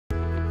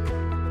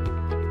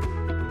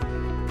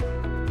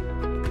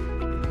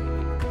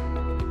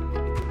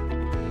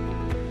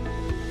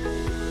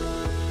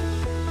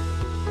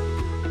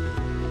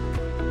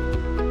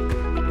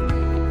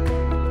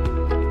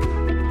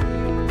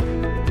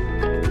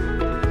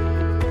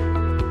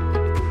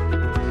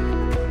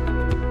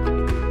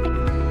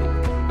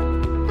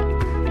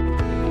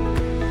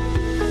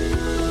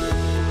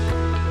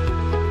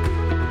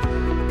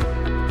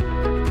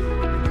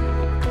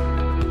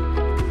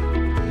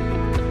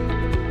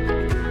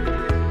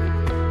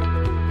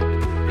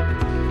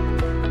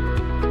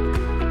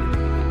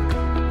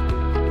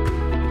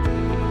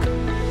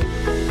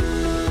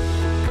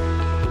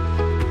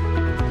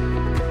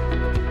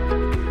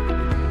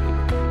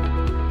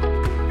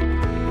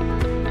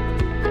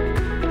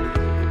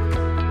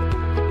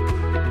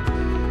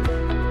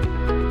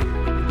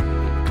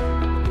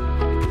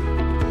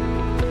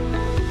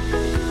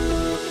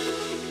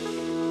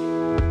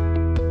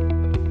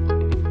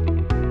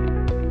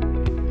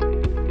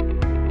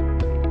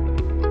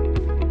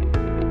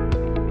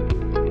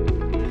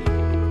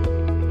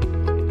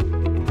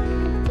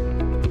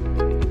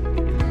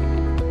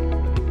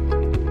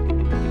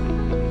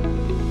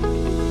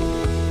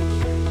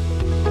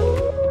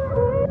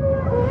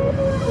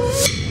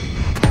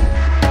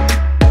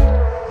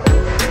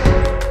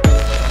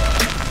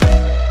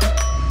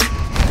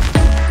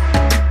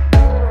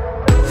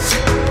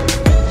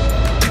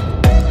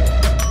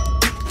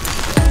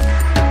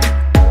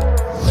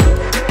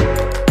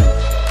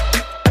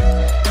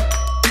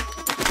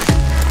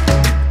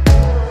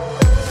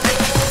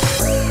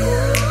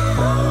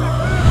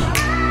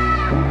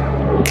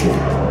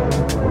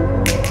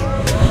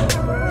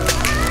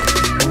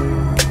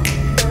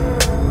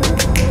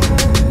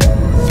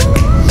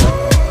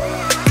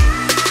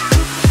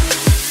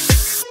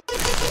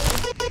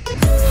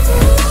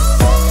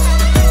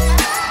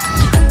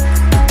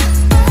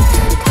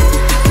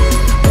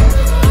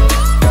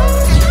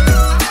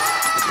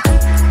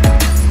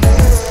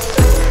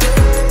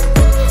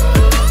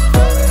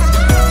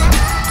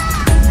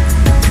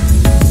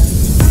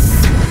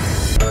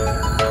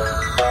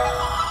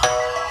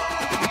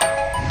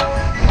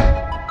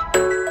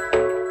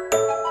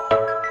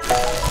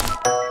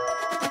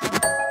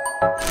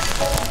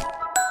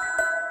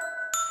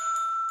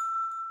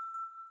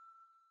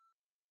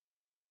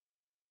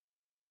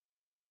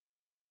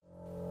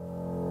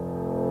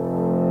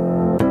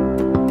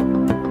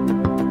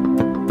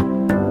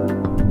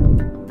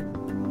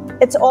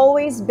It's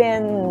always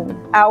been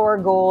our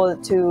goal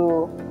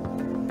to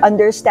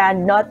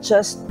understand not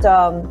just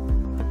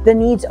the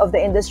needs of the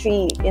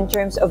industry in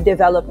terms of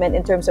development,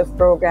 in terms of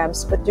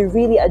programs, but to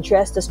really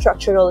address the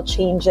structural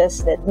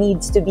changes that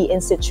needs to be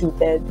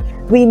instituted.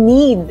 We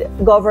need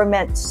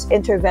government's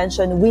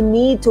intervention. We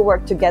need to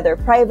work together.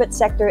 Private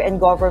sector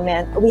and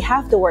government, we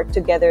have to work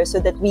together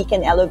so that we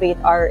can elevate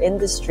our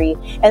industry.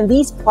 And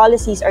these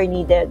policies are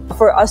needed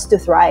for us to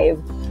thrive.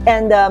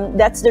 And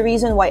that's the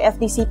reason why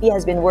FDCP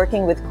has been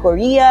working with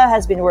Korea,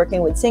 has been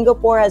working with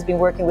Singapore, has been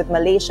working with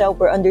Malaysia.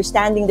 We're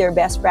understanding their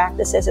best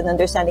practices and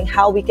understanding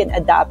how we can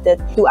adapt it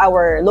to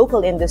our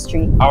local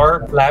industry.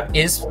 Our lab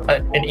is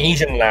an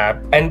Asian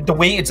lab, and the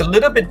way it's a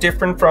little bit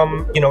different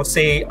from,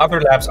 say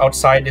other labs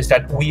outside is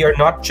that we are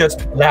not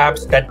just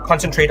labs that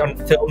concentrate on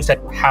films that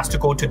has to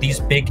go to these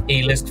big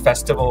A-list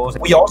festivals.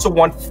 We also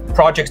want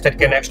projects that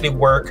can actually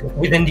work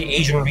within the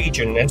Asian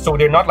region, and so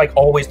they're not like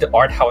always the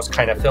art house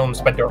kind of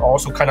films, but they're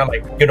also kind of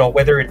like,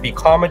 whether it be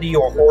comedy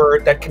or horror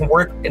that can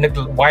work in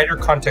a wider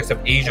context of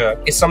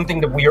Asia is something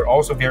that we are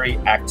also very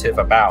active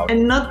about.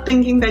 And not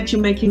thinking that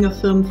you're making a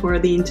film for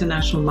the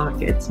international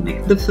market.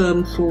 Make the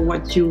film for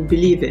what you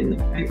believe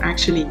in.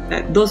 Actually,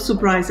 those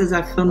surprises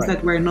are films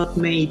that were not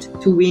made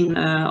to win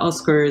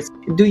Oscars.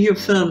 Do your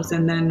films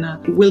and then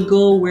it will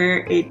go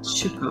where it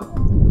should go.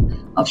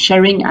 Of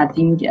sharing, I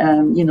think,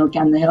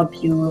 can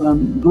help you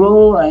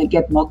grow,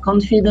 get more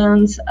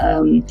confidence,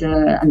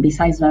 and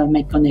besides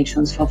make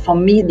connections. For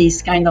me,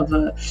 this kind of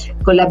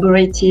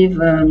collaborative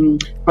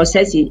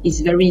process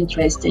is very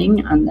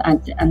interesting, and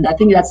I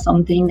think that's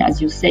something,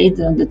 as you said,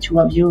 the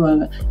two of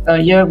you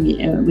earlier,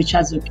 which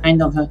has a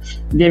kind of a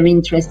very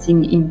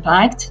interesting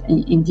impact.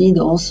 Indeed,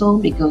 also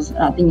because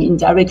I think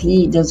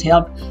indirectly it does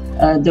help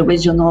the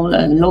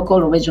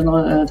local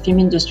regional film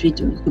industry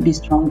to be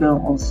stronger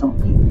also.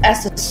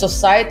 As a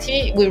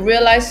society, we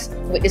realize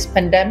with this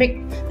pandemic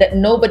that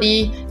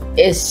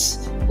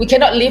we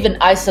cannot live in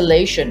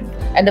isolation,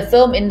 and the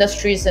film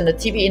industries and the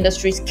TV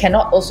industries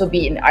cannot also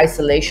be in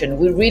isolation.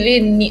 We really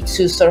need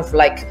to sort of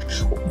like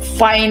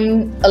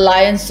find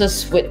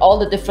alliances with all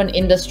the different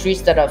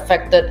industries that are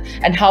affected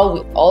and how we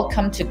all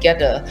come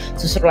together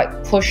to sort of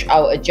like push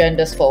our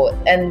agendas forward.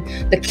 And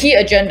the key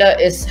agenda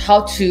is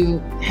how to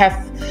have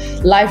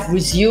life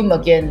resume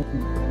again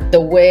the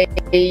way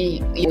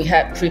we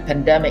had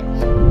pre-pandemic.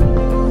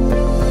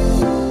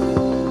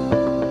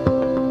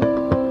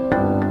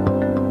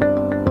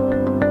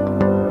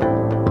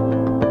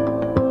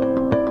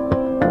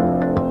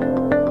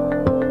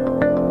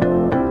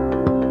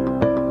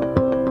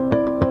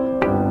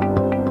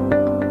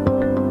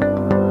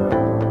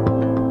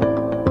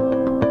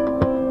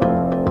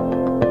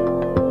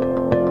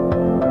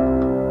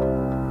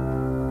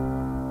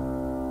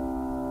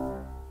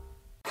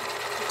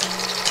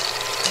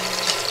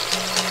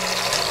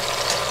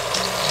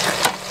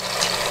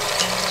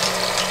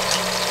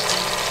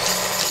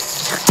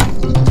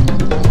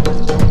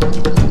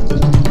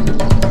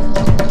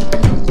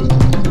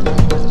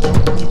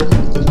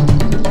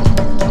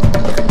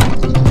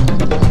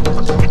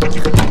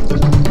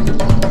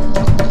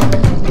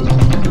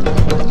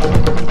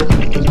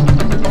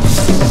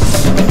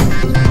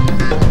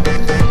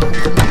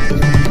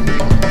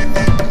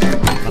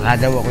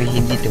 Daw ako'y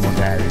hindi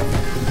tumagal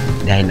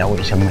dahil ako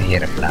isang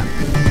mahirap lang.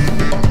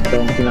 Ito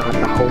ang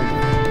pinakatakot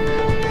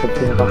sa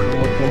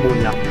pinakakamot na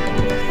bulak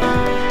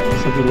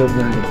sa bilog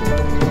ng lupa.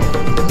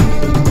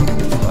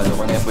 Ano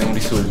ko na po yung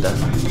resulta?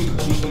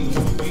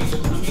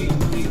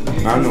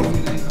 Ano?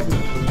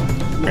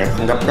 Kaya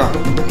tanggap ka.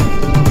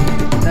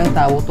 Ang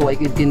tao to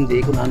ay kintindi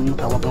kung anong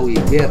tawag ng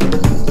Weijie.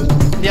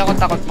 Hindi ako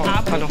takot mo.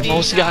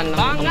 Mahusgahan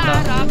lang ang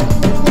tao.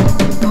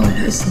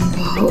 Wala sa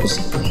baho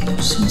sa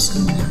Panginoon sa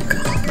mga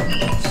kapatid.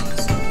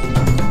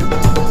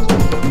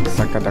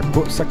 Sa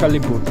kadako sa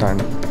kalibutan,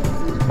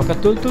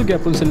 makatultol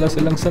gyapon sila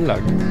silang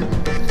salag.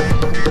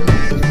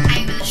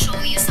 I will show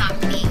you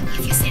something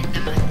if you send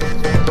the money.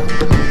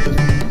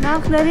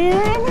 Nak,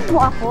 narinig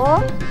mo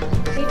ako?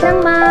 Wait lang,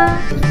 ma.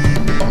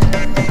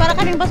 Para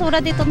kaming basura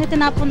dito, may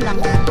tinapon lang.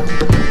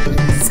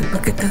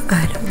 Sapagkat ang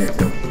araw na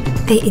to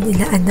ay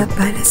inilaan na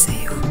para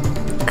sa'yo.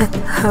 At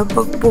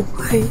habang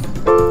buhay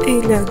ay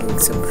laging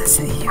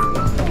sumasa'yo.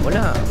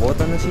 Wala,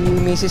 bota na si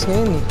Mrs.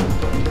 ngayon eh.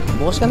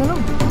 Bukas ka na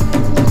lang.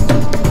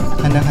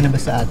 Handa ka na ba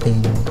sa ating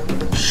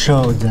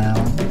showdown?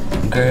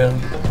 Girl,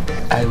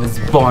 I was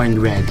born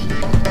ready.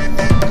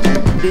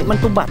 Di man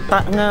to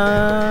bata nga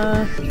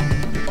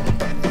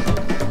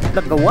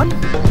lagawan.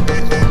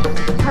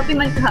 Happy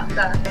man ka.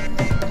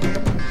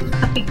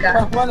 Happy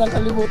ka. Wala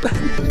kalimutan.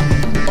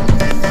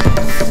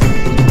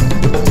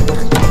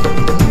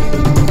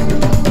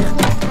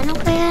 Ano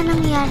kaya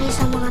nangyari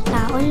sa mga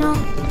tao, no?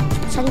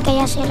 Saan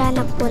kaya sila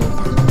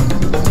nagpunta?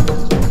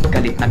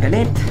 Galit na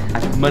galit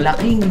at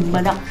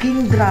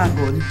malaking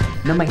dragon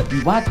na may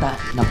diwata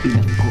na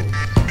pinangko.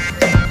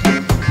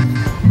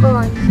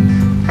 Kon,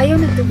 ayaw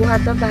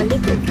nagtubuhata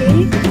balik,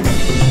 okay?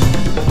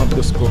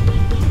 Mabdos ko.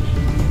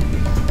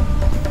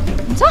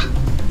 Sa?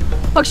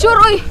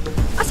 Pag-sure, oy!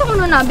 Asa mo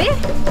na nabi?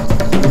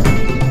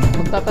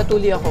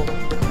 Magpapatuloy ako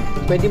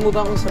Pwede mo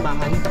ba akong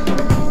samahan?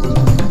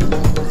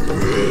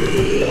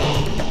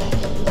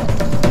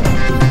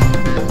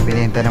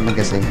 Binenta naman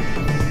kasi.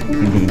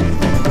 Hindi.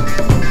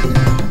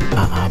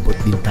 Aabot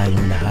din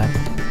tayong lahat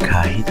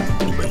kahit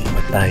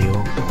iba-iba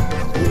tayo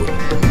ng uri.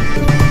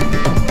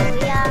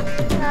 Kuya,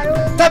 laro.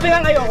 Sabi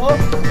nga ayoko!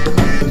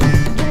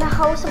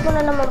 Kinakausap mo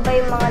na naman ba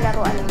yung mga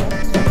laruan mo?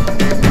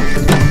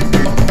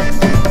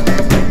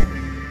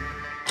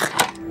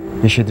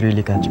 You should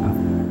really catch up.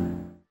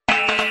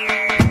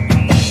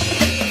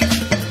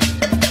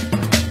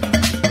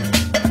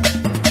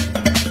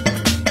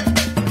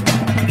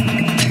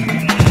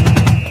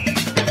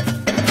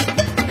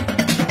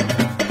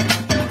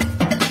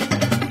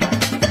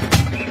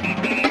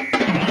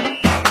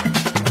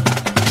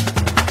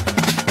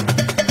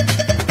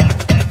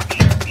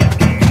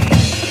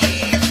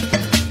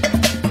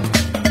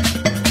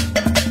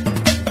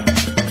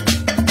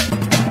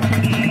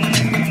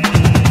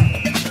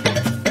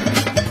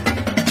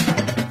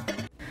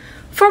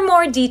 For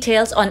more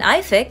details on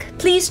IFIC,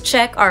 please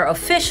check our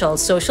official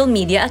social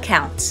media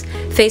accounts.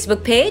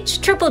 Facebook page,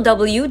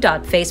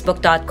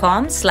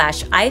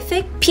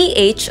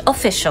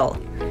 www.facebook.com/IFICPHofficial.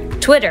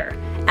 Twitter,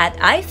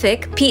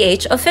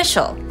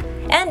 @IFICPHofficial.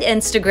 And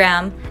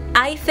Instagram,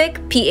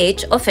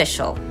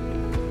 IFICPHofficial.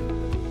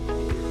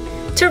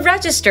 To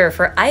register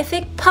for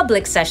IFIC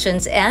public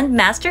sessions and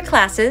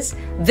masterclasses,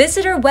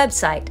 visit our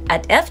website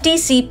at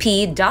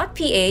fdcp.ph/IFIC.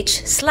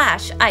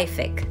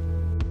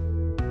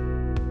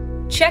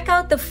 Check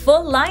out the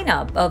full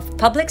lineup of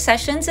public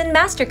sessions and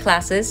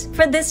masterclasses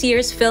for this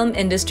year's Film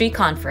Industry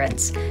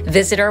Conference.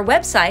 Visit our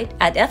website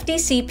at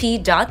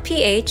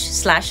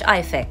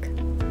fdcp.ph/IFIC.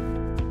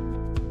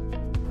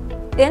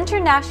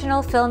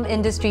 International Film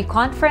Industry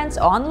Conference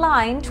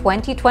Online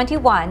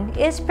 2021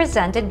 is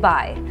presented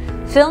by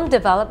Film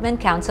Development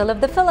Council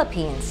of the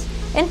Philippines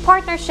in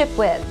partnership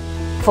with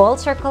Full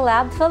Circle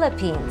Lab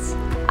Philippines,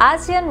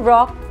 ASEAN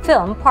Rock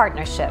Film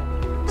Partnership,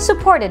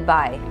 supported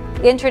by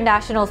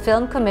International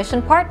Film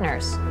Commission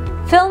Partners,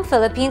 Film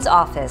Philippines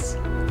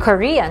Office,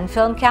 Korean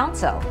Film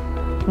Council,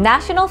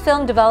 National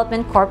Film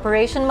Development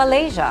Corporation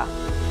Malaysia,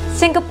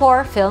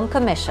 Singapore Film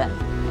Commission,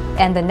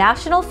 and the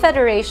National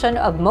Federation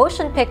of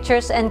Motion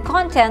Pictures and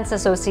Contents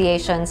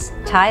Associations,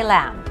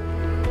 Thailand.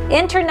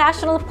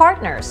 International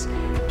partners,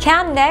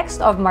 Cannes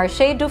Next of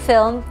Marché du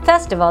Film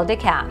Festival de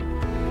Cannes,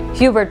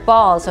 Hubert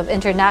Balls of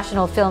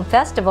International Film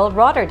Festival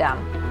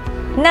Rotterdam,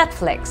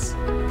 Netflix,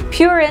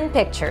 Purin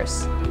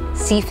Pictures,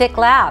 IFIC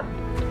Lab,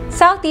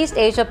 Southeast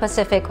Asia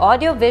Pacific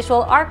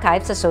Audiovisual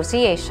Archives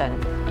Association,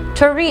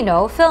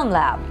 Torino Film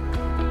Lab.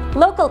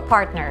 Local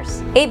partners,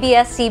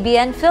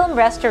 ABS-CBN Film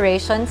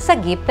Restoration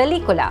Sagip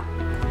Pelikula,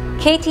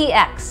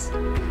 KTX,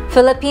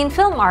 Philippine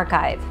Film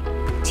Archive,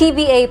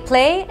 TBA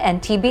Play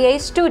and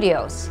TBA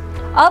Studios,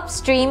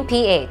 Upstream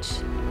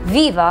PH,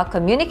 Viva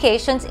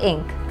Communications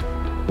Inc.,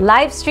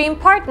 Livestream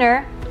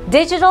partner,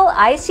 Digital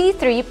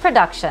IC3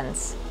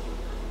 Productions.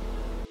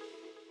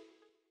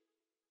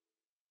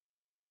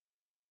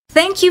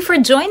 Thank you for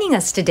joining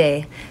us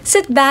today.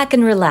 Sit back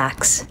and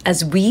relax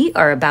as we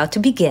are about to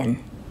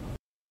begin.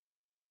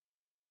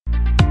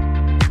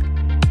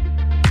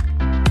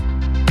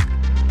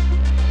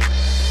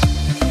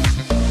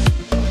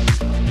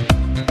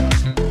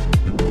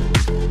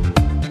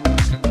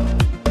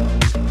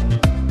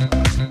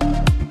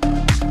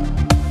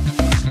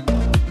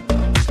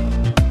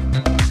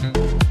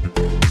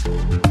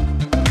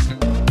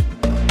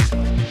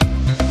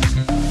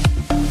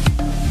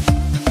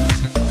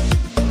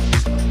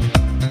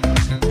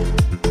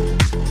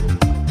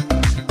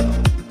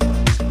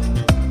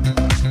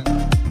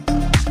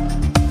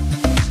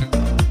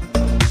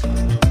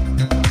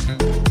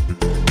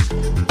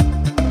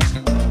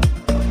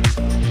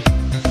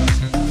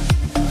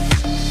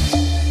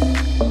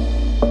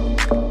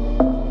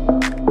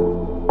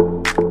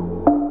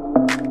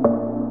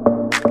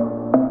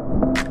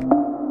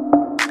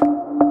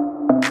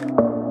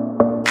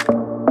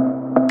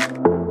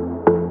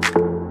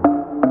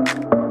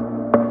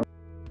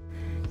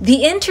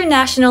 The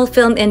International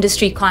Film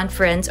Industry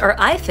Conference, or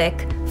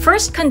IFIC,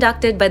 first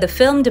conducted by the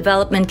Film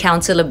Development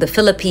Council of the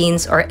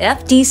Philippines, or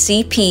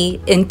FDCP,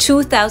 in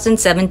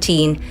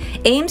 2017,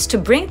 aims to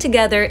bring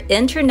together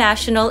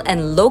international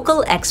and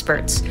local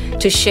experts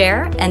to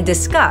share and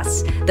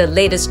discuss the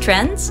latest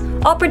trends,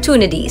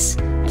 opportunities,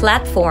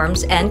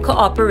 platforms, and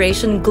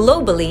cooperation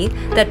globally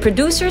that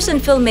producers and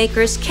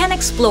filmmakers can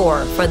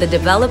explore for the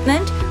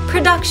development,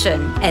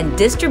 production, and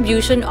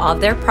distribution of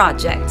their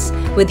projects,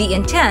 with the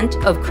intent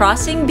of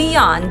crossing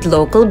beyond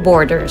local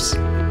borders.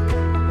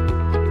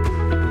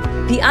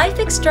 The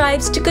IFIC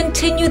strives to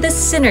continue the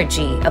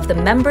synergy of the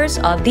members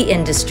of the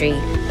industry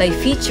by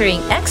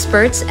featuring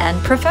experts and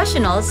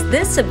professionals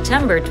this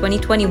September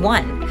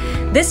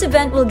 2021. This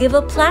event will give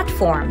a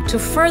platform to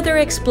further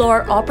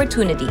explore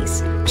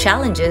opportunities,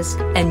 challenges,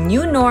 and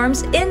new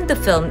norms in the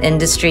film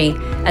industry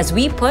as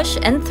we push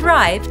and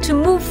thrive to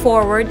move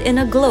forward in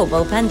a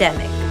global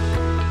pandemic.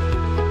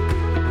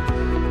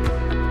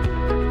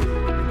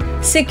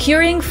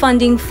 Securing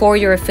funding for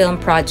your film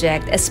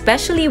project,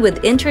 especially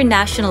with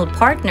international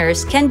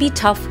partners, can be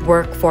tough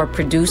work for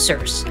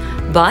producers.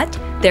 But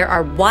there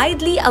are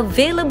widely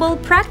available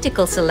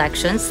practical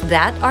selections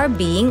that are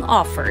being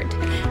offered.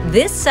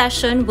 This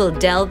session will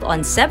delve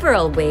on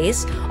several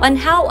ways on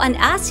how an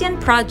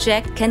ASEAN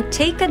project can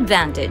take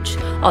advantage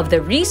of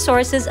the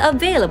resources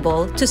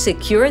available to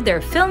secure their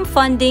film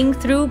funding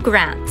through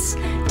grants,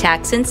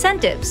 tax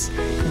incentives,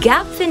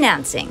 gap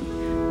financing,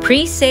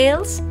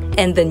 pre-sales,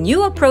 and the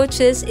new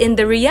approaches in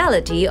the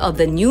reality of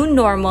the new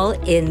normal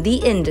in the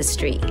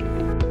industry.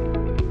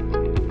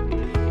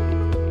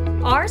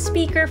 Our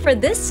speaker for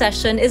this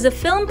session is a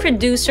film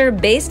producer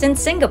based in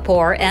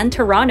Singapore and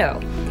Toronto.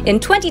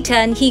 In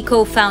 2010, he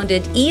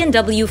co-founded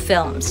E&W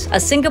Films, a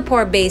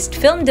Singapore-based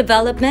film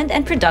development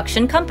and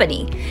production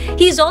company.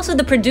 He's also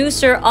the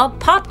producer of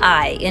Pot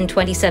Eye in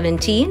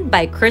 2017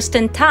 by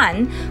Kristen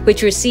Tan,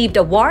 which received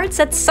awards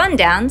at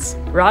Sundance,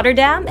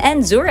 Rotterdam,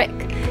 and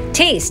Zurich.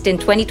 Taste in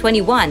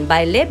 2021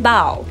 by Le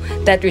Bao,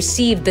 that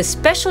received the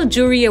Special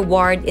Jury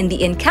Award in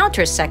the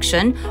Encounter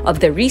section of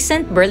the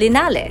recent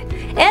Berlinale,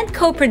 and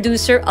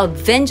co-producer of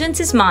Vengeance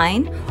is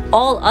Mine,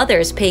 All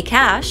Others Pay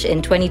Cash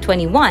in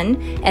 2021,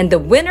 and the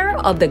winner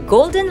of the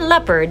Golden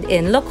Leopard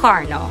in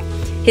Locarno.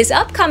 His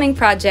upcoming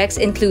projects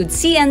include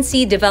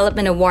CNC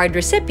Development Award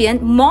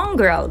recipient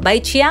Mongrel by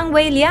Chiang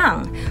Wei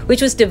Liang,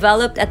 which was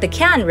developed at the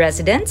Cannes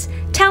Residence,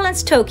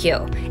 Talents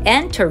Tokyo,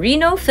 and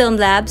Torino Film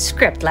Lab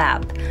Script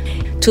Lab.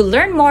 To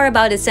learn more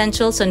about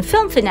essentials on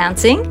film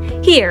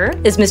financing, here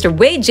is Mr.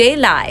 Weijie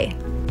Lai.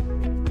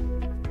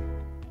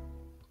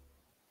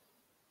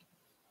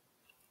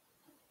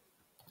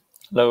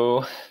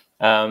 Hello.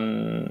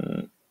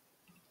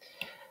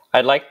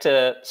 I'd like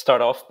to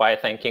start off by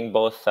thanking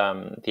both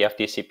the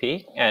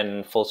FDCP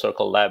and Full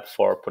Circle Lab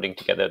for putting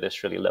together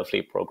this really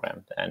lovely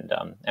program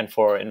and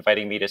for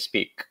inviting me to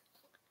speak.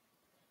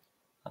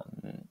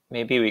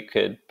 Maybe we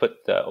could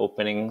put the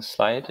opening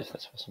slide if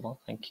that's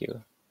possible. Thank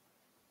you.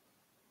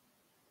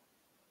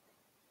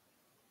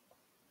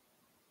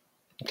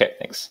 Okay,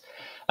 thanks.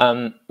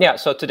 Yeah,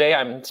 so today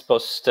I'm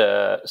supposed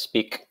to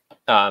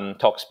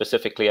talk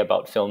specifically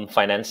about film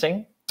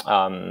financing,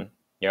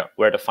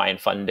 where to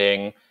find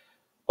funding,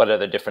 what are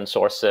the different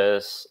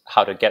sources,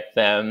 how to get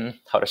them,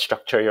 how to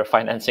structure your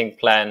financing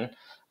plan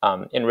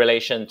in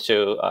relation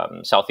to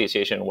Southeast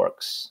Asian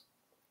works.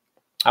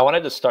 I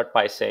wanted to start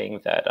by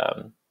saying that,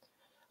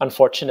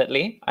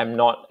 unfortunately, I'm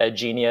not a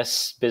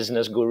genius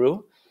business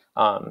guru.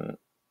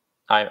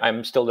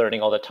 I'm still learning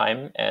all the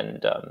time,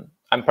 and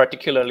I'm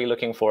particularly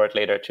looking forward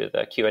later to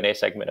the Q&A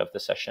segment of the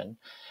session,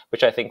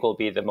 which I think will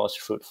be the most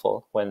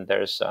fruitful when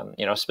there's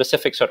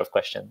specific sort of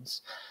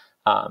questions.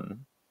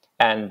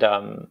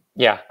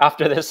 Yeah,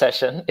 after this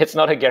session, it's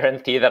not a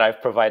guarantee that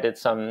I've provided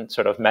some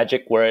sort of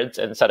magic words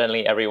and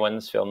suddenly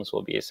everyone's films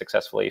will be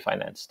successfully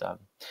financed.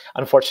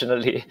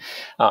 Unfortunately,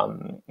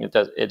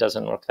 it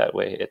doesn't work that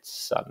way.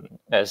 It's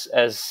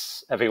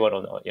as everyone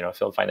will know,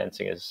 film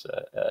financing is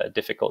a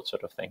difficult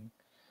sort of thing.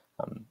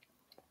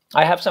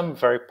 I have some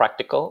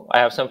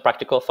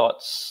practical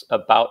thoughts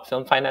about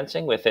film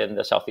financing within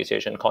the Southeast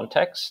Asian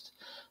context,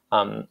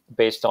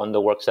 based on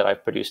the works that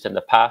I've produced in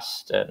the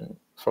past and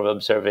from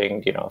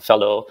observing,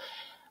 fellow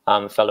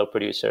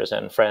producers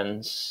and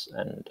friends,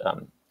 and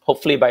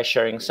hopefully by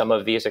sharing some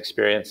of these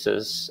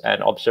experiences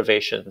and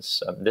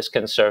observations, this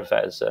can serve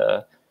as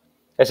a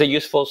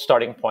useful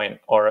starting point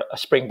or a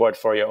springboard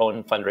for your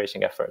own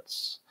fundraising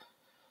efforts.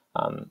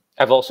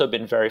 I've also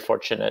been very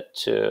fortunate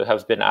to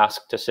have been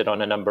asked to sit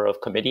on a number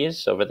of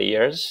committees over the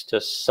years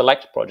to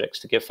select projects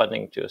to give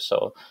funding to.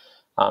 So,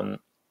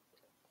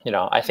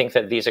 I think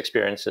that these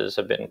experiences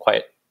have been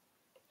quite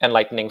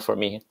enlightening for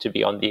me to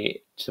be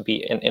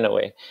in a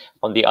way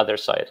on the other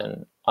side,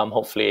 and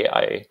hopefully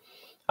I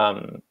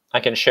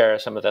can share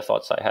some of the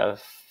thoughts I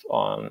have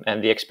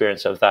and the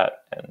experience of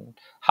that and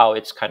how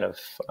it's kind of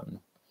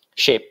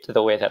shaped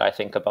the way that I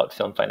think about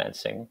film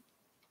financing.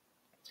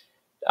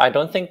 I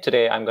don't think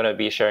today I'm going to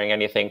be sharing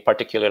anything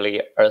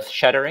particularly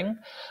earth-shattering.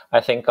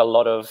 I think a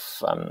lot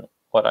of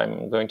what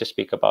I'm going to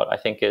speak about, I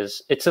think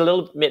it's a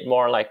little bit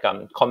more like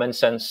common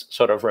sense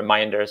sort of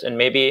reminders, and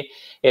maybe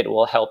it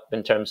will help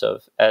in terms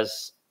of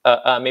as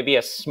maybe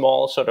a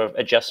small sort of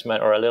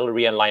adjustment or a little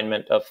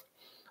realignment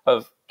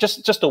of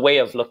just a way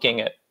of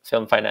looking at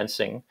film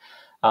financing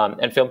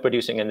and film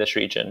producing in this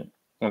region,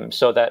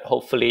 so that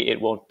hopefully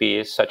it won't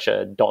be such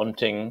a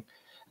daunting.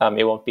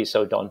 It won't be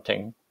so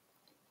daunting.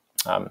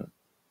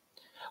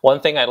 One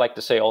thing I'd like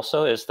to say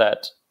also is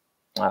that,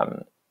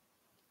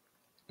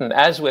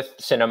 as with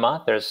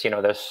cinema, there's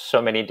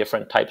so many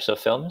different types of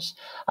films.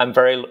 I'm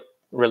very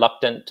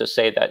reluctant to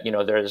say that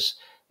there's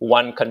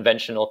one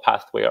conventional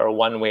pathway or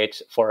one way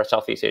for a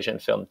Southeast Asian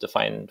film to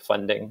find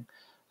funding.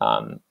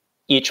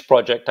 Each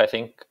project, I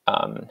think,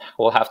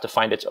 will have to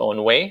find its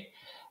own way,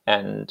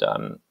 and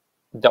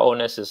the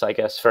onus is, I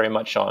guess, very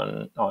much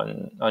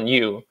on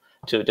you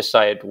to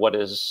decide what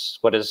is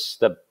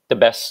the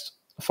best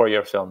for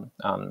your film.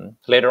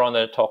 Later on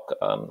in the talk,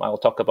 I'll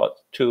talk about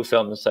 2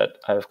 films that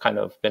I've kind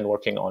of been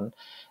working on,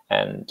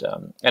 and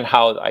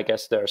how I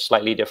guess they're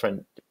slightly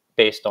different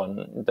based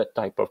on the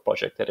type of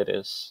project that it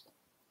is.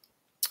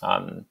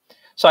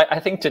 So I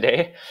think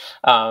today,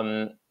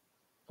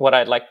 what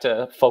I'd like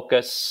to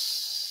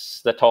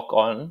focus the talk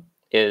on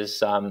is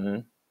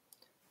the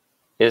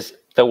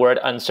word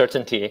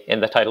uncertainty in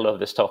the title of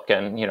this talk,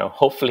 and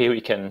hopefully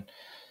we can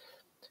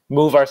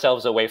move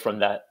ourselves away from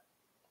that.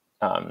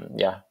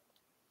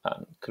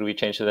 Could we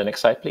change to the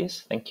next slide,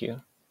 please? Thank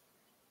you.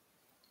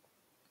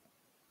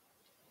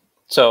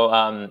 So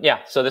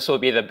so this will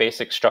be the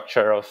basic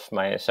structure of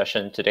my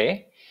session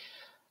today.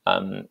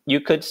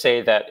 You could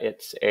say that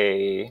it's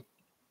in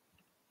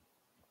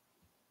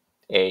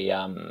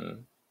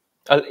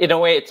a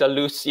way, it's a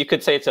loose. You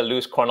could say it's a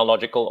loose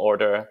chronological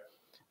order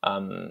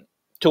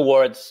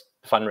towards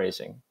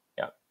fundraising.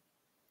 Yeah.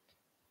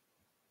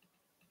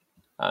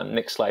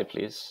 Next slide,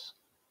 please.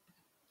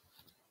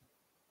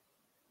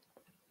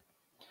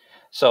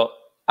 So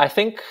I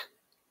think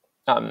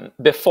I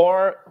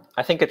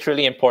think it's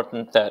really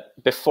important that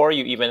before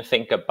you even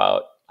think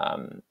about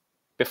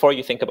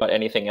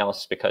anything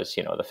else, because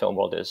the film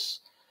world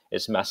is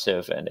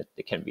massive and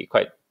it can be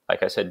quite,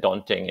 like I said,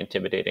 daunting,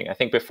 intimidating. I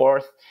think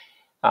before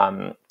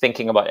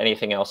thinking about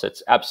anything else,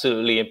 it's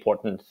absolutely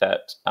important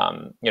that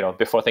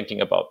before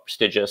thinking about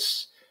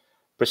prestigious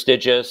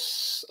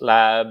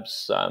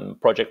labs,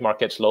 project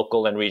markets,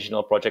 local and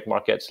regional project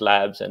markets,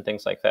 labs, and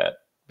things like that,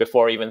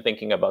 before even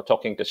thinking about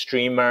talking to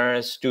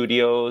streamers,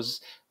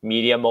 studios,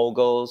 media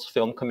moguls,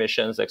 film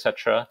commissions,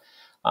 etc.,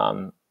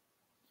 I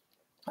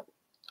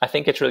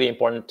think it's really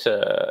important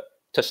to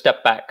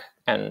step back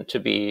and to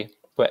be,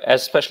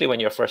 especially when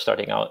you're first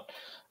starting out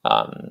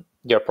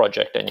your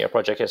project and your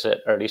project is at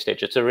early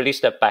stages, to really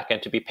step back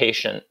and to be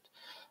patient,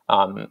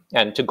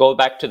 and to go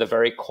back to the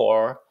very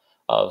core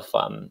of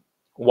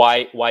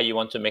why you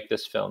want to make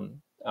this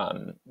film,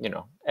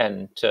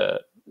 and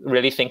to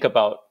really think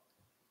about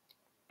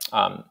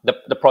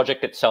the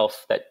project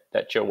itself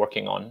that you're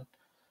working on.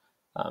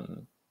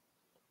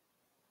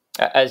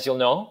 As you'll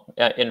know,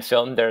 in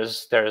film,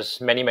 there's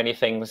many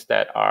things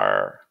that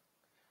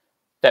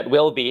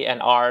will be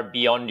and are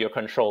beyond your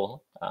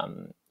control.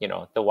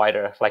 The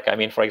wider,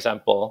 for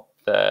example,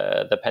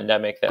 the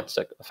pandemic that's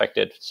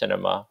affected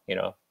cinema,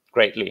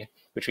 greatly,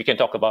 which we can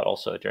talk about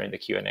also during the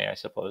Q&A, I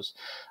suppose.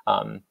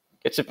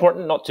 It's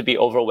important not to be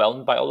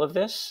overwhelmed by all of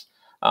this,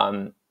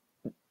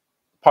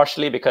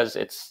 partially because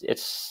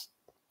it's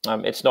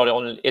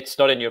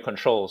not in your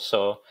control.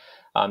 So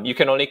you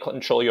can only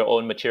control your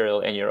own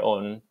material and your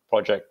own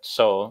project.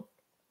 So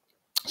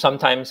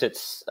sometimes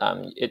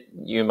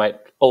you might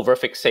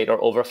over-fixate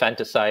or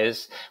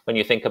over-fantasize when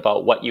you think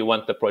about what you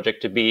want the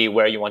project to be,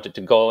 where you want it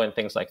to go, and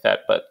things like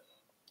that. But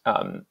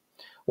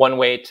one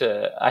way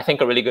I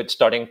think a really good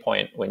starting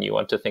point when you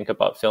want to think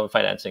about film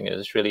financing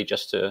is really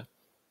just to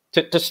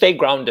stay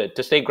grounded,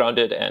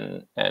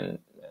 and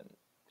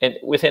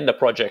within the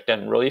project,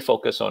 and really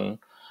focus on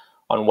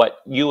what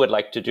you would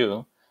like to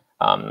do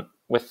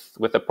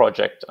with the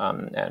project,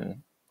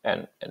 and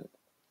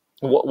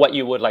what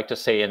you would like to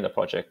say in the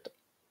project.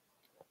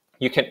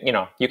 You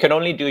can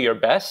only do your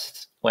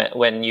best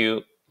when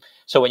you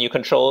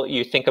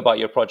think about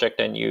your project,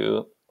 and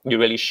you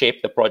really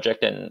shape the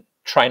project and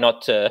try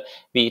not to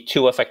be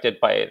too affected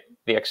by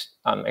the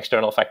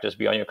external factors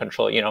beyond your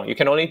control. You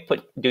can only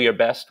do your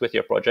best with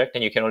your project,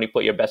 and you can only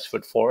put your best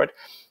foot forward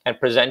and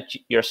present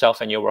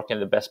yourself and your work in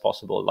the best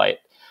possible light.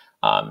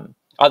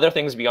 Other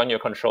things beyond your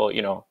control,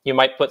 you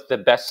might put the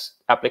best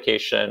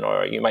application,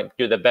 or you might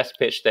do the best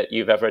pitch that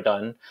you've ever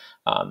done,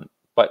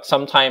 but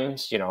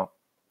sometimes you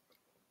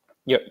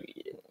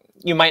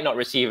might not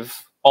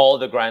receive all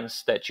the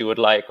grants that you would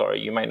like, or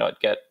you might not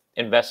get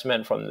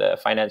investment from the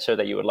financer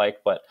that you would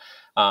like. But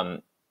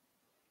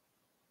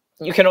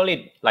you can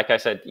only, like I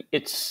said,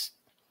 it's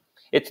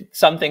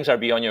some things are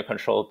beyond your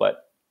control.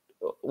 But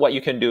what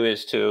you can do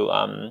is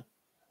to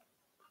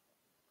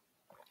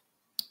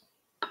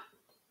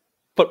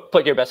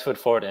put your best foot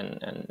forward,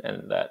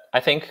 and that. I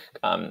think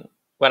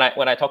when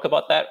I talk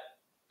about that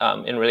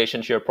in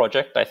relation to your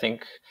project, I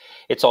think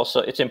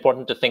it's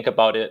important to think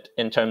about it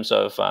in terms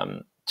of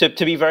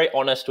to be very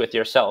honest with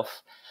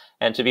yourself,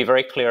 and to be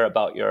very clear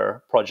about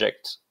your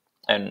project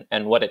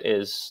and what it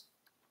is.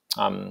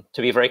 To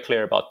be very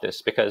clear about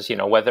this, because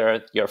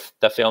whether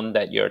the film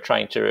that you're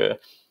trying to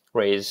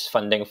raise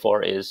funding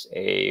for is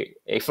a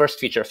first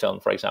feature film,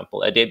 for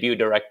example, a debut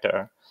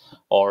director,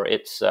 or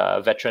it's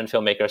a veteran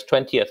filmmaker's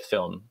 20th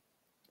film,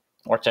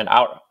 or it's an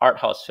art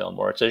house film,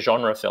 or it's a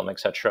genre film,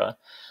 etc.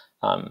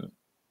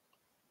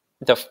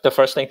 The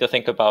first thing to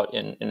think about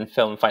in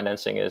film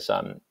financing is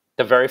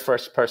the very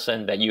first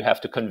person that you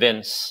have to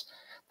convince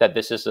that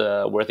this is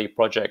a worthy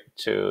project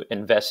to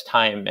invest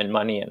time and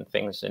money and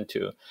things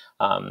into,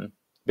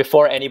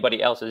 before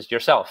anybody else, is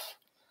yourself.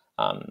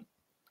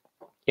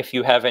 If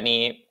you have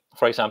any,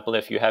 for example,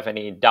 if you have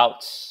any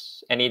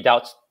doubts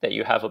that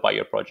you have about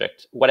your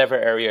project, whatever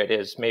area it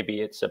is, maybe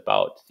it's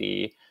about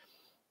the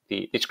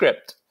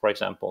script, for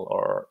example,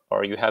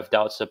 or you have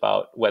doubts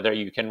about whether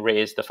you can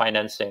raise the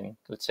financing.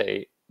 Let's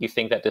say you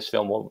think that this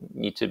film will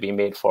need to be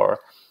made for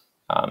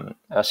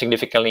a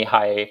significantly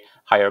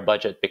higher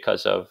budget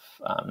because of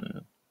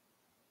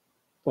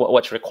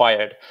what's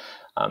required.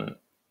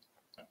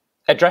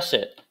 Address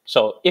it.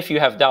 So if you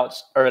have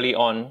doubts early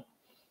on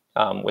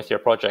with your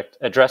project,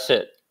 address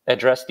it.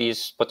 Address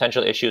these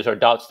potential issues or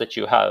doubts that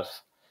you have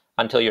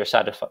until you're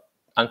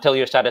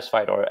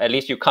satisfied, or at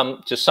least you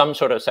come to some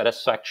sort of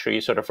satisfactory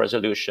sort of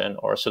resolution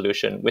or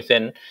solution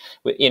within,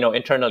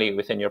 internally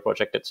within your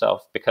project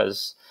itself.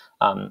 Because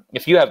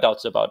if you have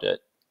doubts about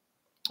it,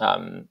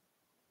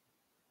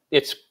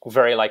 it's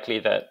very likely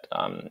that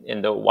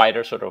in the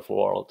wider sort of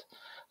world,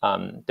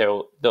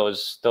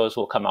 those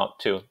will come out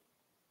too.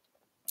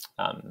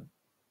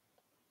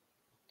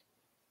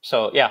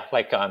 So yeah,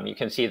 like you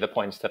can see the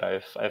points that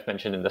I've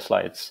mentioned in the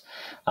slides.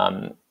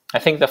 I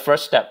think the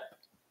first step,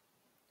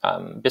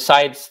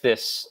 besides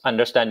this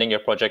understanding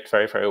your project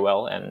very, very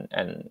well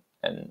and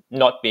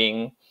not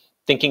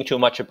thinking too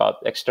much about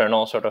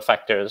external sort of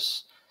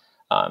factors,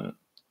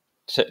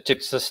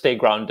 to stay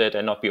grounded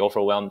and not be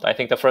overwhelmed. I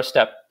think the first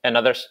step,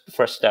 another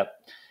first step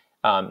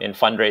in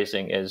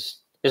fundraising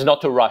is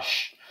not to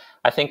rush.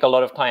 I think a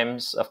lot of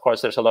times, of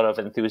course, there's a lot of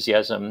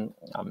enthusiasm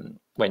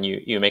when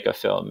you make a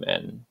film,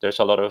 and there's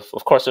a lot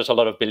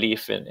of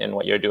belief in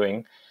what you're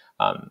doing.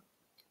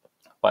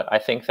 But I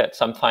think that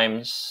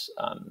sometimes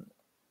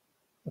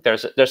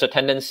there's a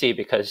tendency,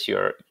 because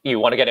you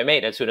want to get it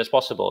made as soon as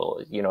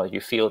possible. You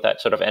feel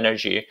that sort of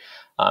energy.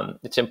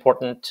 It's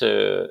important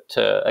to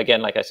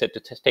again, like I said,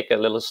 to take a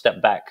little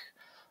step back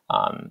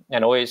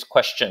and always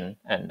question,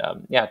 and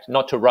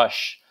not to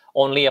rush.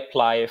 Only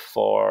apply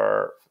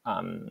for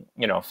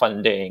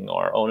funding,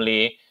 or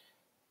only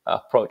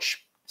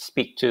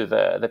speak to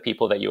the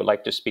people that you would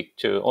like to speak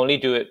to. Only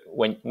do it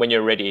when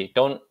you're ready.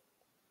 Don't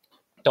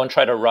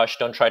try to rush.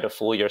 Don't try to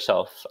fool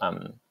yourself.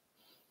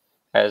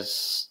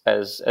 As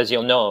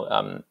you'll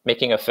know,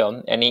 making a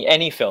film,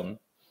 any film,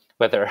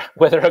 whether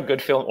a good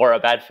film or a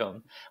bad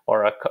film,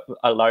 or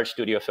a large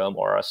studio film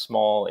or a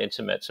small,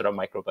 intimate sort of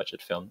micro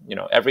budget film,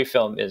 every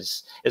film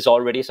is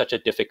already such a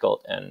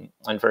difficult and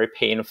very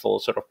painful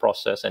sort of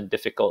process and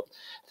difficult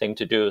thing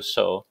to do.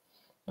 So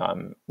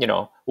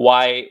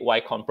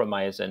why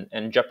compromise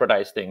and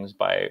jeopardize things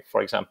by,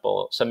 for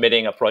example,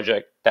 submitting a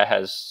project that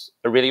has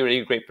a really,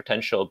 really great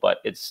potential, but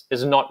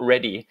is not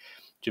ready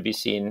to be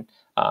seen,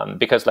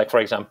 because, like,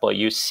 for example,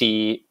 you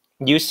see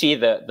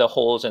the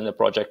holes in the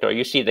project, or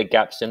you see the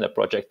gaps in the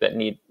project that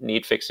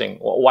need fixing.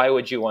 Why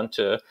would you want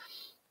to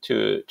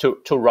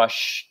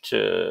rush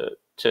to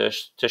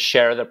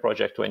share the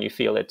project when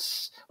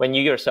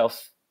you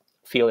yourself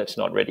feel it's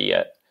not ready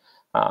yet?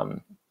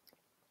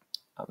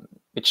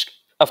 Which,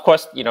 of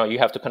course, you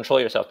have to control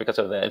yourself because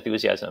of the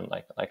enthusiasm,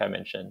 like I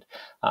mentioned.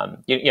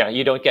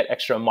 You don't get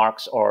extra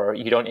marks, or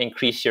you don't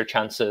increase your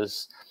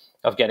chances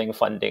of getting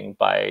funding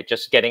by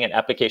just getting an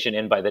application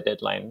in by the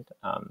deadline.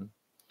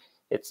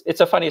 It's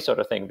a funny sort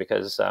of thing,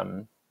 because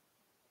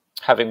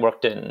having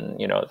worked in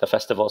the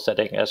festival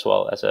setting as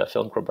well as a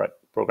film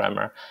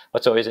programmer,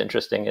 what's always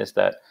interesting is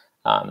that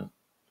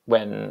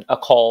when a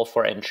call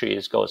for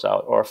entries goes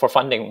out, or for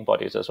funding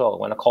bodies as well,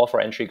 when a call for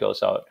entry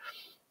goes out,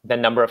 the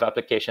number of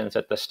applications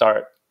at the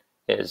start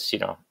is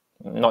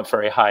not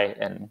very high,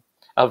 and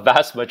a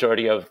vast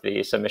majority of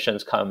the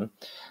submissions come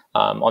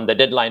on the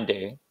deadline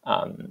day.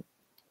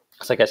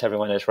 So I guess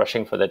everyone is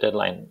rushing for the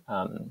deadline.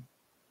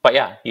 But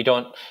yeah, you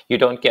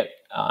don't get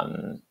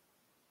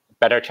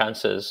better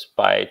chances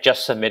by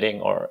just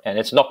submitting, and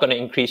it's not going to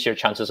increase your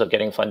chances of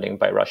getting funding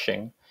by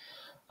rushing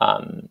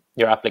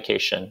your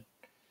application.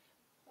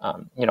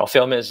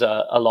 Film is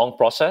a long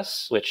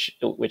process, which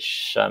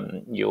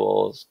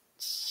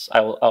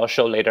I'll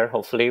show later,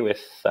 hopefully,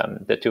 with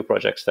the two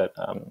projects that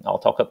I'll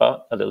talk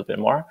about a little bit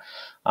more.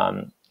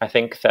 I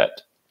think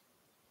that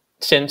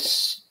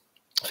since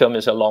film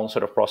is a long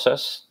sort of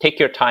process, take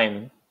your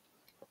time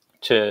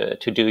to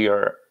do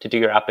your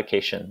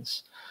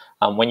applications.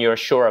 When you're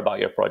sure about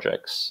your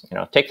projects,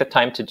 take the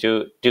time to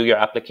do your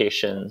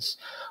applications,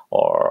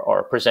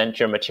 or present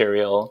your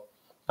material.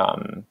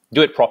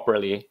 Do it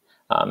properly.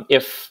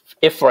 If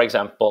for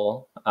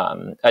example,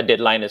 a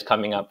deadline is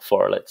coming up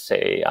for, let's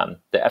say,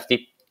 the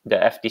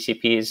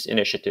FDCP's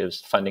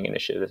initiatives, funding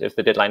initiatives, if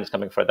the deadline is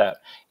coming for that,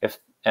 if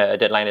a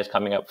deadline is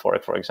coming up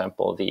for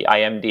example, the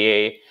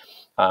IMDA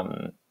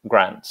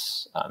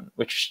grants,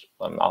 which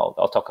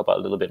I'll talk about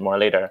a little bit more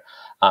later.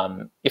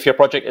 If your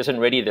project isn't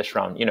ready this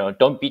round,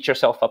 don't beat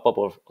yourself up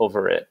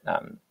over it.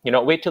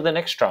 Wait till the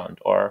next round,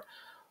 or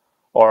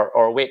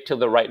wait till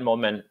the right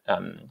moment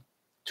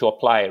to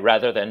apply,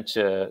 rather than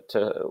to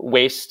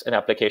waste an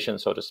application,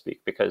 so to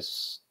speak,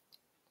 because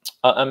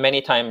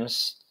many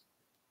times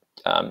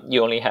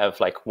you only have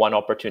like one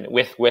opportunity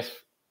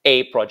with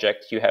a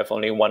project. You have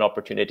only one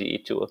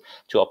opportunity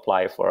to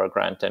apply for a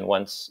grant, and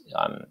once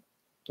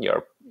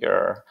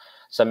your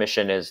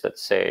submission is,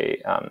 let's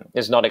say,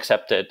 is not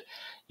accepted,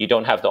 you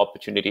don't have the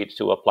opportunity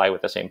to apply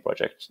with the same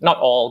project. Not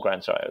all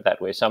grants are that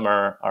way. Some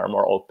are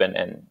more open,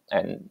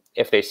 and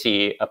if they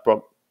see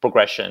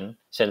progression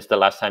since the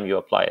last time you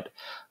applied,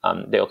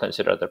 they'll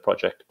consider the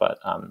project. But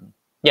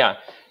yeah,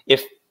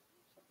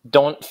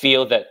 don't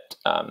feel that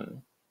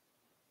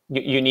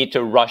you need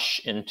to rush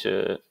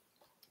into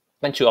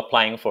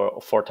applying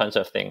for tons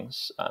of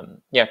things.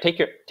 Yeah,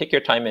 take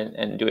your time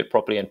and do it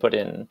properly and put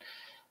in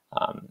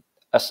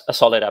a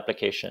solid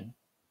application.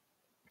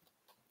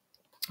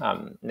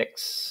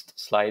 Next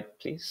slide,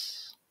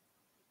 please.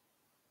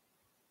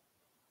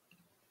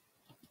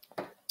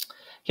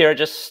 Here are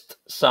just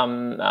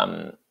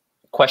some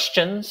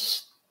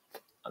questions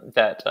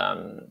that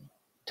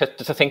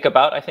to think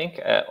about, I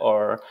think,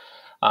 or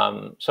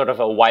sort of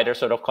a wider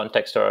sort of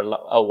context or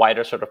a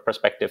wider sort of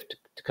perspective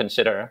to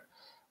consider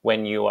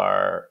when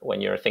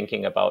you're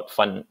thinking about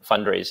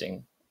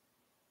fundraising.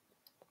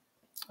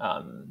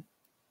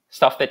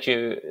 Stuff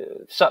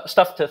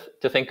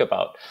to think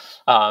about.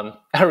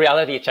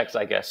 Reality checks,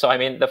 I guess. So I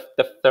mean,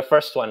 the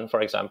first one, for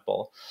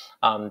example,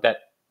 that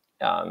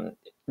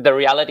the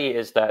reality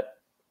is that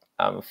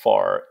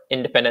for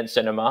independent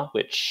cinema,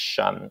 which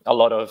a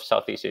lot of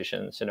Southeast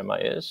Asian cinema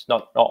is,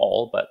 not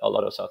all, but a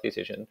lot of Southeast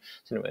Asian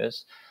cinema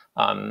is,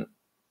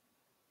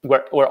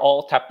 we're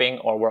all tapping,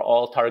 or we're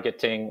all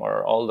targeting,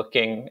 or all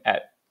looking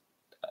at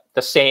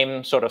the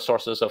same sort of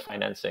sources of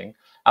financing.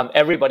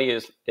 Everybody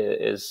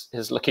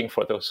is looking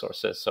for those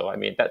sources. So I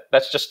mean,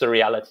 that's just the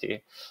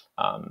reality.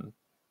 I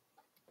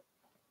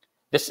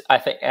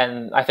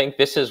think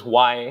this is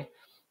why,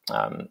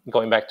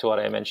 going back to what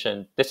I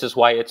mentioned, this is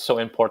why it's so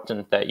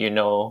important that you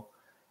know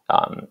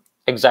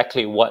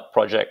exactly what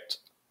project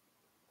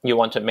you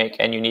want to make,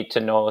 and you need to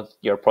know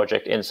your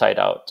project inside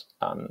out,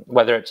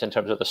 whether it's in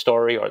terms of the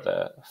story or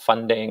the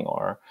funding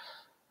or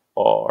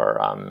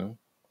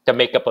the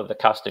makeup of the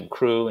cast and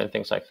crew and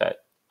things like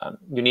that.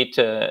 You need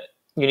to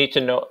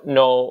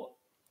know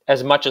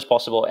as much as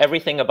possible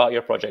everything about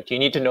your project. You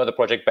need to know the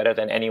project better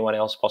than anyone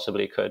else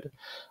possibly could,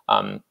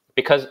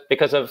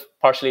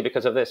 partially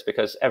because of this,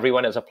 because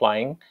everyone is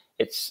applying.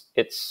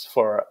 It's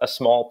for a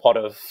small pot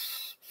of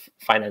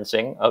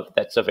financing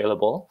that's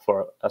available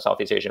for a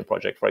Southeast Asian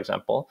project, for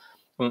example.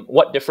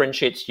 What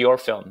differentiates your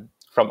film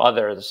from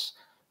others,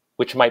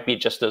 which might be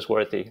just as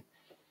worthy?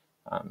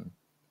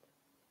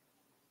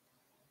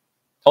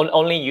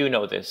 Only you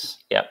know this.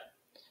 Yeah.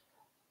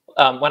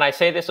 When I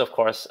say this, of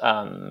course,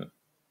 I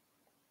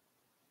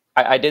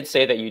did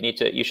say that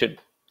you should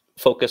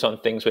focus on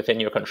things within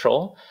your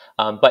control.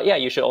 But yeah,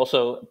 you should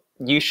also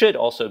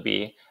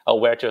be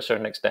aware to a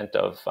certain extent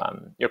of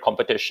your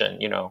competition,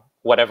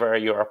 whatever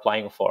you're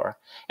applying for.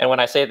 And when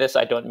I say this,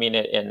 I don't mean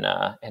it in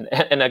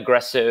an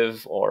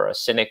aggressive or a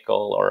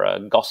cynical or a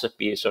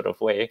gossipy sort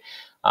of way.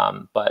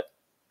 But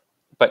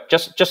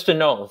just to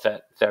know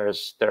that there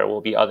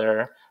will be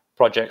other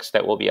projects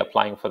that will be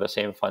applying for the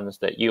same funds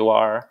that you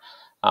are.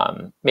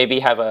 Maybe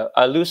have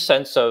a loose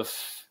sense of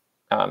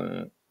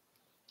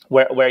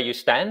where you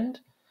stand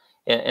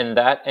in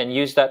that, and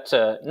use that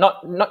to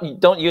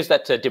don't use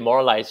that to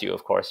demoralize you,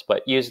 of course,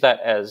 but use that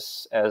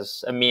as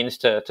a means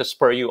to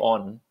spur you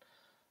on,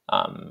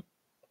 and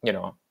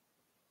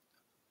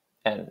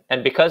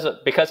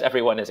because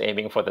everyone is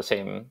aiming for the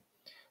same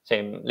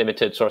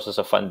limited sources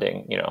of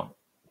funding,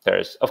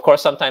 there's, of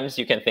course, sometimes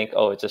you can think,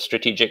 oh, it's a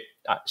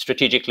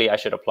strategically I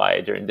should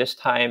apply during this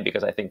time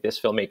because I think this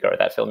filmmaker or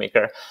that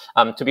filmmaker.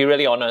 To be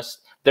really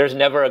honest, there's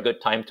never a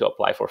good time to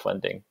apply for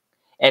funding.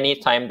 Any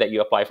time that you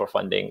apply for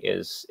funding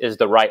is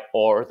the right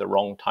or the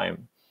wrong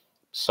time.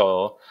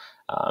 So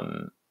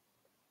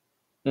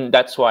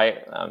that's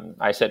why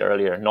I said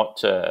earlier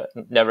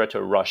never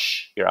to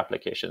rush your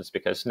applications,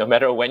 because no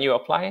matter when you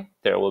apply,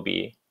 there will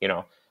be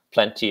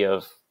plenty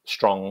of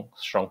strong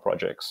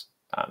projects.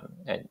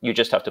 And you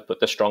just have to put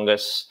the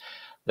strongest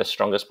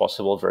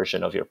possible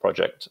version of your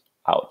project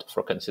out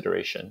for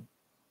consideration.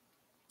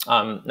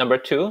 Number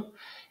two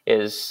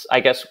is,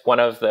 I guess,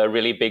 one of the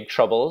really big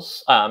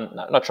troubles,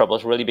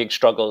 really big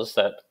struggles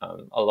that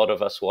a lot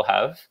of us will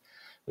have,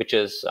 which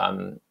is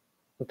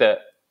the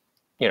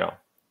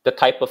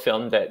type of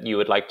film that you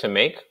would like to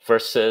make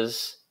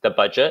versus the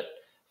budget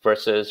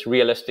versus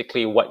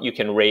realistically what you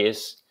can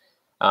raise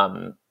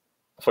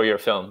for your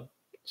film.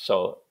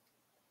 So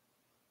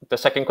the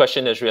second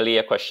question is really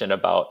a question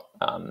about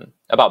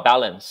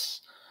balance,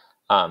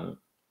 and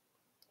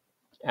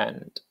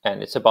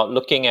it's about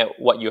looking at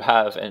what you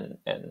have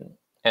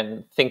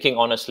and thinking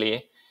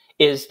honestly,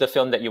 is the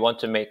film that you want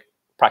to make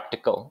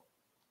practical?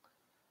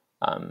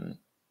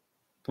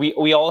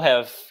 We all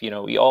have,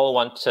 we all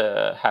want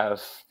to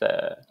have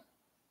the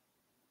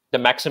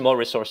maximal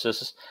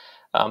resources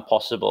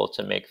possible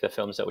to make the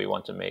films that we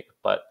want to make,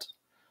 but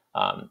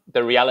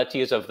the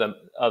realities of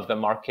the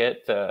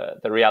market,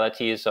 the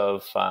realities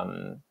of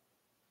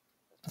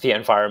the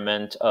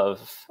environment,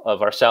 of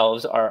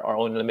ourselves, our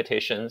own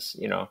limitations,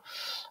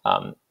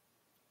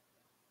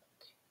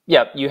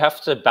 yeah, you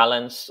have to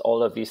balance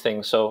all of these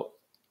things. So,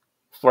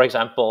 for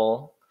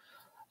example,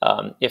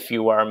 if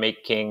you're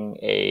making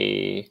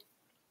a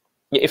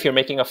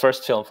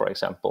first film, for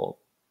example,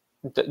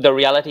 the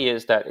reality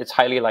is that it's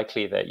highly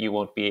likely that you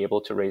won't be able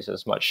to raise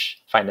as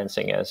much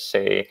financing as,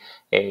 say,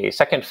 a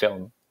second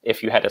film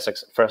if you had a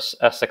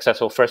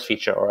successful first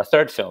feature, or a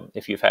third film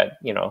if you've had,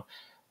 you know,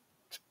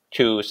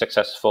 2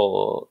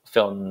 successful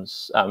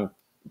films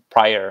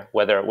prior,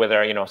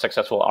 whether you know,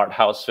 successful art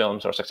house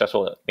films or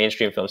successful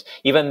mainstream films.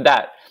 Even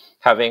that,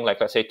 having, like,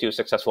 let's say 2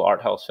 successful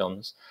art house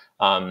films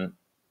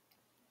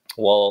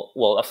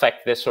will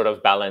affect this sort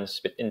of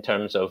balance in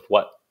terms of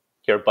what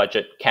your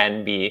budget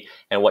can be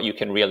and what you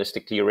can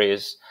realistically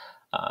raise.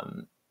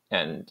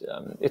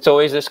 It's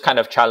always this kind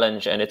of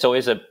challenge, and it's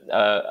always a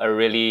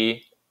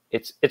really,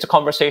 it's a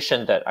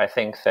conversation that I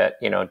think that,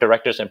 you know,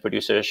 directors and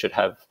producers should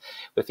have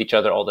with each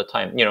other all the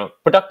time. You know,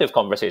 productive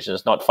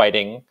conversations, not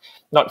fighting,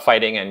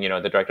 and, you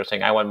know, the director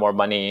saying, I want more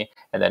money,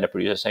 and then the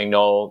producer saying,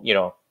 no, you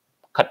know,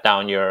 cut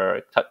down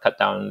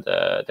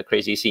the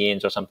crazy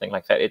scenes or something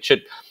like that. It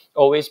should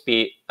always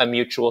be a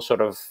mutual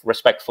sort of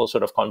respectful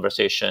sort of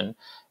conversation,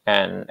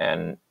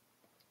 and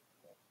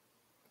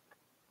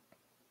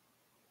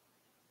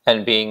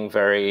being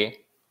very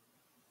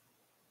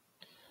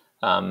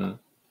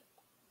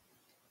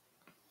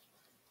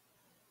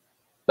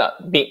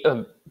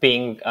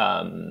being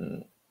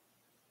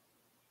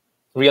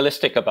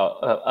realistic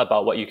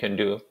about what you can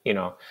do. You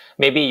know,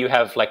 maybe you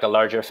have like a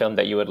larger film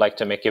that you would like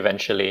to make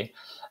eventually,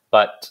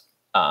 but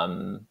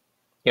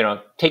you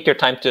know, take your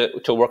time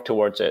to work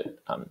towards it.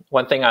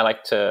 One thing I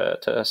like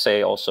to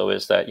say also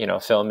is that, you know,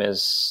 film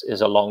is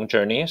a long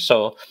journey.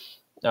 So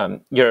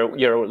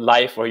your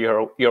life or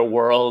your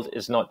world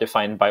is not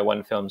defined by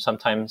one film.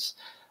 Sometimes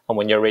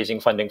when you're raising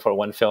funding for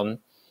one film,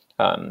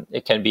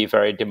 it can be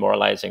very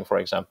demoralizing, for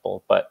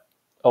example. But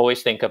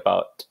always think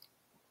about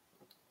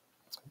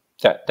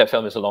that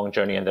film is a long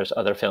journey, and there's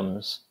other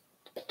films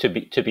to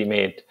be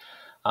made.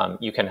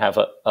 You can have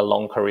a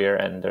long career,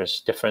 and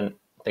there's different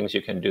things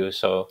you can do.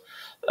 So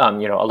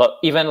you know,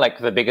 even like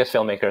the biggest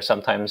filmmakers,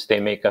 sometimes they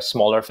make a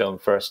smaller film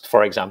first,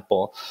 for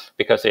example,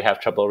 because they have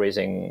trouble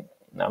raising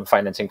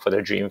financing for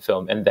their dream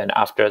film, and then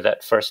after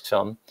that first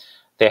film,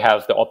 they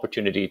have the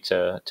opportunity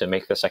to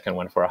make the second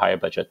one for a higher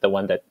budget, the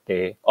one that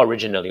they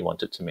originally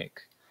wanted to make.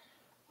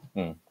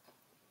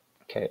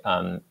 Okay.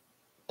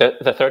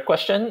 The third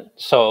question.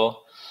 So,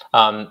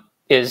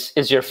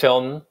 is your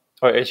film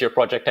or is your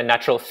project a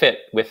natural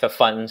fit with the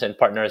funds and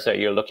partners that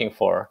you're looking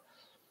for?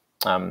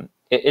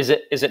 Is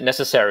it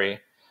necessary?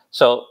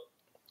 So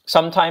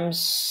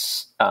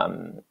sometimes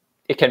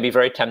it can be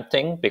very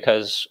tempting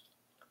because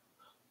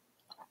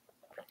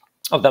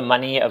of the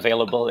money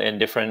available in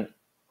different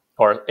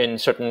or in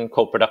certain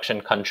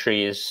co-production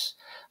countries.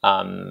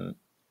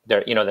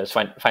 There's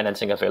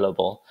financing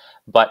available,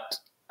 but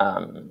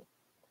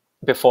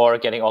before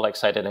getting all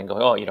excited and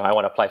going, oh, you know, I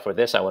want to apply for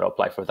this, I want to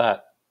apply for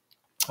that,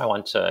 I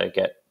want to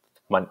get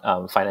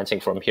financing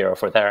from here or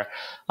for there.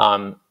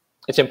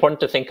 It's important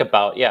to think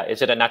about,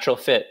 is it a natural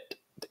fit?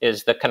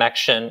 Is the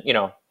connection, you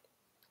know,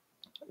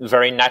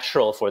 very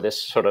natural for this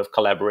sort of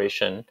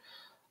collaboration?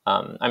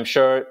 I'm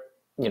sure,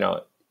 you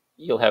know,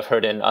 you'll have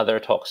heard in other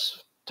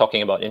talks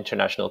talking about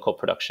international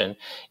co-production.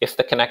 If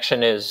the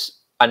connection is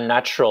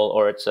unnatural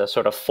or it's a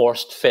sort of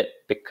forced fit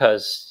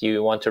because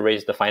you want to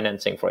raise the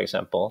financing, for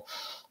example,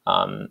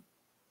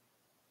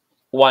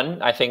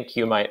 one, I think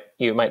you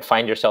might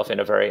find yourself in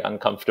a very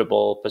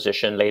uncomfortable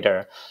position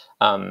later,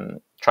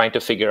 trying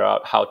to figure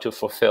out how to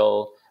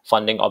fulfill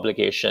funding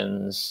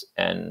obligations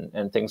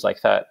and things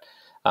like that,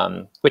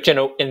 which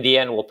in the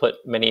end will put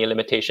many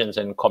limitations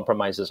and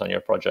compromises on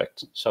your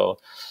project. So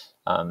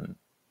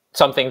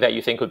something that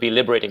you think would be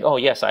liberating, oh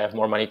yes, I have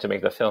more money to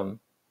make the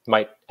film,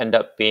 might end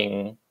up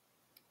being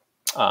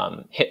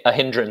a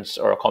hindrance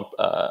or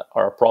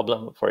a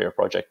problem for your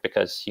project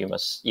because you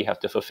have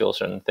to fulfill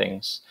certain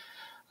things.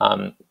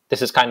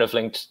 This is kind of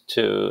linked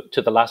to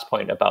the last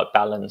point about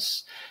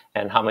balance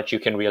and how much you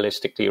can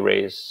realistically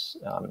raise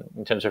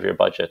in terms of your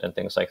budget and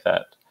things like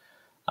that.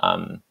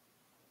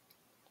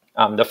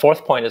 The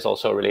fourth point is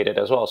also related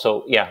as well.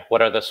 So yeah,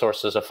 what are the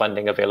sources of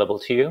funding available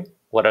to you?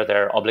 What are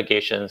their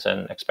obligations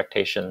and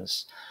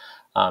expectations?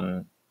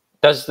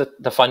 Does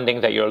the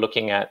funding that you're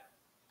looking at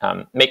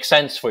make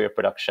sense for your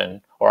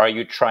production, or are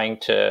you trying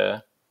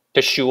to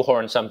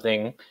shoehorn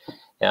something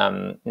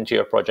into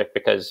your project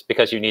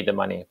because you need the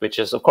money? Which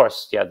is, of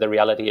course, the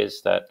reality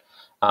is that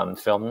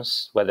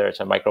films, whether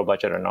it's a micro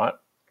budget or not,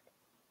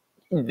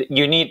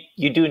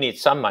 you do need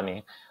some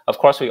money. Of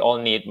course, we all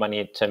need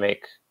money to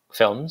make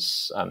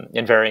films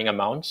in varying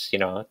amounts, you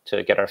know,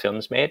 to get our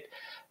films made.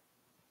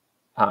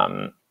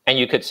 And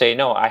you could say,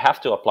 no, I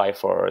have to apply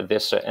for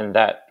this and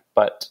that,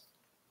 but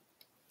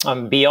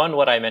beyond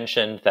what I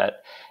mentioned,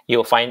 that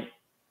you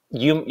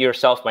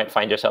yourself might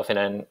find yourself in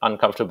an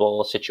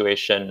uncomfortable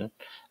situation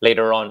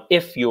later on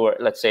if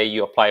let's say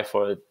you apply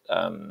for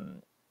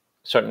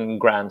certain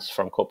grants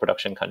from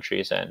co-production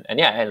countries and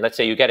let's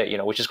say you get it, you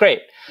know, which is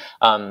great.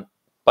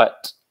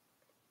 But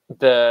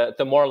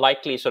the more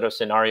likely sort of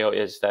scenario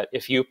is that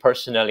if you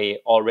personally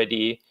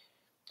already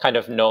kind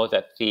of know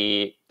that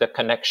the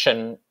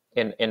connection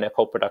in a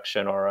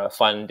co-production or a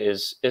fund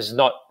is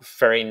not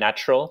very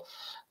natural,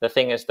 the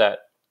thing is that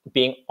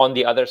being on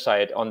the other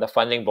side, on the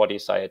funding body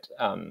side,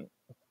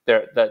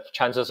 the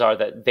chances are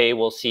that they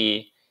will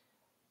see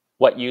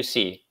what you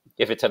see.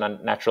 if it's a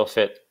natural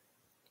fit,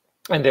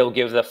 and they'll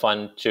give the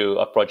fund to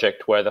a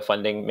project where the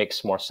funding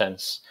makes more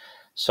sense.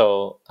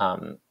 So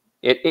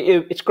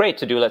it's great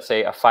to do, let's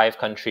say, a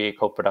 5-country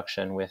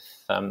co-production with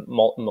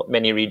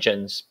many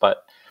regions,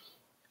 but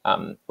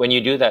when you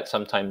do that,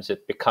 sometimes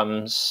it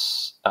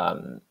becomes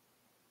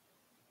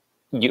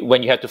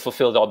when you have to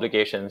fulfill the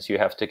obligations, you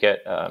have to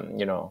get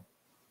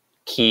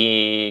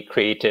key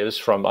creatives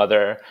from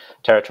other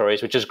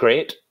territories, which is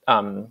great.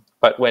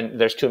 But when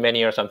there's too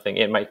many or something,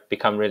 it might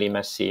become really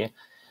messy,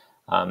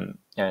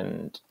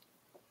 and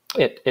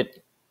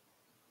it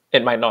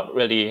might not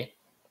really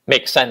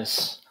make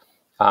sense.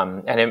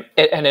 And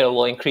it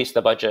will increase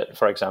the budget,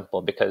 for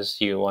example, because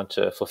you want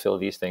to fulfill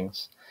these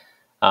things.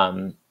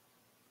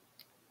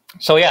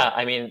 So yeah,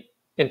 I mean,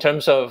 in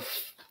terms of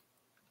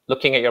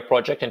looking at your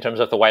project in terms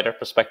of the wider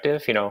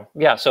perspective,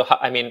 so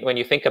I mean, when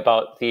you think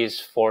about these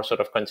 4 sort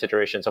of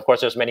considerations, of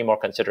course, there's many more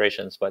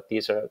considerations, but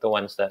these are the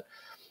ones that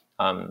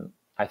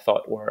I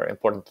thought were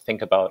important to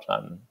think about.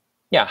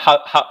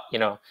 How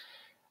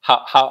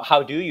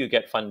do you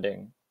get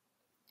funding?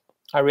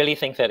 I really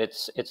think that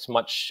it's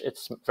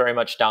very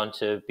much down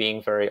to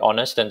being very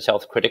honest and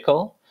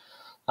self-critical,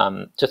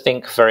 to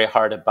think very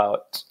hard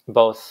about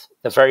both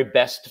the very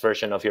best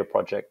version of your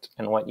project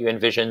and what you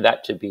envision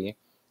that to be,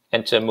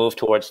 and to move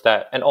towards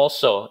that, and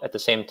also at the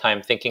same time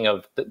thinking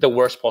of the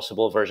worst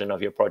possible version of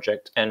your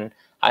project and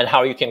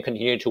how you can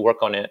continue to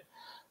work on it.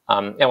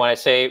 And when I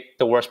say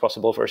the worst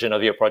possible version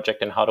of your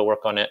project and how to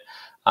work on it,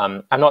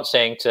 I'm not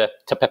saying to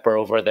pepper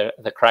over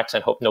the cracks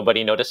and hope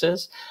nobody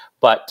notices,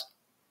 but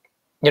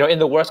in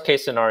the worst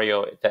case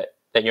scenario that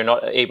you're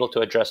not able to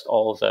address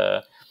all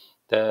the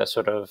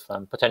sort of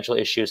potential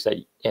issues that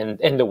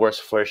in the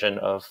worst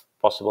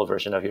possible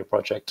version of your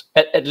project,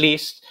 at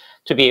least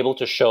to be able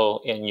to show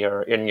in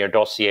your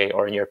dossier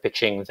or in your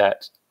pitching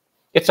that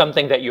it's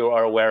something that you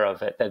are aware of,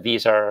 that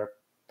these are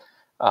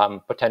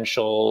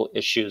potential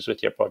issues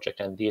with your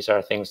project, and these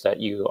are things that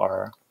you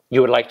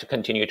would like to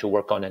continue to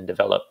work on and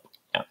develop.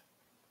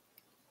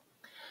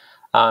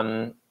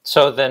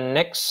 So the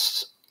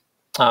next,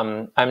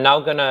 I'm now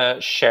going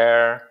to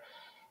share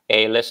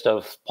a list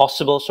of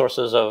possible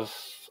sources of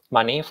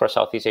money for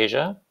Southeast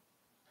Asia.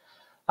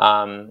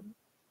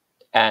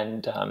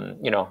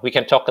 We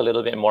can talk a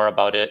little bit more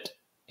about it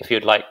if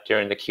you'd like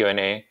during the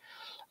Q&A.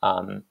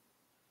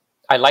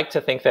 I like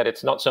to think that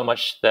it's not so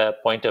much the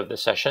point of the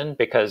session,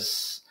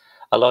 because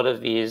a lot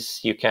of these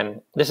to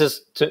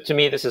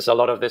me, a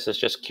lot of this is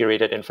just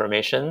curated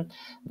information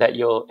that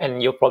you'll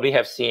probably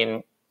have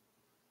seen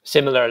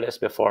similar lists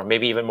before,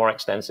 maybe even more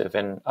extensive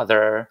in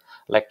other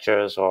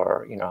lectures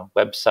or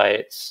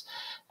websites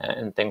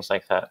and things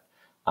like that.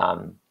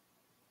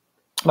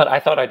 But I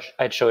thought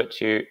I'd show it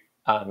to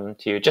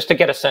you just to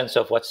get a sense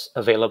of what's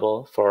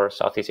available for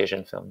Southeast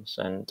Asian films.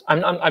 And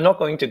I'm not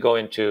going to go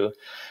into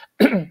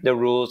the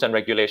rules and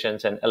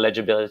regulations and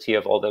eligibility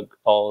of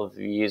all of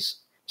these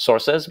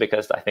sources,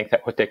 because I think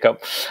that would take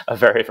up a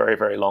very, very,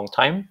 very long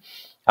time.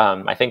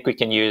 I think we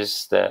can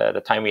use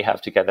the time we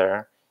have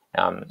together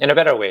in a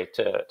better way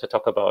to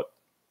talk about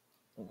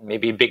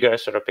maybe bigger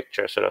sort of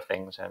picture sort of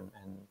things,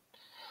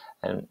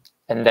 and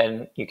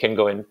then you can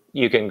go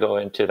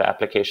into the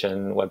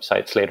application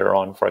websites later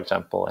on, for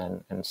example,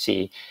 and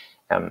see,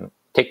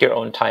 take your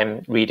own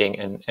time reading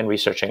and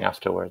researching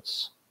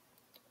afterwards.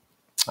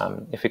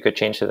 If we could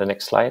change to the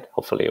next slide,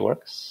 hopefully it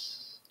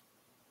works.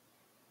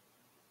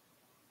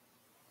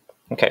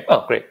 Okay.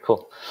 Oh, great.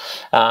 Cool.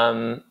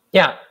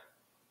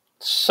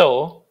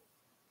 So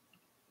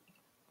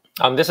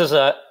this is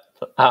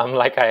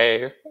like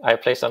I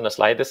placed on the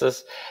slide, this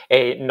is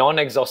a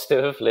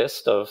non-exhaustive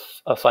list of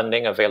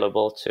funding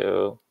available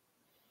to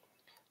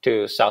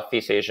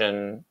Southeast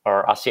Asian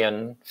or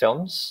ASEAN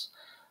films.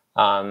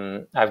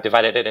 I've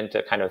divided it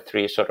into kind of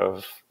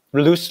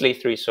loosely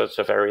three sorts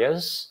of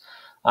areas.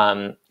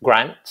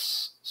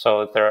 Grants.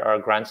 So there are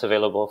grants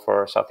available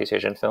for Southeast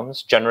Asian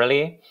films.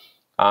 Generally,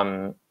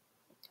 I'm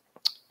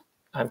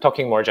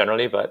talking more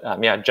generally, but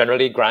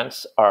generally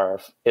grants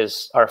are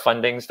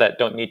fundings that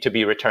don't need to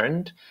be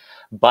returned.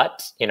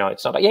 But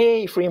it's not like,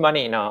 yay, free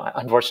money. No,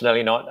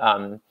 unfortunately not.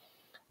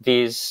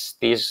 This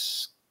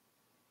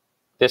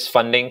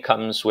funding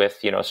comes with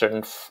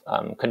certain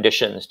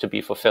conditions to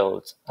be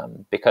fulfilled,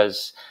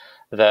 because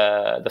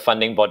the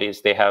funding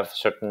bodies, they have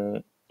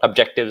certain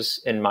objectives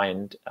in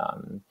mind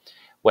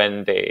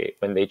when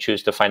they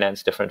choose to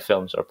finance different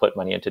films or put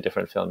money into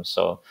different films.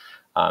 So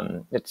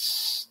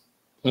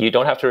you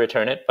don't have to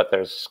return it, but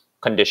there's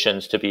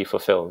conditions to be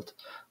fulfilled.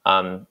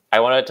 I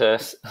wanted to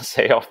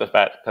say off the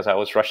bat, because I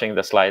was rushing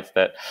the slides,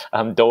 that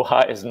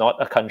Doha is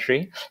not a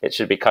country. It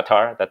should be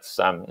Qatar. That's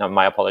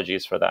my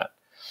apologies for that.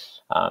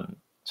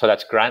 So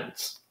that's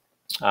grants.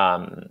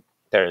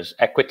 There's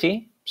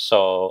equity.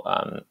 So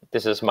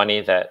this is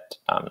money that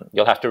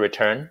you'll have to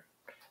return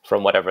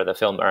from whatever the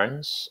film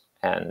earns,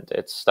 and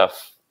it's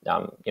stuff,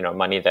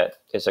 money that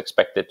is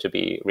expected to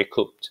be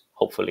recouped,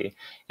 hopefully,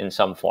 in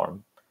some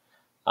form.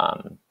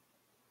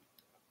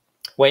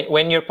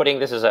 When you're putting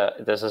this is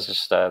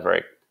just a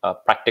very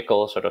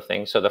practical sort of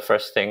thing. So the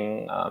first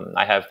thing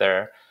I have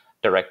there,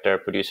 director,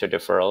 producer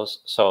deferrals.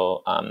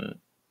 So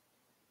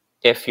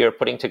if you're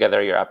putting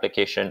together your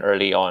application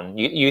early on,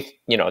 you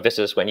know, this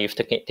is when you've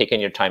taken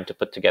your time to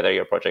put together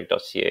your project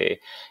dossier.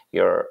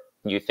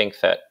 You think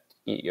that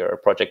your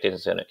project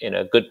is in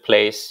a good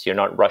place. You're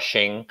not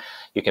rushing.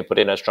 You can put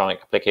in a strong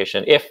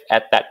application. If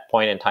at that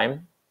point in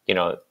time, you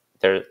know,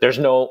 there's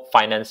no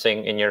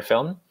financing in your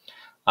film,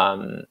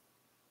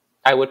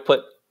 I would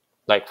put,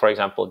 like, for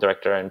example,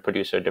 director and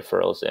producer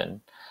deferrals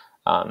in.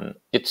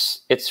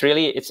 It's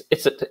really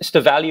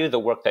to value the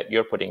work that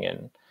you're putting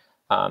in,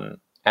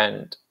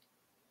 and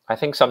I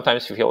think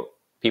sometimes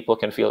people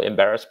can feel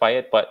embarrassed by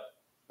it, but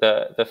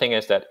the thing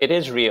is that it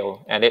is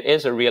real, and it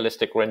is a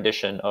realistic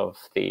rendition of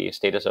the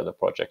status of the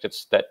project.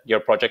 It's that your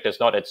project is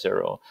not at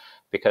zero,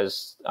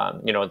 because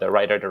you know, the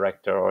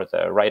writer-director or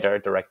the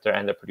writer-director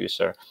and the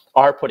producer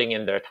are putting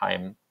in their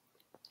time,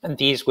 and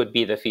these would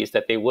be the fees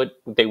that they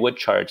would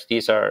charge.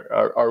 These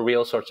are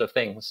real sorts of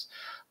things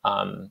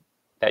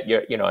that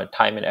you know,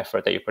 time and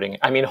effort that you're putting in.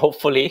 I mean,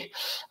 hopefully,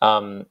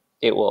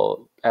 it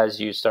will, as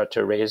you start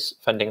to raise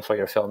funding for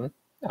your film,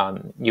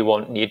 you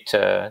won't need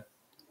to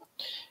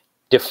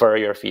defer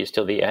your fees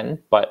till the end.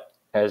 But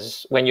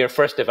when you're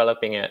first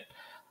developing it,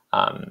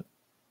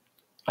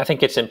 I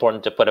think it's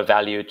important to put a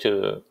value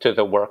to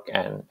the work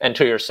and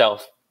to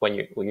yourself when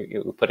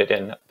you put it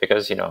in,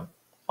 because, you know,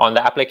 on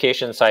the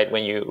application side,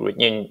 when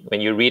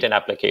you read an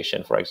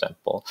application, for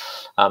example,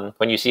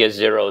 when you see a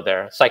zero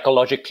there,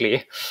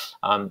 psychologically,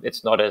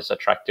 it's not as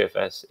attractive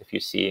as if you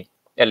see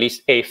at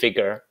least a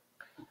figure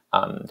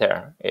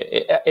there.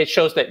 It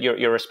shows that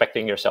you're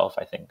respecting yourself,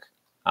 I think.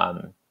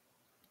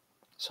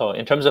 So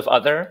in terms of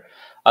other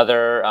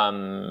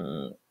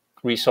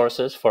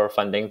resources for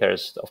funding,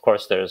 there's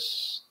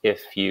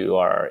if you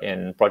are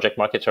in project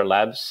markets or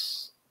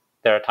labs,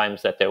 there are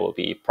times that there will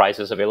be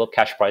prizes available,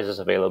 cash prizes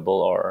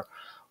available, or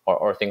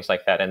things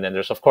like that. And then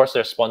there's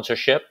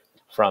sponsorship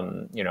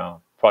from, you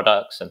know,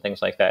 products and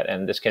things like that.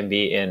 And this can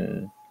be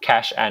in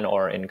cash and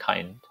or in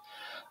kind.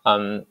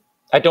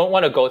 I don't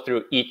want to go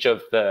through each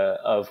of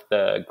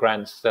the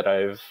grants that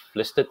I've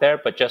listed there,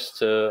 but just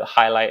to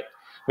highlight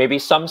maybe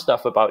some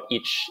stuff about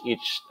each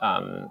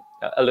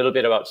a little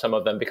bit about some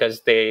of them,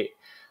 because the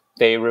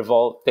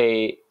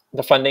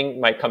funding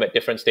might come at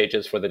different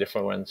stages for the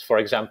different ones. For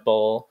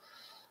example,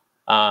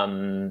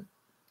 the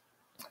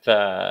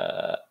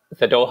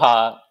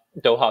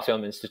Doha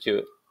Film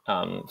Institute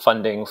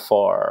funding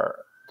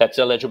that's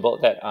eligible,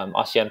 that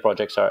ASEAN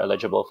projects are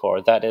eligible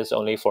for, that is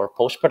only for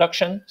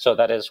post-production. So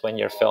that is when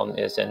your film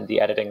is in the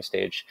editing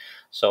stage.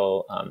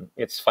 So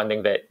it's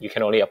funding that you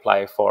can only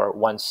apply for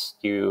once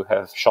you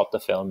have shot the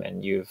film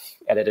and you've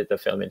edited the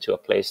film into a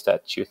place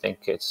that you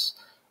think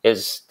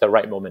is the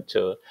right moment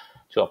to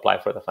apply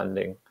for the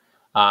funding.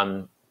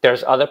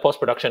 There's other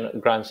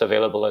post-production grants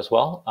available as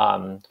well.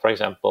 For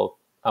example,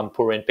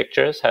 Purin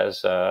Pictures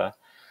has a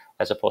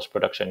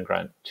post-production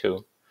grant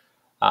too.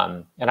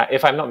 And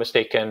if I'm not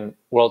mistaken,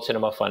 World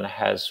Cinema Fund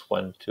has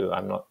one too.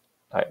 I'm not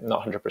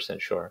 100%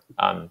 sure.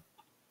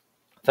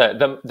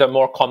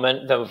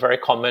 The very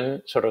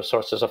common sort of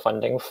sources of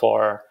funding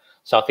for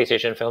Southeast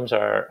Asian films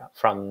are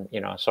from, you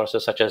know,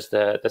 sources such as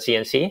the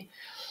CNC,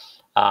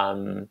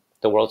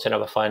 the World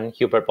Cinema Fund,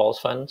 Hubert Ball's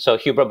Fund. So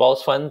Hubert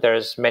Ball's Fund, it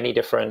has many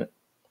different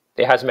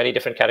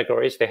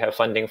categories. They have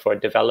funding for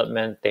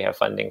development, they have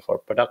funding for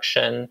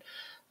production,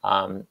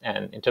 and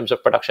in terms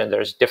of production,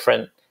 there's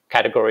different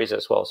categories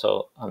as well.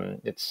 So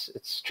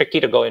it's tricky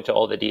to go into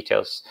all the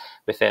details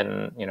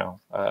within, you know,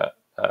 a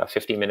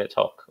 50-minute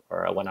talk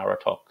or a 1-hour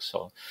talk.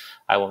 So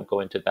I won't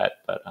go into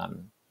that, but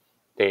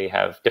they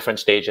have different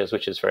stages,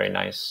 which is very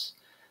nice.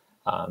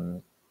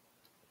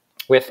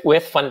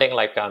 With funding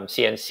like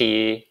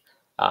CNC,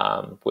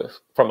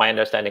 from my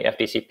understanding,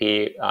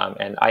 FDCP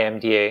and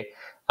IMDA,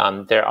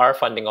 there are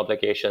funding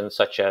obligations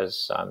such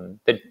as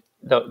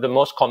the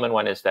most common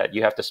one is that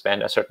you have to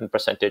spend a certain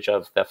percentage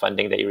of the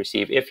funding that you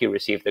receive, if you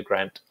receive the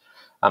grant,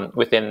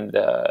 within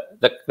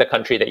the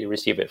country that you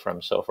receive it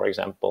from. So, for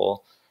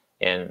example,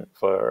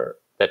 for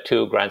the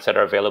 2 grants that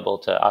are available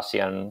to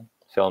ASEAN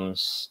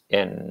films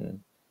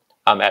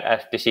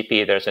at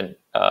FDCP,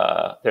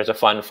 there's a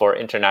fund for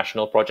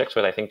international projects,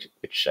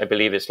 which I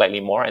believe is slightly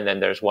more, and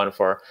then there's one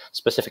for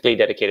specifically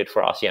dedicated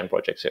for ASEAN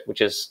projects, which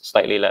is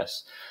slightly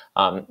less.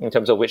 In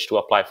terms of which to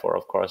apply for,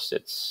 of course,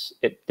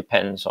 it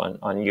depends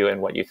on you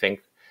and what you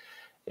think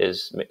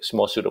is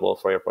most suitable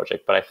for your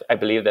project. But I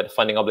believe that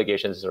funding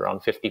obligations is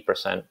around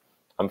 50%,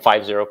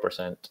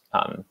 50%.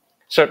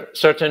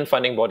 Certain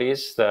funding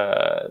bodies,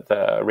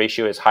 the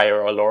ratio is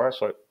higher or lower.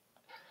 So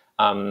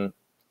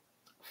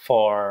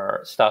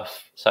for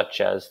stuff such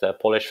as the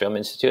Polish Film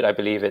Institute, I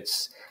believe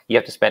you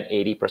have to spend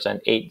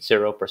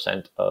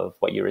 80% of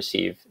what you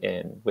receive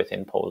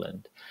within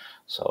Poland.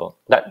 So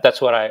that's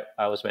what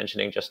I was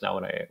mentioning just now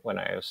when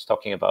I was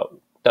talking about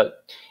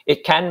that.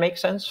 It can make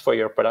sense for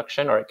your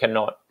production or it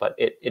cannot, but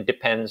it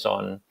depends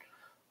on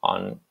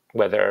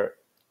whether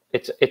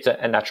it's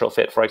a natural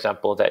fit. For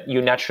example, that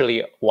you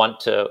naturally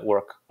want to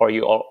work, or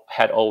you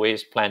had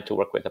always planned to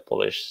work with a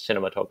Polish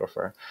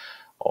cinematographer,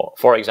 or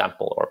for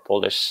example, or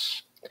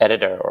Polish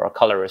editor or a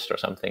colorist or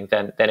something,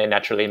 then it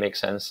naturally makes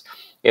sense.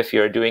 If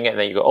you're doing it and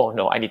then you go, oh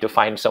no, I need to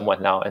find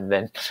someone now, and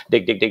then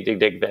dig,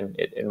 then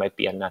it might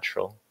be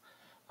unnatural.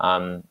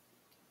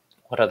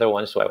 What other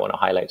ones do I want to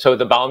highlight? So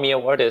the Baomi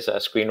Award is a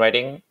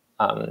screenwriting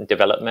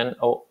development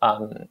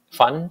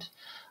fund.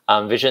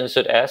 Vision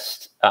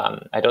Südest,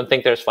 I don't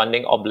think there's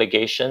funding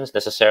obligations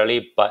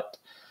necessarily, but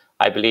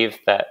I believe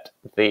that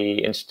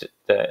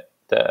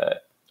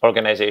the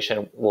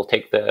organization will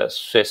take the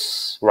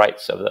Swiss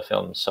rights of the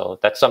film. So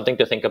that's something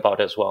to think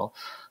about as well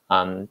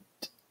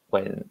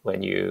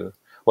when you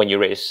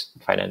raise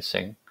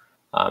financing.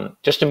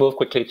 Just to move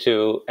quickly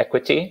to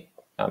equity,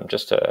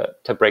 just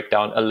to break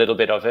down a little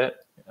bit of it.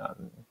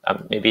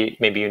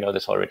 Maybe you know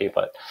this already,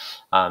 but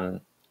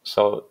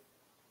so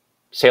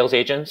sales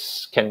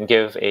agents can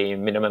give a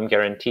minimum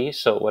guarantee.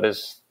 So what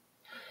is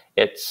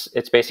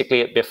it's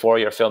basically before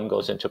your film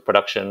goes into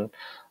production,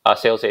 a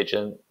sales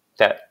agent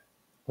that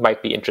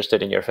might be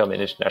interested in your film, an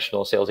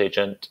international sales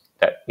agent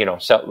that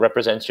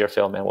represents your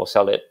film and will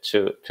sell it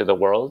to the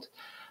world.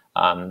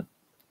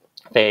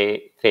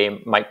 They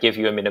might give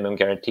you a minimum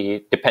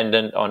guarantee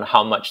dependent on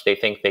how much they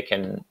think they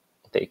can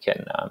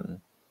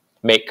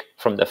make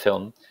from the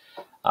film.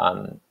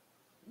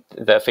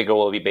 The figure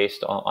will be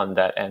based on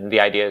that, and the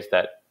idea is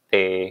that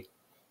they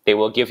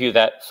will give you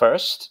that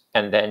first,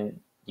 and then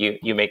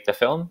you make the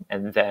film,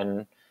 and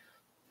then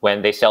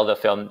when they sell the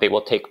film, they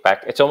will take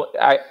back.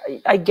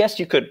 I guess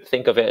you could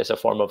think of it as a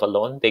form of a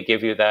loan. They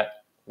give you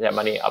that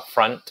money up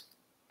front.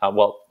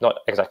 Well, not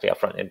exactly up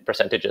front in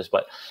percentages,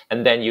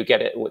 and then you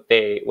get it.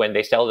 When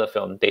they sell the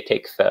film, they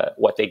take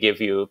what they give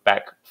you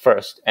back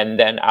first, and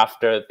then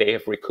after they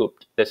have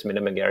recouped this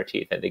minimum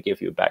guarantee, then they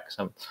give you back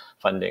some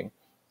funding.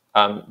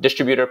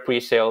 Distributor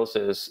pre-sales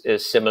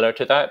is similar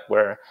to that,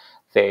 where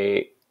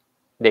they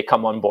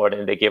come on board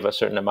and they give a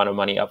certain amount of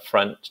money up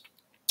front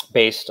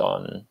based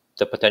on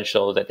the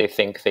potential that they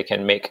think they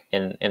can make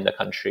in the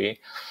country,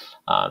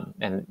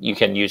 and you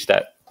can use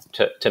that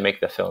to make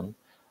the film.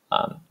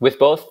 With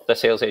both the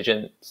sales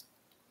agent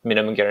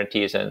minimum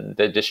guarantees and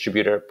the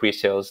distributor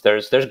pre-sales,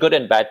 there's good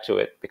and bad to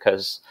it,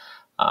 because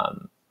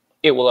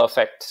it will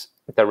affect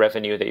the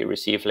revenue that you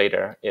receive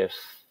later if,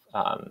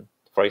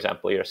 for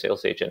example, your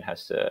sales agent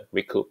has to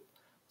recoup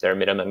their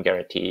minimum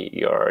guarantee,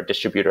 your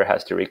distributor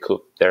has to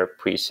recoup their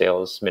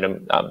pre-sales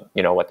minimum,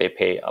 what they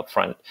pay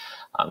upfront.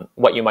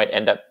 What you might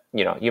end up,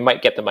 you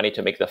might get the money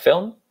to make the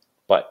film,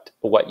 but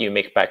what you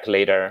make back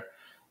later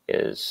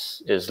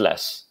is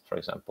less, for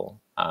example.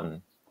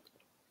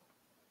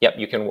 Yep,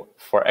 you can,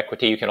 for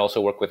equity, you can also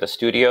work with a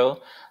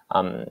studio.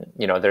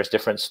 There's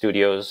different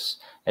studios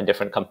and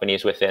different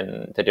companies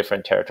within the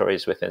different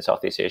territories within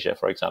Southeast Asia,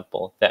 for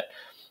example,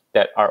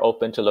 that are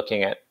open to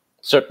looking at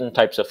certain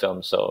types of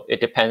films. So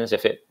it depends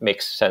if it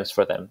makes sense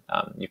for them.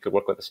 You could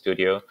work with a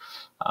studio,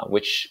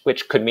 which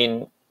could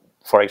mean,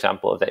 for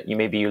example, that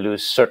you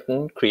lose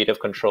certain creative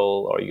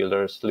control, or you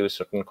lose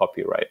certain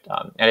copyright.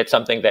 And it's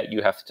something that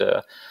you have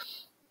to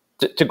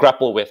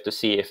grapple with to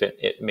see if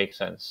it makes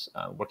sense.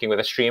 Working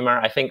with a streamer,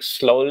 I think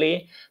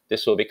slowly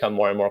this will become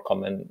more and more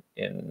common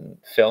in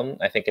film.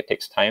 I think it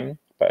takes time,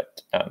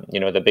 but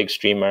the big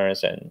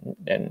streamers and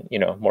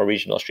more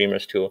regional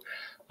streamers too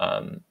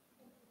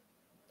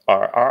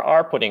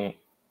are putting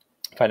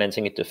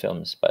financing into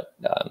films, but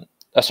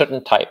a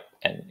certain type,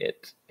 and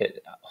it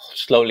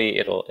slowly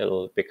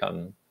it'll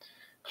become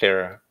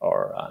clearer,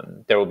 or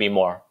there will be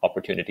more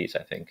opportunities,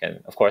 I think.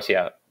 And of course,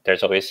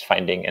 there's always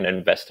finding an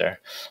investor,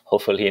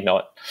 hopefully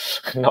not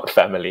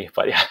family,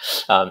 but you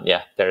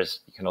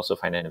can also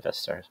find an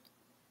investor.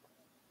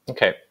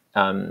 Okay,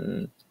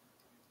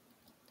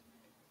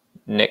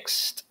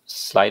 next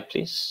slide,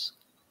 please.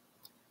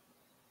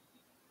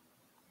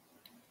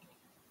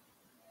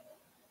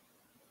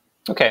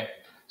 Okay,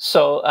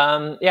 so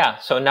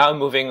so now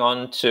moving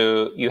on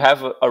to, you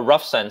have a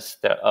rough sense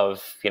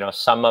of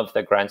some of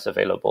the grants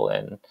available,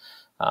 and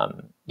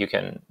you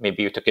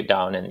took it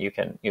down, and you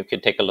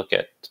could take a look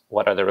at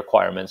what are the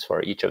requirements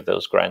for each of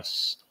those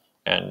grants,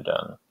 and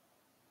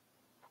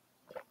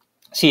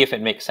see if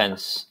it makes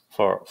sense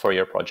for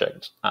your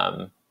project.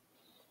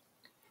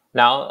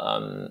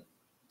 Now,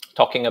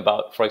 talking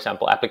about, for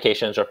example,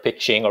 applications or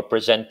pitching or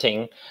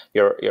presenting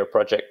your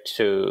project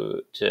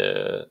to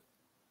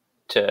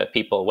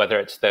people, whether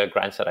it's the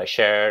grants that I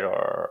shared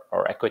or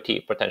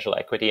potential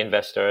equity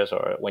investors,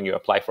 or when you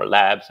apply for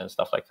labs and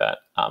stuff like that.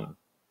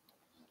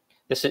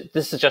 This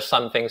is just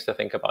some things to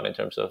think about in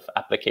terms of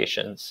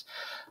applications.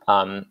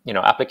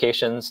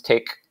 Applications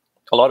take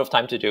a lot of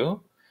time to do,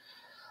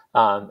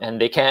 and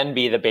they can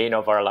be the bane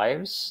of our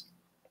lives.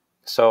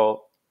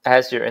 So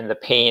as you're in the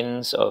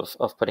pains of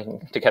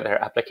putting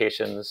together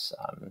applications,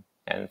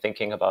 and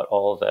thinking about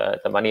all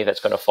the money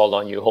that's going to fall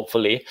on you,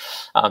 hopefully,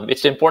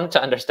 it's important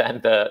to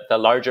understand the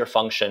larger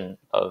function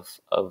of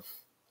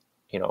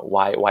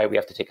why we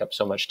have to take up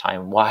so much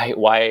time.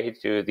 Why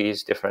do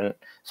these different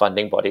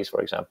funding bodies, for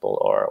example,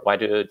 or why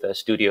do the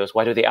studios,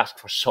 why do they ask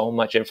for so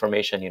much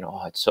information?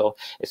 It's so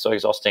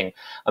exhausting.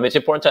 It's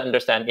important to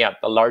understand,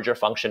 the larger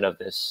function of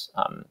this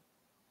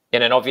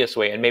in an obvious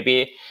way, and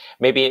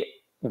maybe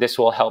this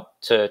will help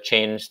to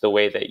change the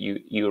way that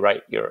you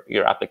write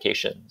your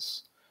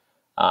applications.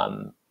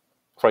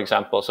 For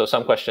example, so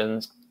some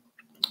questions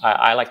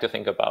I like to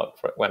think about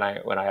when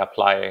I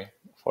apply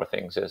for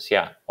things is,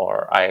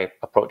 or I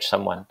approach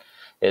someone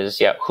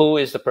is, who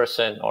is the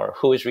person or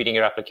who is reading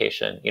your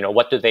application?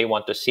 What do they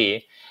want to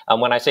see?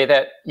 When I say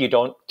that you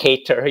don't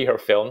cater your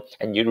film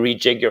and you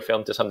rejig your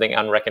film to something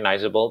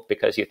unrecognizable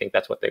because you think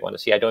that's what they want to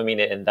see, I don't mean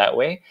it in that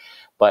way,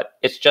 but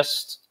it's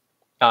just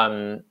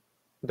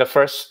the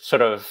first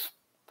sort of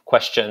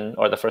question,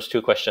 or the first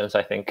two questions,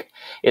 I think,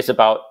 is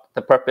about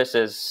the purpose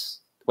is,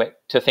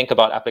 to think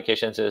about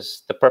applications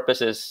is, the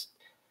purpose is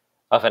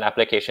of an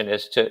application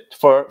is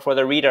for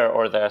the reader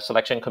or the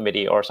selection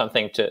committee or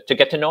something to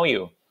get to know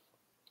you,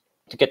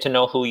 to get to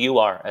know who you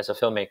are as a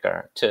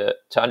filmmaker, to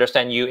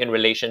understand you in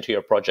relation to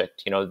your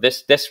project.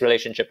 This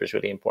relationship is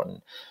really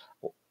important.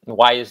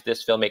 Why is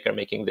this filmmaker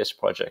making this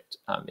project?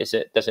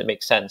 Does it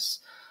make sense?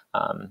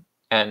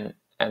 And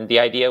the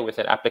idea with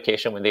an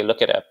application, when they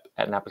look at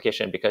an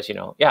application, because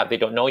they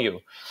don't know you,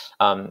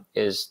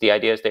 is the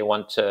idea is they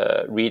want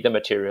to read the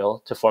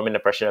material to form an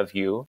impression of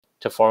you,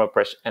 to form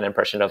an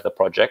impression of the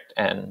project,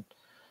 and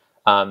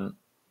the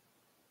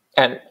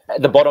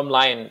bottom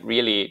line,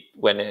 really,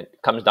 when it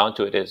comes down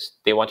to it, is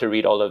they want to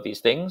read all of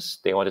these things.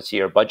 They want to see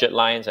your budget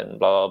lines and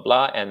blah blah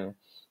blah, and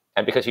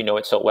because you know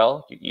it so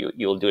well,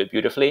 you'll do it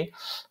beautifully.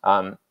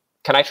 Can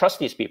I trust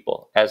these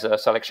people as a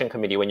selection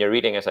committee? When you're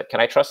reading, it's like,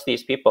 can I trust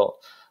these people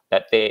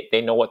that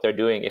they know what they're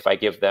doing if I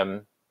give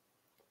them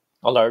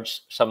a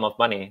large sum of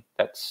money?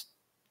 That's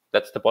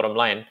the bottom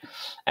line.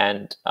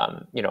 And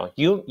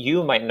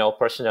you might know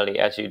personally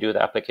as you do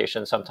the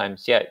application,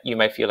 sometimes you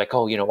might feel like,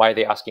 why are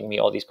they asking me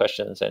all these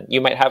questions? And you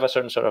might have a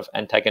certain sort of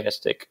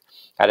antagonistic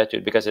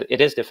attitude because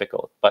it is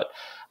difficult. But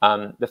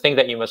the thing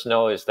that you must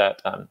know is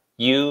that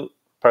you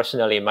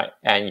personally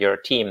and your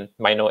team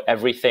might know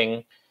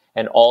everything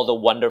and all the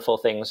wonderful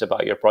things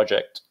about your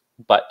project,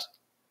 but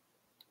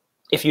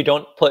if you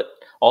don't put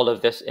all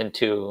of this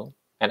into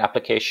an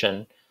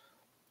application,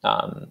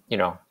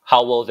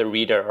 how will the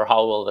reader or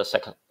how will the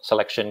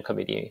selection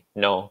committee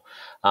know?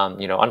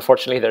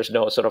 Unfortunately, there's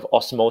no sort of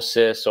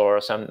osmosis or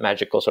some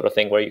magical sort of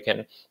thing where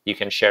you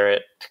can share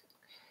it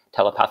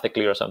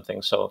telepathically or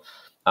something. So,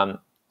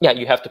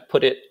 you have to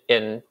put it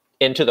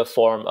into the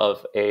form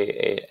of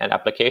an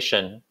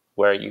application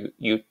where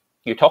you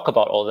talk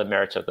about all the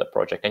merits of the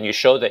project and you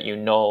show that you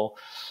know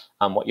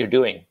what you're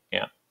doing.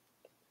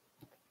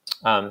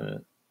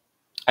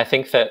 I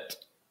think that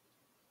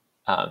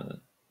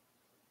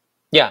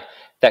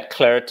that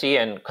clarity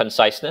and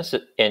conciseness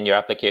in your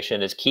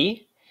application is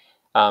key.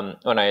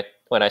 When I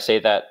say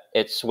that,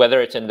 it's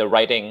whether it's in the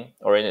writing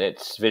or in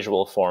its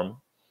visual form.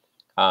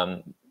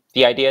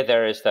 The idea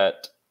there is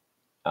that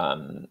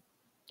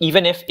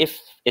even if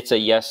it's a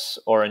yes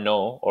or a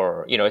no,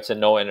 or it's a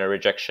no and a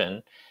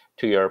rejection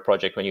to your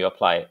project when you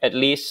apply, at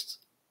least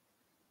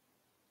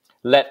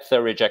let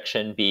the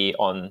rejection be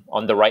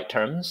on the right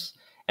terms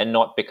and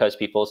not because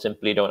people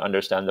simply don't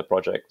understand the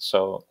project.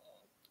 So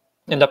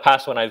in the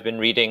past, when I've been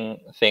reading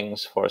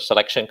things for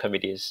selection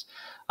committees,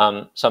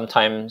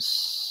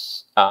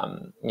 sometimes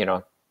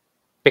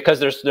because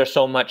there's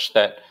so much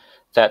that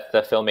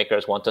the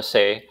filmmakers want to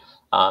say,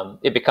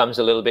 it becomes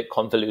a little bit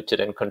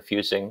convoluted and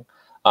confusing.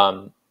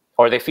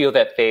 Or they feel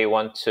that they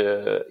want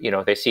to,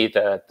 they see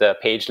the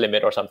page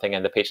limit or something,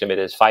 and the page limit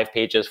is 5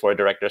 pages for a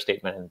director's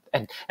statement,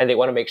 and they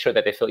want to make sure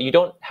that they feel you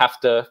don't have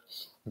to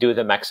do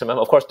the maximum.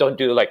 Of course, don't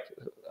do like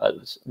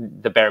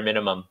the bare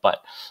minimum,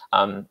 but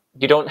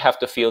you don't have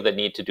to feel the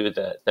need to do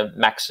the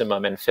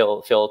maximum and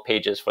fill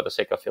pages for the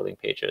sake of filling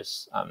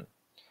pages.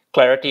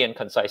 Clarity and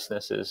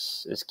conciseness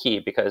is key,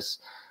 because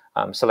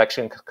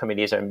selection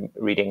committees are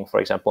reading, for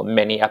example,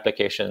 many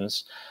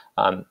applications.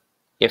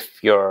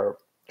 If you're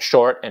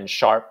short and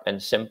sharp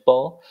and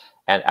simple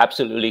and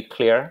absolutely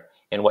clear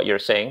in what you're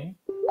saying,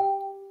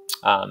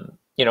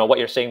 what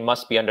you're saying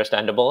must be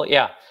understandable.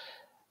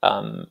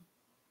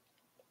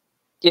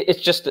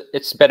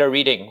 It's better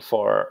reading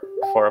for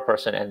a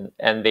person,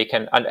 and they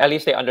can, at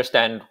least they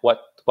understand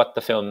what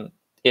the film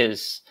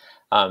is.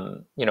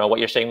 What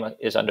you're saying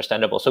is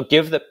understandable. So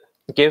give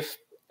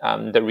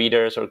the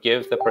readers, or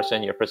give the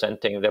person you're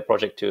presenting the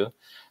project to,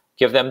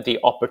 give them the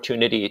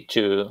opportunity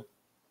to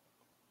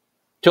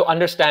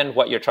understand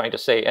what you're trying to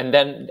say, and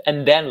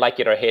then like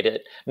it or hate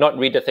it. Not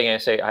read the thing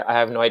and say, I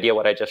have no idea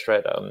what I just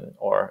read,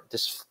 or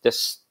this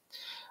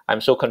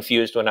I'm so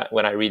confused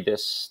when I read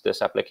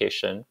this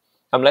application.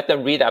 Let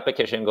them read the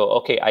application and go,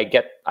 okay, I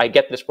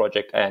get this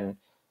project, and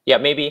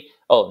maybe,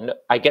 no,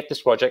 I get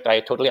this project, I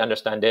totally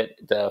understand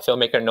it, the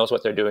filmmaker knows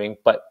what they're doing,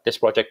 but this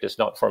project is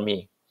not for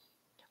me.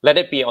 Let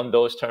it be on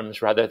those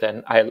terms rather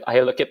than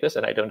I look at this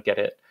and I don't get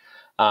it.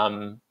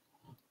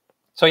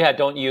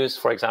 Don't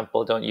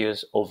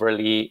use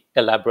overly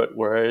elaborate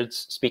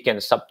words. Speak in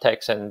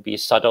subtext and be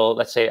subtle.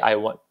 Let's say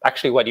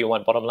what do you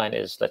want? Bottom line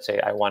is, let's say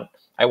I want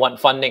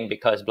funding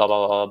because blah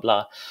blah blah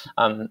blah.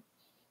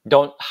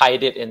 Don't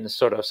hide it in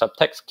sort of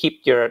subtext.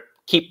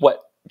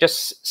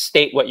 Just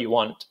state what you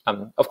want.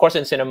 Of course,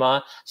 in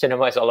cinema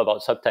is all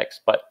about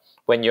subtext, but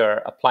when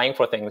you're applying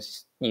for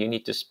things, you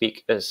need to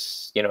speak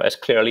as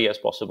clearly as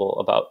possible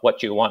about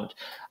what you want.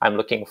 I'm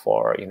looking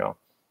for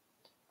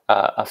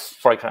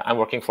for example, I'm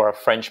working for a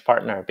French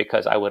partner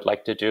because I would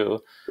like to do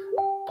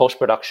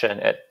post-production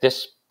at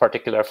this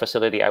particular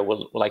facility. I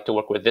would like to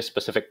work with this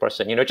specific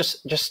person.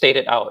 Just state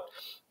it out.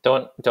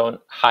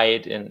 Don't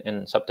hide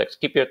in subtext.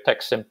 Keep your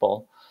text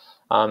simple.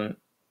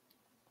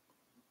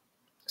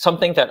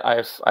 Something that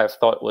I've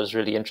thought was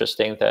really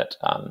interesting that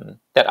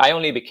I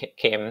only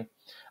became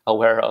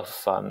aware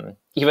of,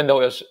 even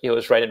though it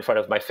was right in front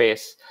of my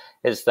face,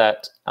 is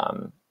that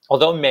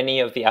although many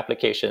of the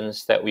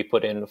applications that we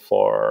put in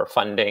for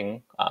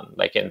funding,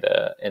 like in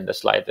the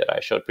slide that I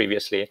showed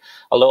previously,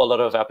 although a lot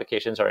of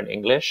applications are in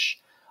English,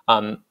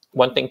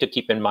 one thing to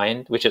keep in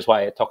mind, which is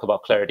why I talk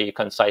about clarity,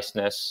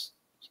 conciseness,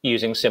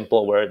 using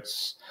simple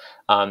words,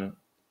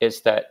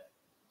 is that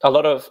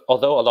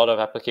although a lot of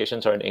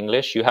applications are in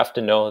English, you have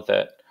to know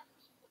that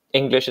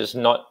English is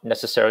not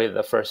necessarily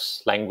the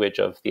first language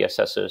of the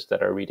assessors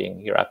that are reading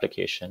your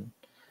application.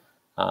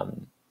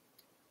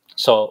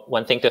 So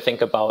one thing to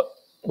think about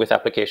with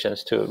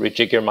applications to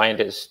rejig your mind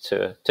is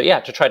to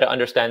try to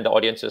understand the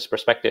audience's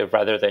perspective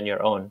rather than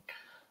your own.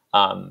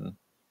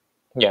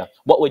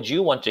 What would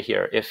you want to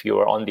hear if you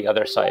were on the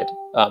other side?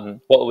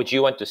 What would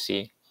you want to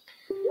see?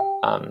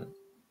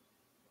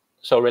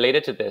 So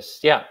related to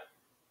this,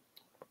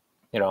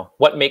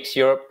 what makes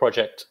your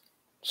project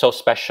so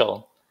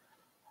special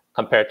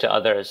compared to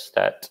others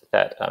that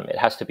it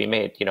has to be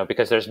made?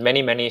 Because there's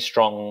many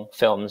strong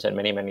films and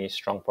many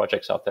strong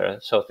projects out there.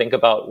 So think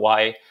about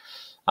why.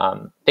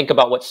 Think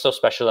about what's so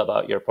special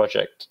about your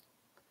project.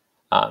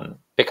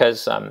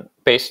 Because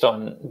based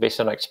on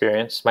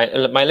experience, my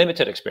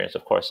limited experience,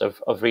 of course,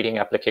 of reading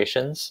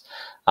applications,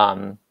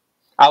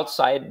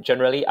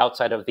 generally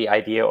outside of the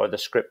idea or the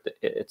script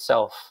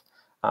itself,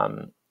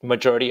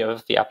 majority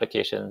of the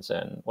applications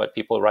and what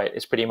people write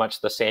is pretty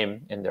much the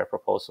same in their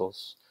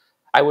proposals.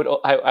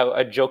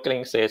 I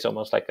jokingly say it's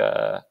almost like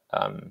a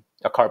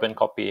carbon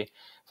copy.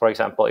 For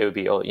example, it would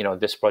be,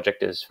 this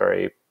project is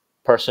very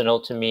personal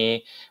to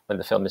me. When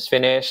the film is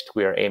finished,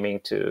 we are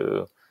aiming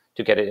to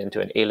get it into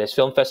an A-list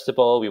film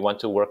festival. We want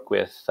to work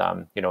with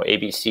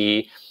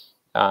ABC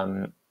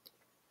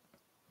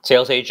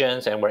sales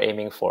agents, and we're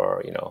aiming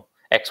for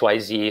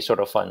XYZ sort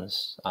of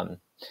funds.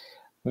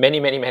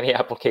 Many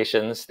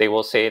applications, they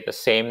will say the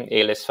same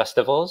A-list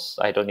festivals.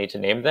 I don't need to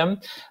name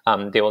them.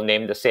 They will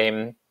name the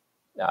same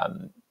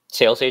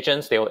sales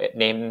agents. They will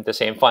name the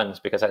same funds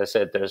because, as I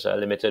said, there's a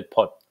limited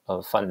pot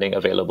of funding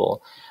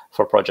available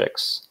for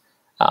projects.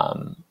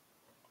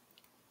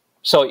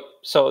 So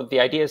the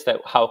idea is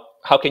that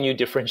how can you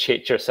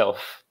differentiate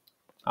yourself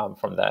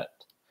from that?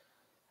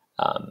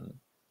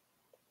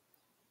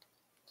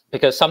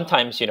 Because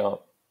sometimes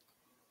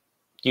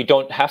you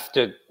don't have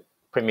to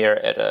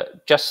premiere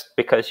just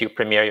because you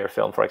premiere your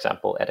film, for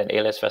example, at an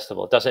A-list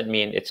festival doesn't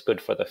mean it's good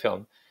for the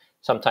film.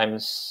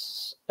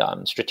 Sometimes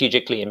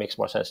strategically it makes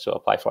more sense to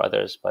apply for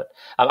others. But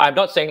I'm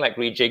not saying like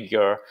rejig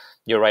your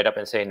write-up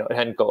and say no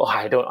and go,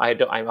 I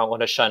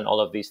want to shun all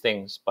of these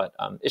things. But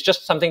it's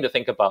just something to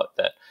think about,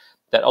 that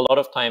a lot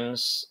of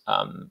times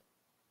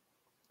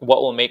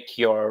what will make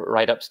your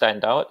write-up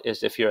stand out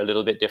is if you're a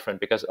little bit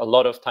different, because a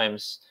lot of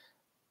times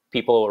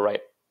people will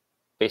write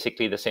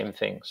basically the same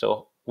thing.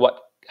 So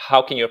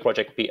how can your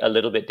project be a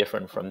little bit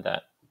different from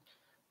that?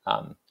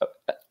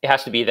 It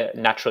has to be there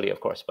naturally, of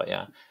course, but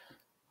yeah.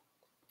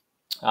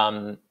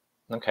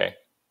 Okay.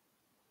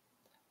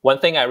 One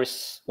tip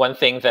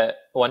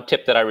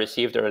that I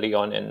received early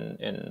on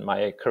in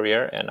my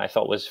career, and I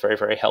thought was very,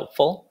 very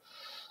helpful,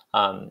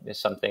 is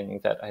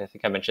something that I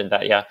think I mentioned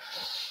that,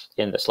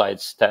 in the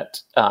slides,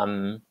 that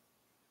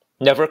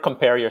never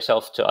compare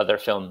yourself to other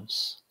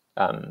films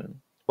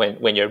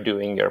when you're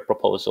doing your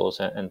proposals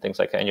and things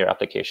like that in your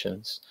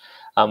applications.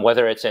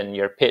 Whether it's in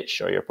your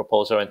pitch or your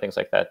proposal and things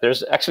like that.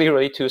 There's actually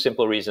really two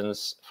simple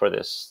reasons for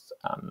this.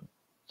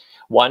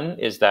 One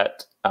is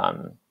that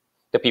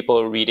the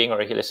people reading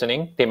or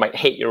listening, they might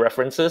hate your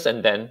references,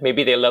 and then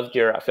maybe they loved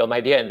your film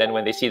idea, and then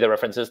when they see the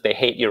references, they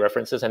hate your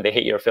references and they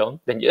hate your film.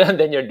 Then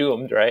you're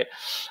doomed, right?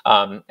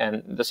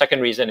 And the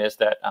second reason is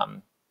that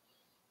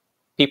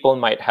people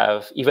might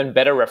have even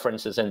better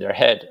references in their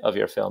head of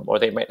your film, or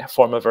they might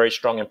form a very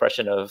strong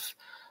impression of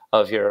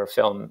your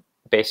film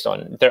based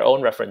on their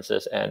own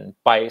references, and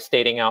by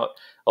stating out,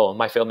 "Oh,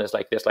 my film is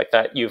like this, like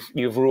that,"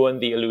 you've ruined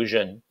the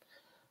illusion.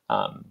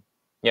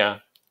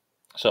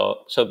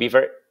 So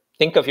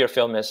think of your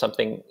film as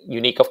something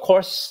unique. Of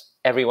course,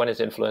 everyone is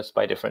influenced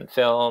by different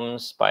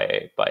films,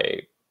 by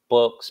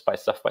books, by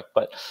stuff like.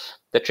 But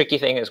the tricky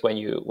thing is when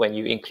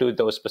you include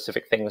those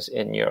specific things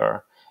in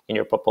your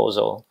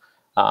proposal.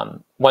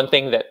 One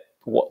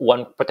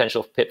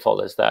potential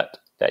pitfall is that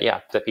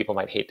people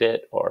might hate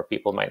it, or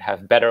people might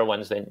have better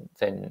ones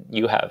than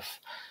you have.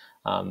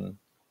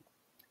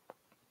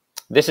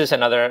 This is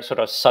another sort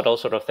of subtle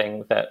sort of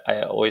thing that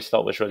I always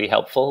thought was really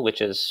helpful,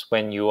 which is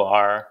when you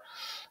are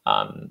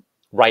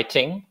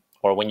writing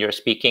or when you're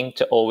speaking,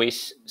 to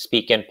always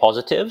speak in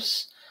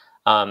positives.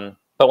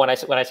 But when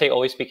I say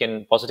always speak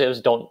in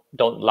positives, don't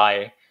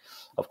lie.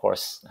 of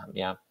course.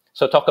 Yeah.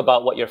 So talk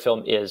about what your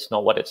film is,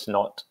 not what it's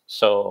not.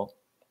 So,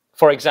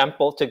 for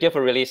example, to give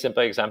a really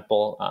simple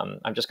example,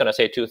 I'm just going to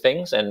say two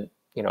things, and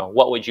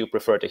what would you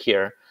prefer to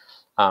hear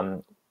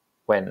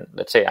when,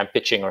 let's say, I'm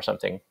pitching or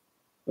something?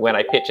 When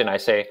I pitch and I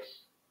say,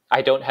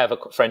 I don't have a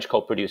French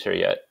co-producer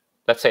yet.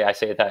 Let's say I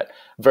say that,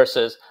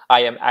 versus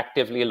I am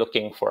actively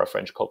looking for a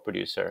French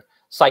co-producer.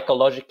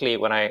 Psychologically,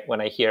 when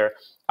I hear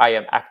I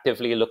am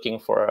actively looking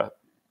for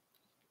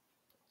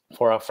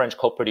a French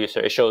co-producer,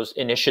 it shows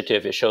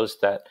initiative. It shows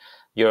that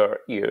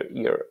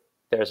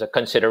there's a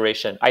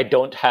consideration. I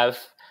don't have,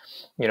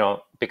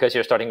 because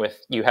you're starting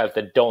with, you have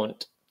the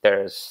don't.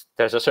 There's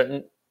a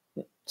certain,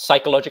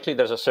 psychologically,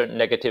 there's a certain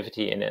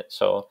negativity in it.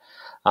 So,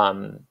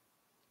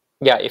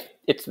 yeah, if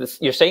it's this,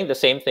 you're saying the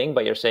same thing,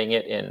 but you're saying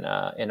it in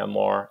a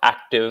more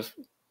active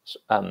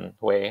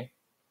way.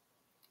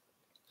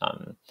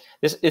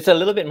 It's a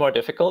little bit more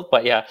difficult,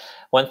 but yeah,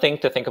 one thing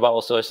to think about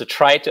also is to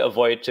try to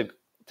avoid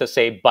to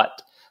say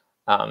but.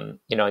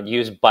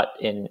 Use but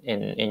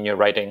in your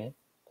writing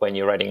when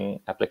you're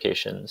writing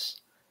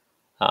applications.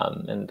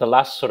 And the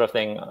last sort of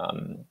thing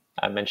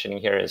I'm mentioning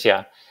here is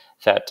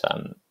that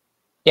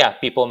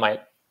people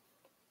might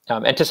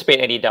anticipate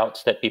any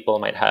doubts that people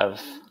might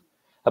have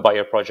about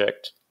your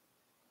project,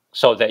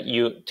 so that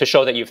to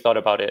show that you've thought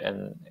about it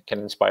and can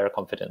inspire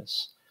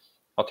confidence.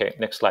 Okay,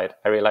 next slide.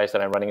 I realize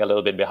that I'm running a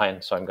little bit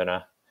behind, so I'm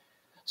gonna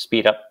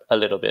speed up a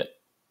little bit.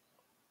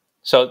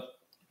 So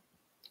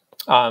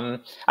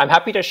I'm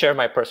happy to share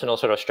my personal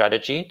sort of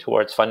strategy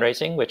towards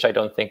fundraising, which I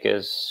don't think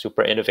is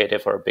super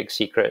innovative or a big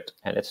secret,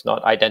 and it's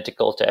not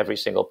identical to every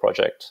single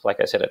project.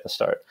 Like I said at the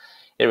start,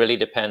 it really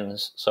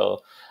depends.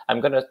 So I'm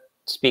going to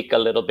speak a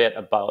little bit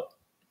about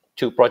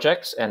two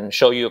projects and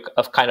show you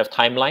a kind of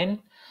timeline,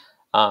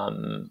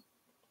 and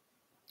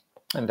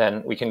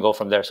then we can go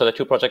from there. So the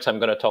two projects I'm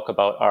going to talk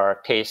about are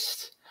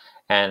Taste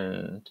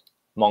and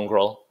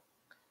Mongrel.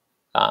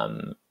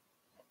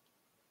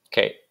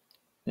 Okay.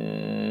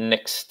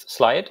 Next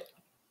slide.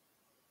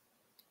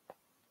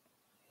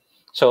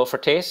 So for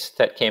Taste,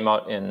 that came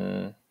out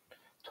in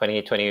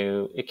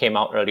 2020, it came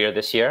out earlier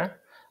this year.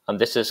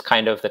 This is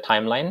kind of the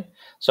timeline.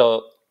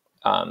 So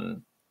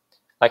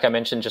like I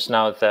mentioned just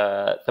now,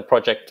 the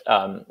project,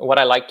 what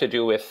I like to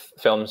do with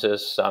films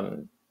is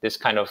this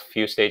kind of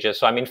few stages.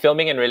 So I mean,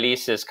 filming and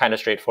release is kind of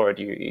straightforward.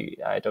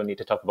 I don't need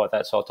to talk about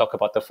that. So I'll talk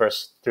about the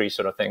first three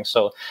sort of things.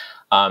 So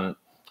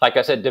like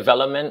I said,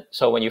 development.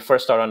 So when you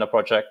first start on a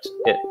project,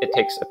 it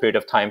takes a period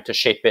of time to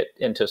shape it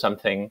into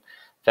something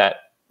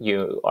that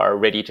you are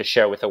ready to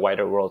share with the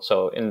wider world.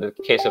 So in the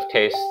case of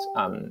Taste,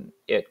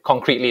 it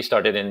concretely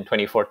started in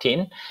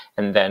 2014,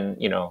 and then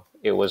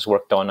it was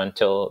worked on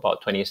until about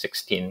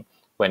 2016,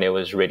 when it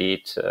was ready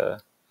to,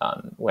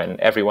 when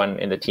everyone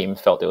in the team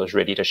felt it was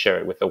ready to share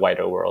it with the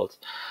wider world.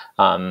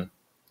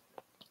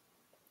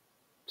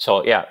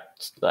 So yeah,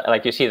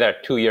 like you see there,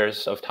 2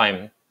 years of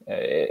time.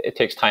 It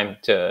takes time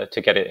to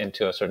get it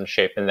into a certain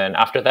shape. And then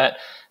after that,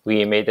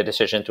 we made the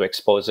decision to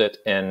expose it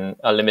in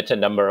a limited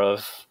number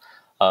of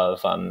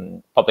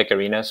public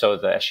arenas. So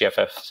the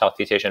SGFF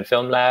Southeast Asian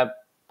Film Lab,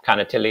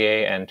 Cannes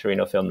Atelier, and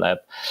Torino Film Lab.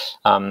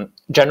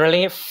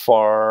 Generally,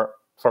 for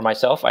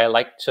myself, I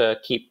like to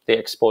keep the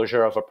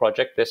exposure of a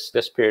project,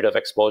 this period of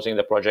exposing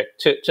the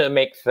project to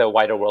make the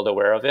wider world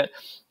aware of it.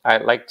 I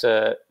like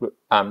to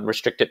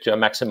restrict it to a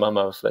maximum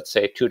of, let's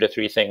say, 2 to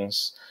 3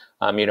 things.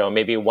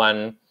 Maybe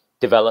one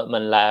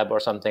development lab or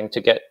something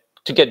to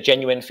get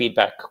genuine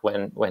feedback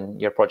when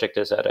your project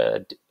is at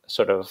a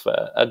sort of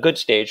a good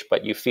stage,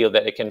 but you feel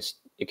that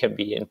it can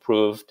be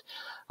improved.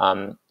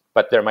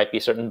 But there might be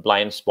certain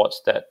blind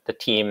spots that the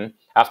team,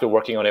 after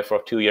working on it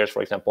for 2 years,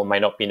 for example,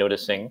 might not be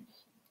noticing.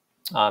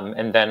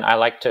 And then I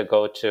like to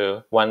go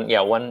to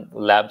one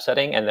lab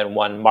setting and then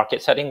one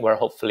market setting where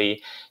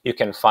hopefully you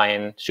can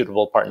find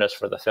suitable partners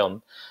for the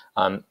film.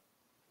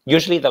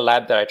 Usually the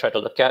lab that I try to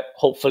look at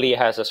hopefully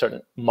has a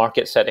certain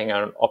market setting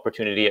and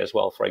opportunity as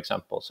well, for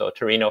example. So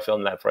Torino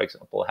Film Lab, for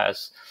example,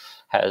 has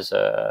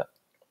a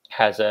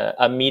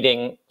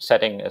meeting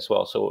setting as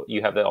well. So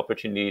you have the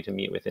opportunity to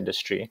meet with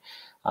industry.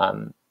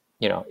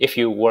 If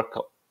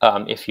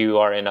you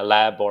are in a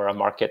lab or a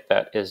market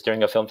that is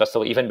during a film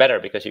festival, even better,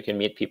 because you can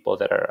meet people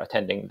that are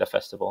attending the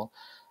festival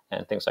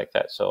and things like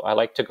that. So I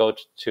like to go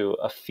to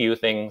a few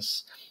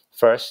things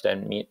first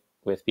and meet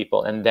with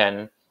people, and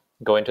then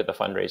go into the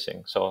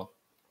fundraising. So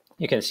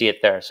you can see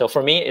it there. So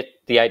for me,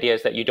 the idea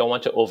is that you don't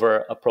want to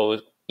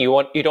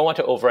you don't want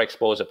to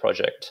overexpose a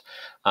project.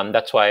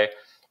 That's why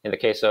in the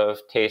case of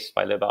Taste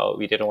by Libao,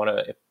 we didn't want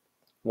to.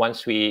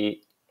 Once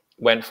we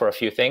went for a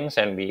few things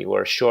and we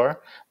were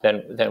sure,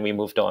 then we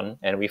moved on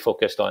and we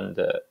focused on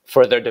the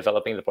further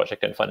developing the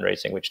project and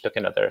fundraising, which took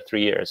another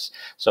 3 years.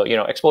 So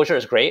exposure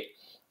is great,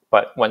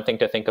 but one thing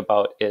to think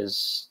about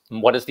is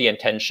what is the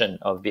intention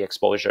of the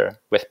exposure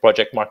with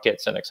project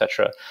markets and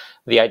etc.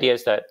 The idea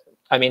is that,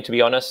 to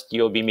be honest,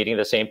 you'll be meeting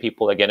the same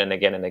people again and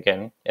again and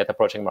again at the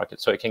project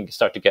market, so it can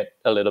start to get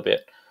a little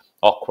bit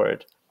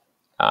awkward.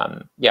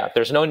 yeah,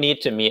 there's no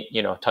need to meet,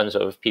 tons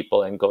of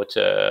people and go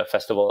to a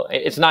festival.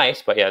 It's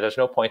nice, but yeah, there's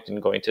no point in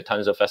going to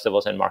tons of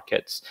festivals and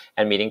markets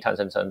and meeting tons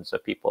and tons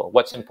of people.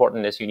 What's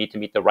important is you need to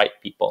meet the right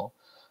people.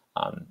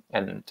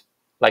 And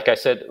like I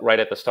said right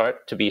at the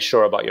start, to be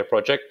sure about your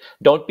project,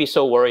 don't be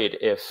so worried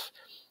if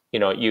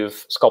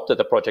you've sculpted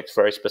the project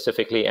very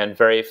specifically and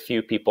very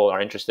few people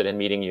are interested in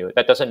meeting you.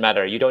 That doesn't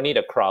matter. You don't need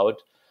a crowd.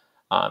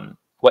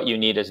 What you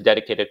need is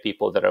dedicated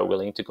people that are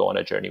willing to go on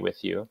a journey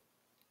with you.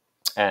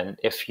 And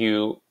if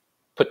you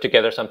put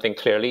together something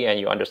clearly and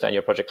you understand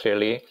your project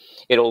clearly,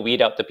 it'll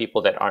weed out the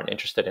people that aren't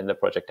interested in the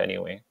project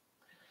anyway.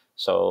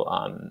 So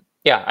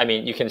yeah, I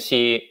mean, you can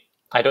see,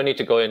 I don't need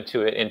to go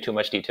into it in too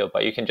much detail,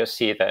 but you can just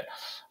see that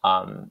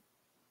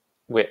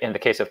in the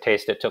case of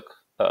Taste, it took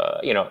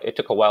it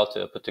took a while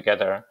to put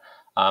together.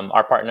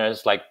 Our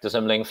partners like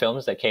Dzimling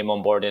Films that came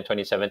on board in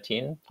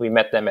 2017, we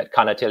met them at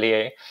Cannes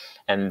Atelier,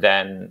 and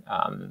then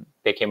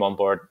they came on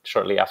board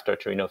shortly after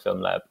Torino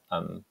Film Lab.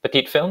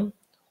 Petite Film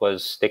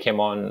they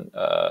came on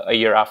a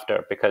year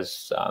after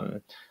because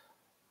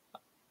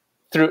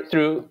through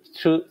the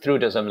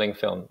Dzimling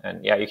Film,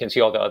 and yeah, you can see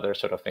all the other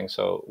sort of things.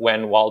 So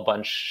when Wild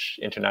Bunch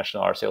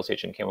International, our sales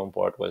agent, came on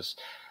board was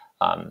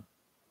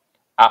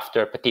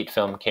after Petite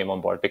Film came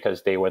on board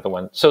because they were the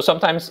ones. So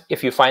sometimes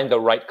if you find the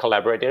right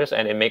collaborators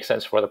and it makes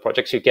sense for the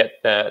projects, you get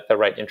the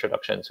right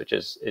introductions, which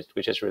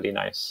is really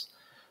nice.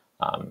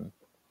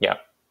 Yeah,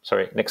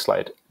 sorry, next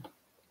slide.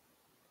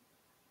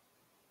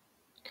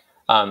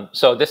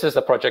 So this is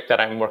the project that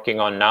I'm working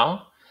on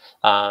now.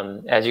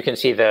 As you can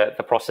see, the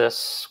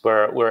process,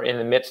 we're in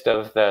the midst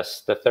of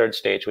the third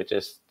stage, which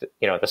is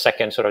the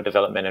second sort of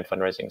development and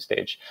fundraising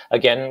stage.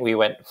 Again, we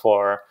went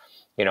for,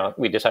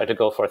 we decided to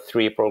go for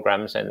 3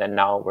 programs, and then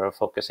now we're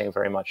focusing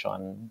very much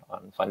on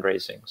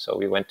fundraising. So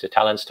we went to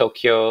Talents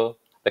Tokyo,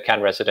 the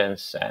Cannes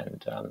Residence,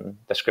 and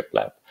the Script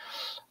Lab.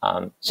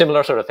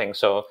 Similar sort of thing.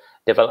 So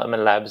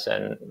development labs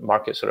and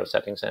market sort of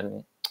settings.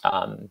 And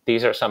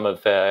these are some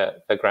of the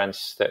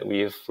grants that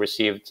we've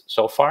received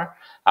so far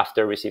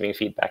after receiving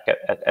feedback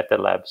at the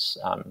labs.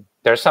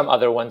 There are some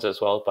other ones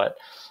as well, but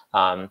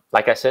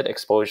like I said,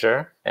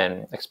 exposure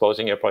and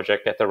exposing your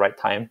project at the right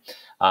time.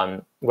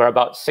 We're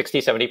about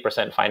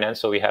 60-70% financed,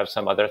 so we have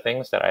some other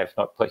things that I've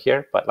not put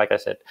here. But like I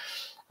said,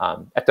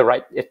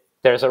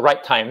 there's a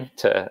right time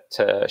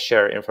to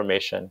share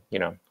information.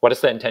 What is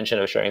the intention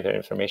of sharing the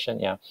information?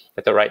 Yeah,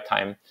 at the right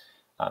time,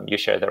 you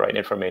share the right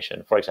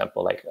information. For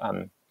example, like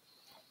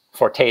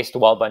for Taste,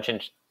 Wild Bunch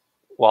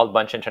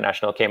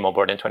International came on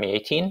board in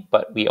 2018,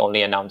 but we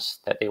only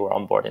announced that they were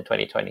on board in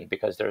 2020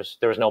 because there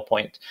was no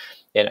point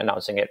in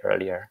announcing it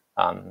earlier.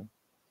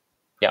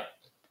 Yeah.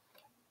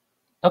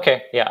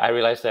 Okay. Yeah, I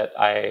realized that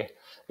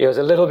it was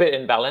a little bit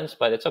imbalanced,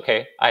 but it's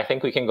okay. I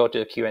think we can go to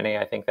the Q&A.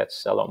 I think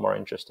that's a lot more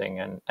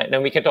interesting, and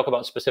then we can talk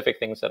about specific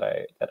things that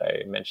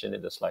I mentioned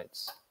in the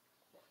slides.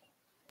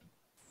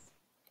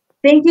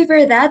 Thank you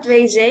for that,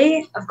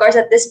 Weijie. Of course,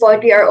 at this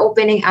point, we are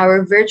opening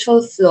our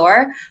virtual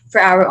floor for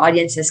our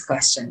audience's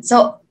questions.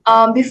 So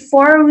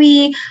before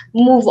we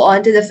move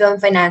on to the film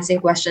financing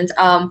questions,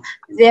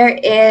 there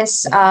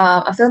is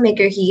a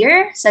filmmaker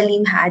here,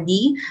 Salim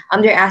Hadi.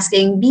 They're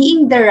asking,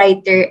 being the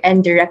writer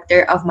and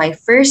director of my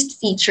first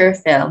feature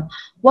film,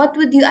 what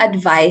would you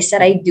advise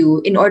that I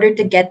do in order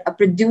to get a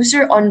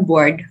producer on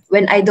board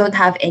when I don't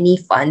have any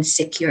funds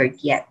secured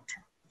yet?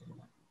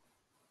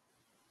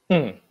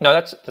 No,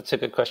 that's a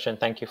good question.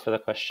 Thank you for the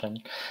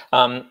question.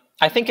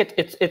 I think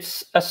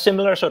it's a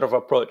similar sort of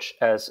approach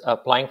as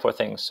applying for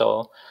things.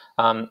 So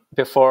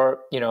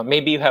before,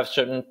 maybe you have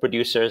certain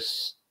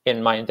producers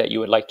in mind that you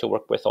would like to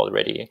work with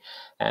already,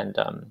 and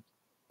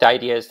the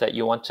idea is that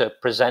you want to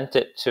present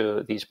it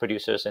to these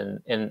producers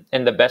in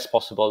the best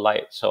possible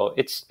light. So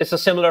it's a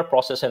similar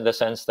process in the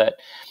sense that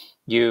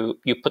you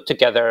put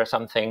together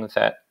something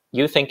that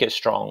you think is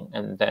strong,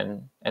 and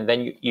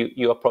then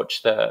you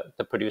approach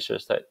the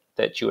producers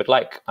that you would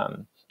like.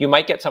 You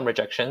might get some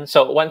rejection.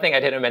 So one thing I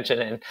didn't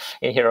mention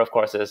in here, of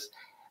course, is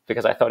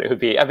because I thought it would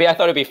be, I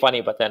thought it'd be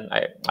funny, but then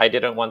I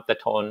didn't want the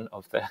tone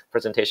of the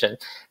presentation.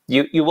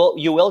 You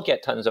will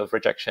get tons of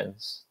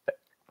rejections.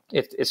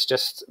 It's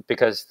just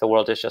because the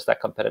world is just that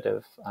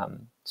competitive.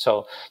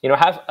 So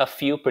have a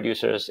few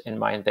producers in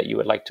mind that you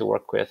would like to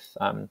work with,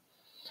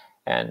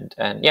 and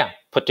yeah,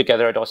 put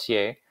together a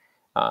dossier.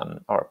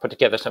 Or put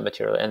together some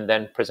material and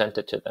then present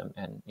it to them.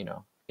 And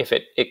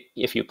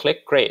if you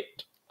click,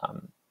 great.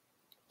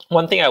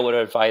 One thing I would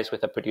advise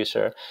with a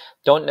producer,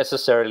 don't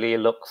necessarily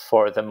look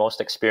for the most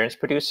experienced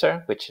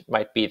producer, which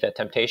might be the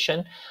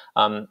temptation.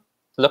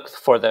 Look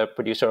for the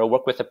producer or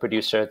work with a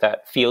producer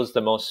that feels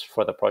the most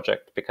for the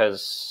project,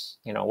 because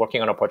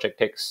working on a project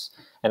takes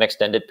an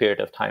extended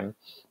period of time.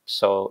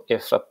 So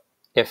if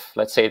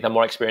let's say the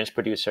more experienced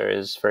producer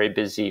is very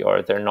busy,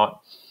 or they're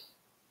not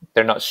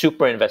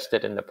super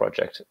invested in the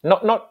project.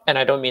 And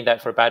I don't mean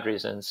that for bad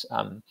reasons.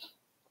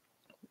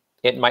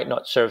 It might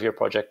not serve your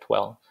project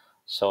well.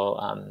 So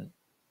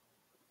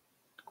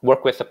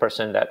work with the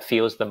person that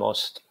feels the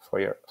most for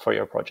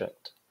your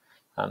project.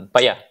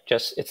 But yeah,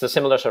 just it's a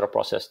similar sort of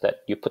process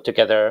that you put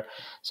together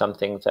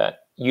something that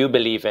you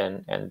believe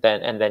in, and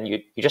then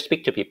you just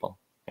speak to people.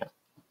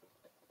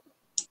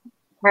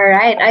 All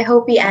right. I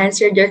hope we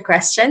answered your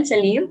question,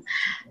 Salim.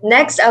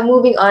 Next,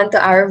 moving on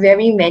to our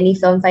very many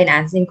film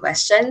financing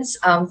questions.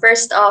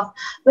 First off,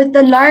 with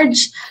the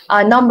large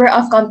number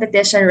of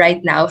competition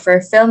right now for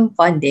film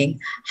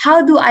funding,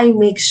 how do I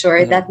make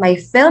sure that my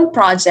film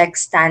project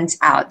stands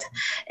out?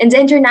 In the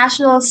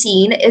international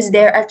scene, is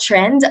there a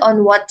trend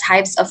on what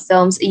types of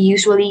films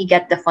usually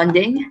get the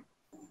funding?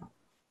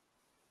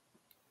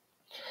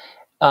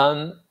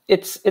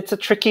 It's a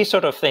tricky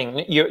sort of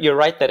thing. You're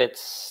right that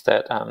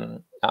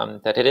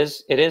that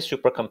it is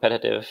super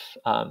competitive.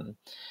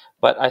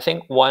 But I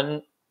think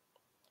one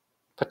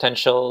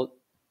potential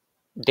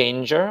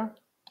danger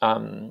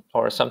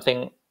or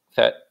something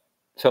that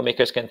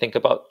filmmakers can think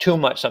about too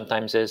much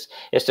sometimes is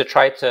to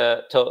try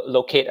to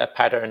locate a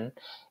pattern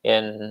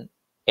in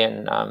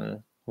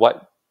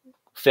what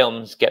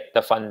films get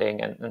the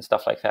funding and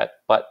stuff like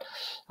that. But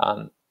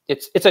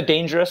it's a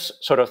dangerous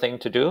sort of thing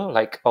to do.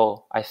 Like,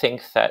 oh, I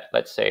think that,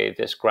 let's say,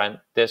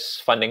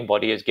 this funding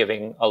body is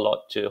giving a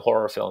lot to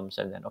horror films,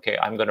 and then, okay,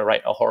 I'm going to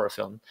write a horror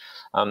film.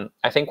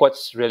 I think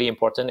what's really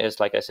important is,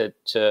 like I said,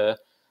 to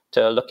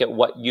look at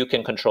what you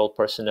can control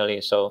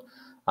personally. So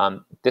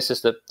this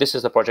is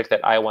the project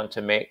that I want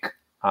to make,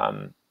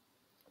 and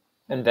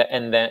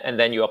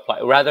then you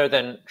apply, rather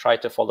than try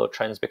to follow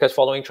trends, because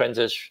following trends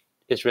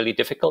is really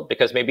difficult,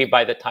 because maybe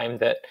by the time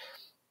that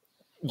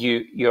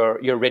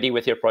you're ready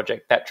with your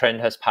project, that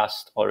trend has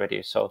passed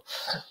already. So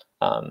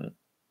and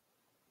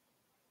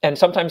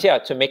sometimes, yeah,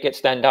 to make it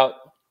stand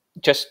out,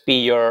 just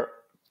be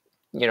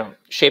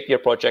shape your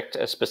project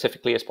as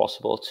specifically as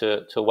possible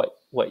to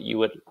what you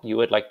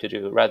would like to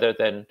do, rather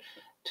than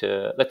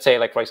to, let's say,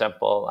 like, for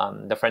example,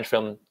 the French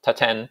film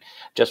Taten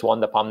just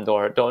won the Palme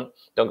d'Or. Don't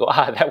go,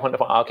 that won the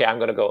Palme, okay, I'm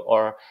going to go.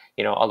 Or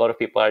a lot of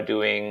people are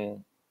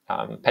doing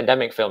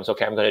pandemic films.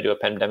 Okay, I'm going to do a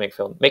pandemic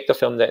film. Make the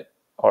film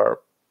or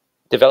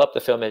develop the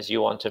film as you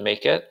want to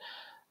make it,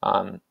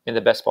 in the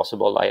best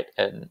possible light,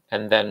 and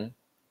then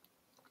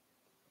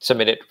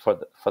submit it for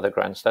the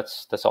grants.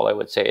 That's all I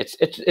would say.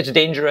 It's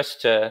dangerous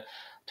to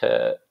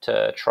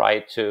try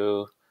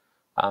to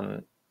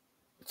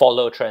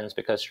follow trends,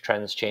 because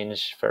trends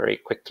change very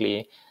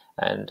quickly,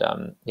 and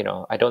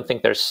I don't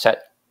think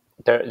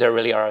there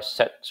really are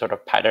set sort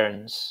of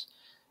patterns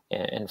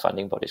in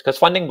funding bodies, because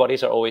funding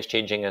bodies are always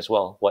changing as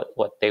well,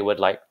 what they would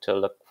like to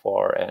look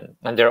for, and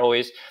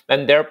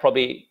they're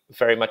probably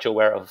very much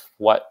aware of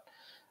what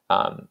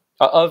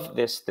of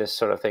this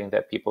sort of thing,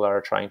 that people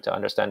are trying to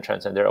understand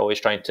trends, and they're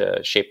always trying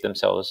to shape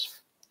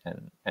themselves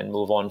and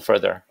move on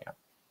further. Yeah.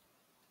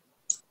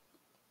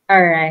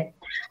 All right.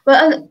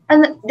 Well,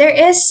 and there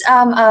is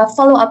a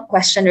follow-up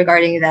question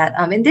regarding that.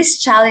 In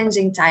these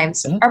challenging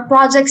times, are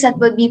projects that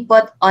would be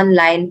put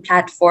online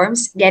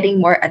platforms getting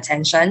more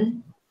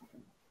attention?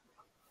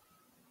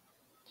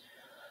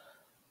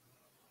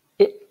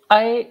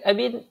 I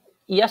mean,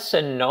 yes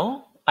and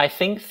no. I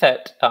think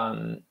that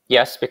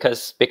yes,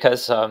 because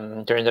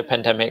during the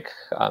pandemic,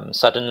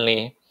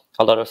 suddenly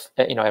a lot of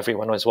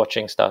everyone was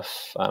watching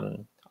stuff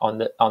on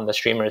the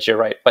streamers. You're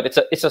right, but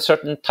it's a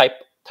certain type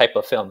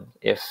of film.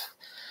 If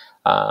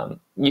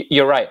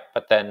you're right,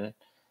 but then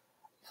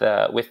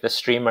with the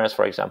streamers,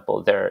 for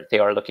example, they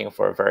are looking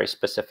for very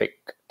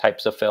specific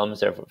types of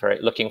films. They're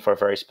looking for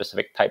very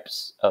specific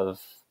types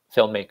of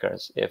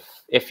filmmakers.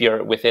 If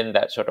you're within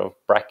that sort of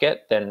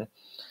bracket, then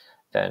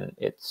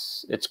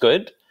it's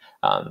good.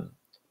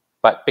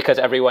 But because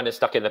everyone is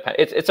stuck in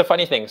it's a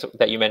funny thing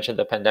that you mentioned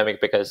the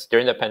pandemic, because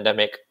during the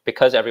pandemic,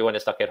 because everyone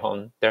is stuck at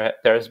home,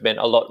 there's been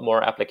a lot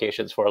more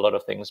applications for a lot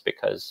of things,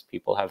 because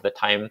people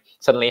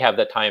suddenly have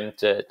the time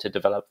to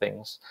develop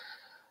things.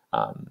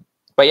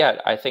 But yeah,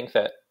 I think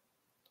that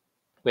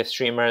with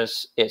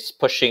streamers, it's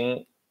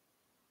pushing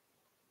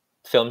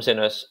films in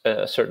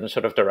a certain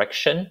sort of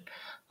direction.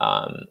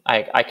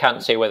 I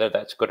can't say whether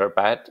that's good or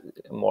bad,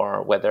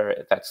 more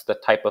whether that's the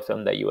type of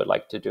film that you would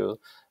like to do,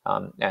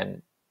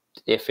 and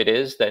if it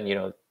is, then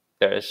you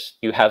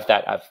have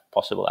that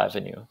possible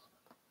avenue.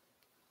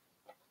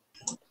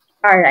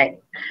 All right.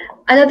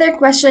 Another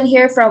question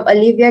here from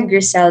Olivia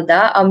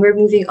Griselda. We're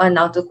moving on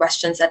now to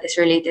questions that is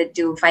related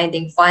to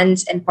finding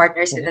funds and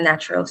partners in a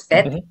natural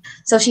fit.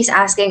 So she's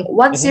asking,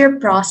 what's your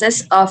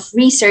process of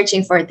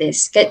researching for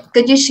this?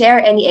 Could you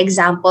share any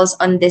examples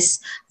on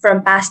this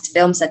from past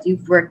films that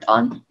you've worked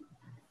on?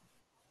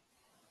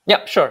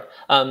 Yeah, sure.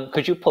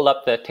 Could you pull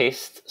up the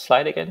taste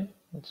slide again?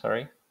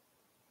 Sorry.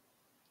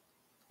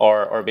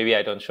 Or maybe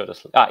I don't show the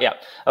slide. Yeah.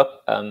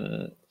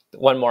 Oh,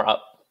 one more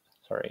up.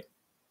 Sorry.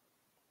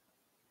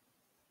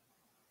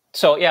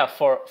 So yeah,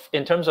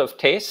 in terms of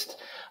taste,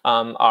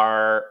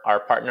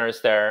 our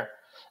partners there,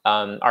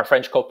 our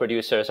French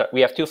co-producers, we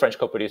have two French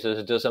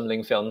co-producers, Deuxième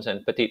Ligne Films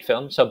and Petite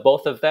Films. So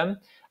both of them,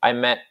 I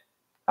met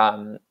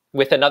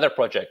with another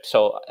project.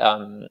 So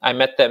I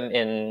met them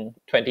in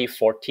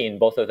 2014,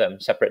 both of them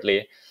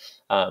separately,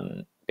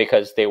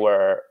 because they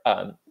were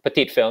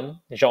Petite Film.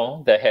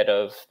 Jean,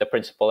 the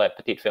principal at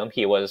Petite Film,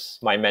 he was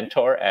my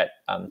mentor at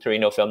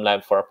Torino Film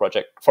Lab for a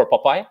project for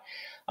Popeye.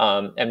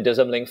 And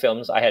Dizemling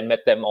Films, I had met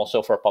them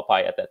also for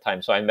Popeye at that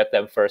time. So I met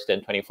them first in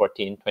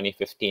 2014,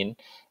 2015.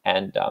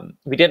 And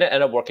we didn't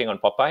end up working on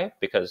Popeye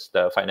because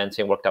the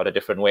financing worked out a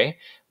different way.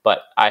 But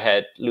I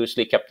had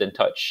loosely kept in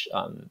touch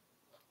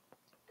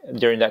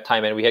during that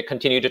time. And we had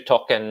continued to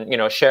talk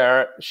and,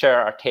 share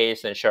our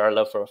taste and share our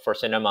love for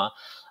cinema.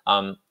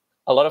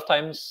 A lot of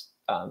times,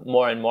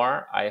 more and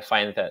more, I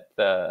find that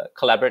the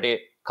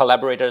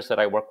collaborators that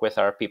I work with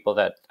are people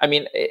that,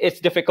 it's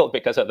difficult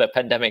because of the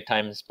pandemic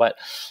times, but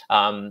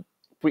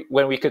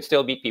when we could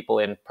still meet people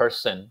in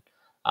person,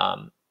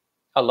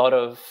 a lot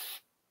of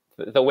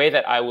the way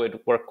that I would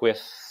work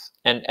with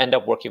and end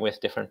up working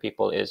with different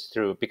people is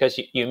through, because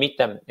you meet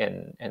them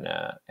in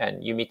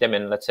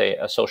let's say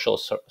a social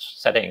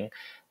setting,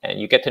 and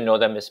you get to know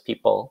them as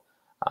people.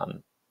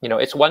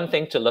 It's one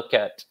thing to look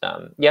at,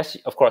 yes,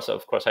 of course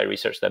I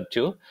research them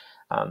too.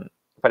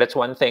 But it's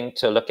one thing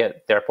to look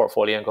at their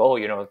portfolio and go,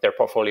 oh, their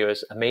portfolio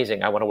is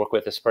amazing. I want to work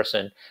with this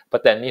person.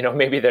 But then,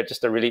 maybe they're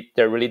just they're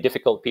really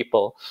difficult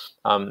people,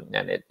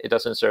 and it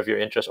doesn't serve your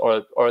interest,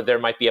 or there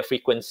might be a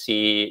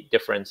frequency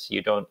difference.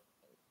 You don't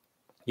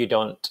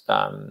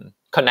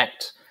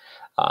connect.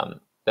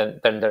 Then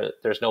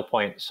there's no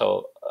point.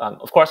 So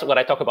of course, when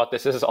I talk about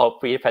this is all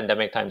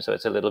pre-pandemic time, so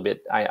it's a little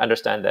bit. I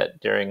understand that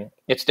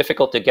it's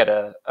difficult to get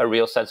a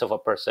real sense of a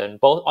person,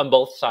 on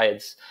both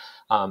sides.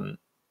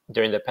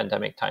 During the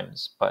pandemic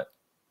times, but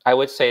I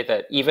would say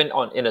that even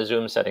in a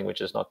Zoom setting, which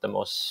is not the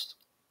most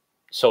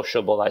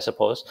sociable, I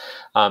suppose,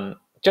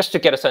 just to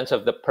get a sense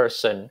of the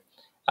person,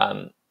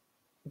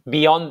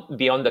 beyond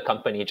the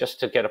company, just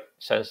to get a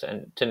sense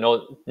and to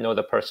know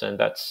the person.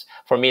 That's,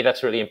 for me,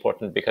 that's really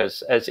important,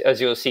 because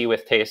as you'll see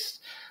with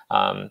Taste,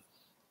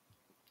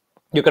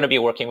 you're going to be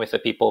working with the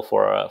people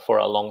for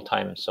a long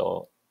time.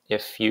 So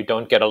if you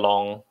don't get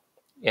along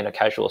in a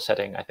casual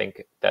setting, I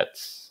think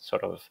that's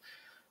sort of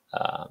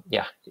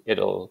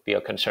it'll be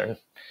a concern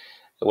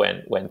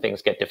when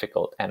things get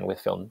difficult, and with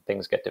film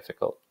things get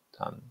difficult.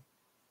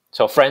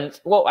 So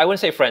friends, well, I wouldn't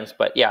say friends,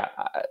 but yeah,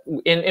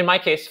 in my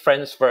case,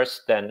 friends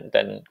first,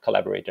 then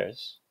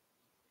collaborators.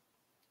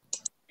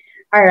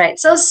 All right.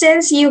 So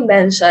since you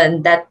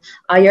mentioned that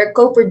your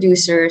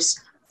co-producers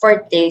for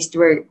Taste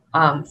were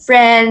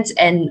friends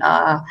and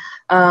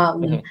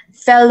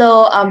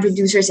fellow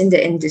producers in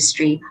the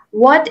industry,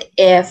 what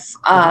if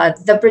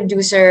the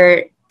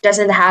producer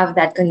doesn't have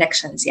that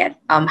connections yet?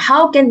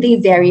 How can they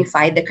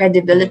verify the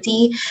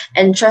credibility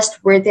and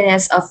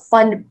trustworthiness of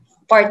fund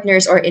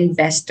partners or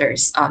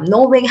investors,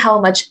 knowing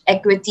how much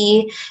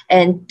equity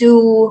and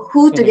to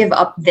who to give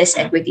up this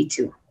equity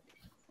to?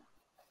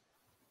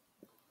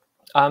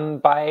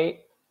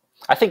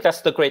 I think that's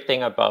the great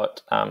thing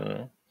about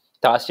the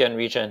ASEAN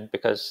region,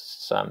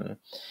 because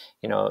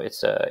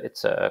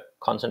it's a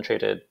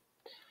concentrated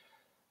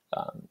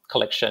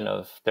collection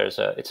of,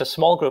 it's a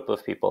small group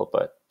of people,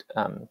 but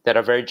that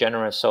are very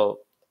generous. So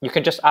you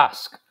can just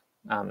ask.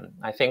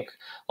 I think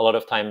a lot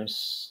of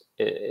times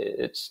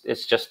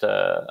it's just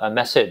a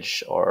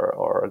message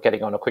or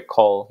getting on a quick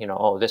call.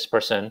 Oh, this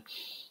person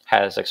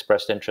has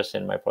expressed interest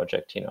in my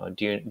project.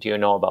 Do you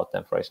know about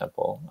them, for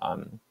example?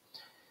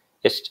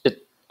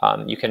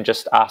 You can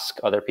just ask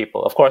other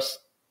people. Of course,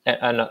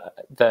 and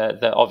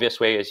the obvious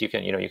way is you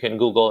can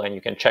Google and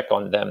you can check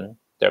on them,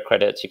 their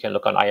credits. You can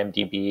look on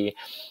IMDb.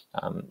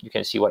 You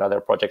can see what other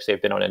projects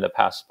they've been on in the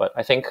past. But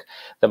I think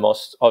the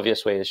most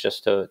obvious way is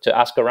just to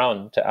ask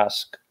around, to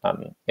ask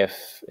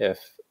if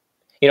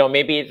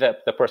maybe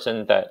the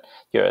person that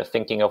you're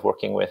thinking of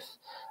working with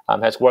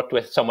has worked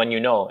with someone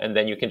and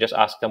then you can just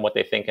ask them what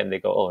they think, and they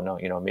go, oh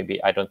no,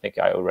 maybe I don't think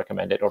I would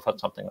recommend it, or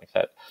something like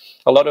that.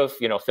 A lot of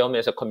film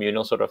is a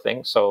communal sort of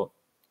thing. So,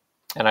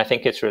 and I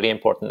think it's really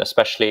important,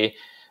 especially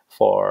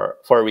for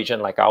a region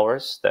like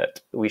ours,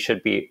 that we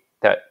should be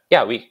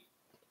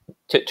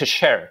to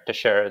share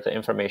the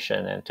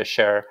information and to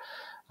share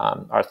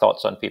our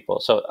thoughts on people.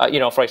 So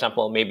for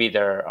example, maybe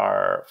there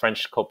are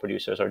French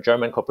co-producers or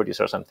German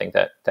co-producers or something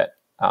that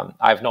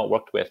I've not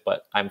worked with,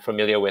 but I'm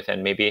familiar with,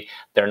 and maybe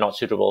they're not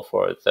suitable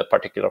for the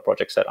particular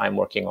projects that I'm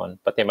working on,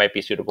 but they might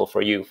be suitable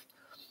for you.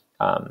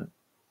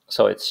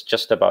 So it's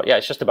just about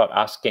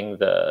asking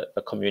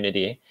the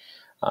community,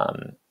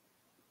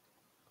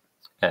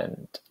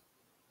 and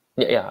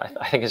I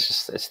think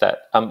it's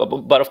that.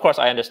 But of course,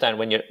 I understand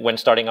when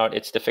starting out,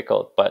 it's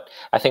difficult. But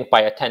I think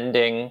by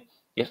attending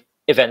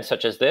events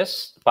such as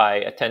this,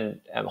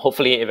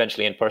 hopefully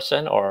eventually in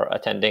person, or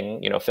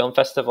attending film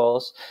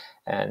festivals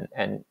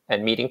and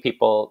meeting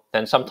people,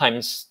 then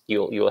sometimes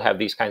you'll have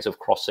these kinds of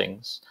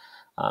crossings,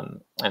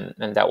 and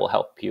that will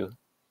help you.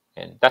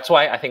 And that's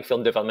why I think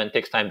film development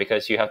takes time,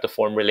 because you have to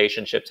form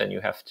relationships and you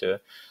have to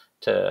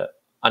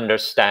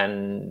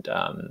understand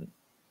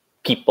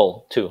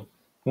people too.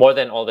 More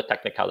than all the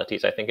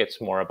technicalities, I think it's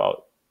more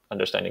about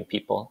understanding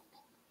people.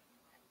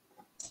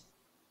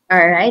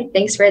 All right,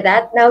 thanks for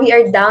that. Now we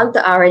are down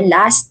to our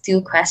last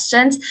two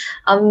questions.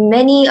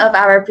 Many of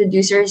our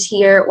producers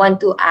here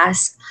want to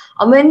ask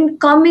When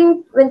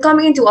coming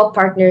into a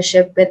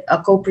partnership with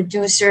a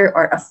co-producer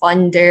or a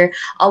funder,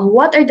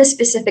 what are the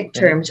specific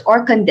terms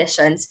or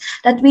conditions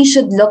that we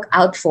should look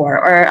out for,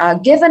 or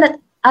give an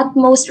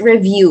utmost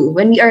review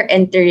when we are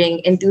entering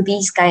into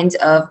these kinds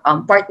of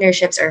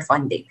partnerships or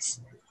fundings?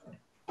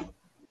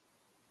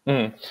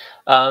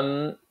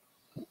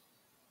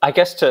 I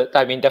guess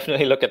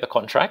definitely look at the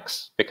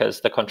contracts,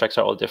 because the contracts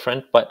are all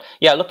different. But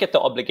yeah, look at the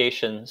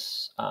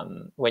obligations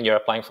when you're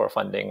applying for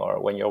funding or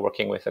when you're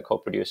working with a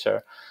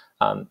co-producer.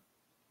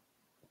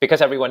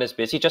 Because everyone is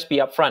busy, just be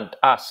upfront.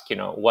 Ask,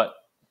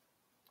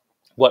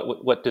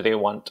 what do they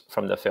want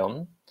from the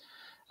film?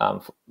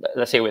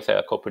 Let's say with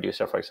a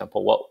co-producer, for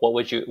example,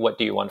 what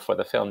do you want for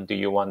the film? Do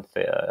you want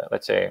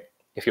let's say,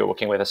 if you're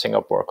working with a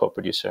Singapore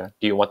co-producer,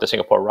 do you want the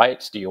Singapore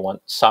rights? Do you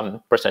want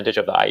some percentage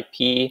of the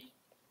IP?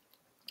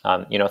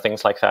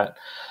 Things like that.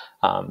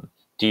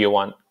 Do you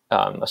want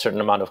a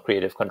certain amount of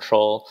creative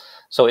control?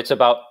 So it's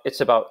about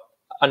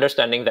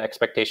understanding the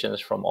expectations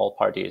from all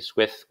parties.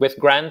 With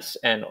grants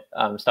and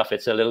stuff,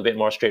 it's a little bit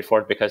more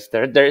straightforward because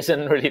there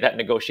isn't really that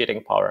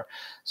negotiating power.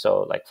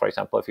 So, like, for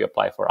example, if you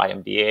apply for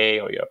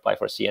IMDA or you apply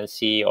for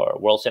CNC or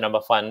World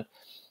Cinema Fund,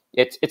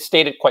 it's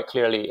stated quite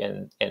clearly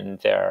in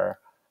their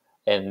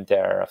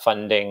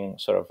funding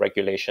sort of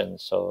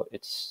regulations. So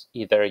it's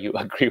either you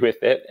agree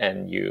with it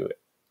and you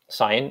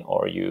sign,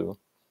 or you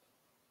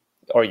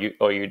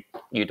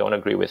don't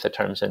agree with the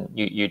terms and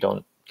you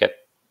don't get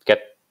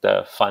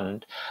the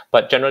fund.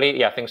 But generally,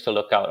 yeah, things to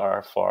look out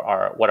are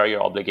what are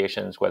your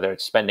obligations, whether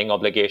it's spending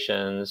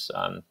obligations,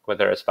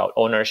 whether it's about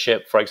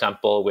ownership. For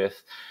example,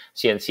 with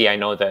CNC, I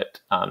know that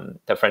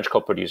the French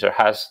co-producer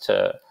has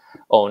to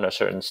own a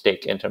certain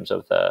stake in terms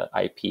of the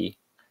IP,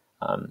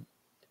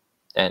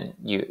 and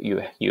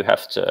you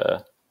have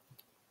to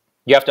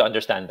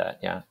understand that.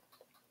 Yeah.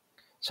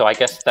 So I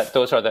guess that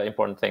those are the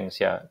important things,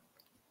 yeah.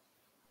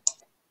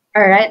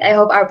 All right, I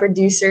hope our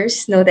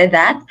producers noted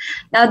that.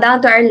 Now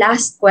down to our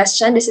last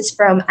question. This is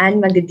from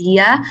Anne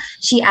Magadia.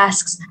 She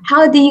asks,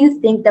 how do you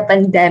think the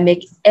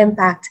pandemic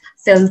impact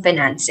film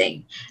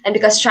financing? And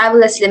because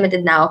travel is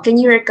limited now, can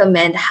you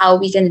recommend how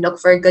we can look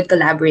for good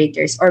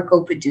collaborators or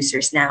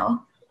co-producers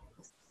now?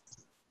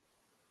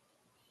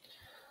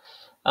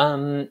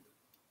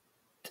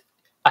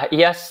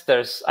 Yes,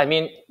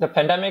 the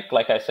pandemic,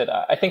 like I said,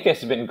 I think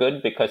it's been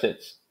good because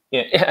it's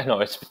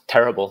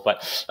terrible,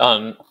 but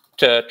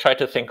to try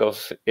to think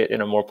of it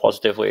in a more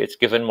positive way, it's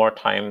given more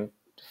time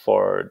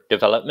for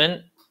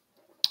development.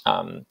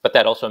 But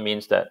that also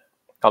means that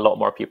a lot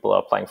more people are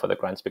applying for the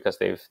grants because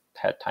they've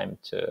had time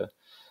to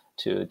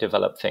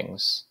develop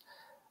things.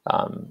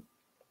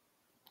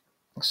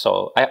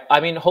 So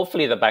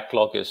hopefully the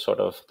backlog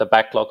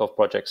of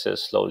projects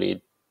is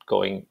slowly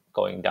going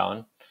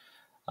down.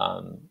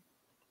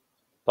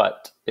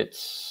 But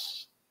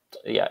it's,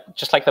 yeah,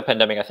 just like the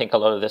pandemic, I think a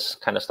lot of this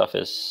kind of stuff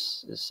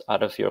is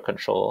out of your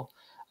control.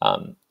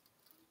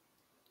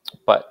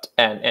 But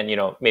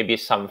maybe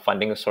some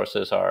funding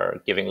sources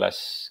are giving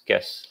less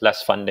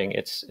funding.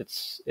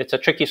 It's a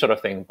tricky sort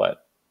of thing,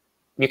 but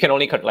you can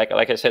only, like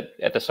I said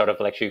at the start of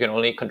the lecture, you can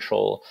only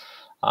control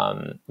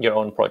your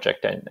own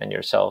project and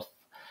yourself.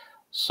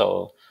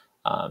 So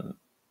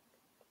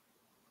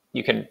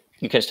you can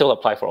still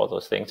apply for all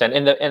those things. And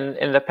in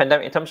the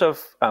pandemic, in terms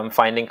of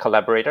finding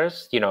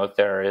collaborators,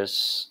 there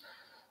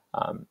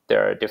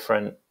are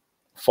different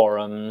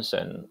forums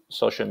and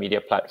social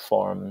media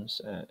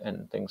platforms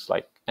and things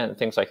like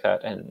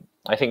that. And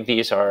I think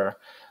these are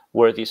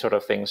worthy sort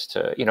of things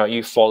to,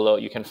 you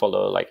can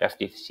follow like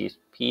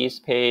FDCP's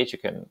page, you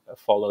can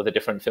follow the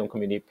different film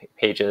community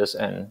pages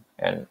and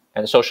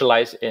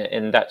socialize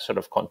in that sort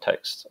of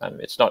context.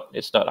 It's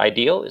not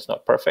ideal, it's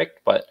not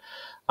perfect, but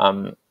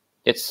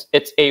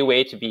it's a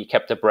way to be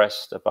kept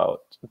abreast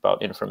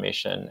about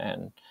information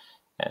and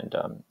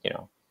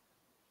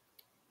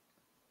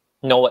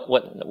know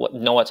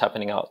what's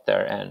happening out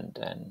there, and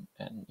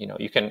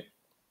you can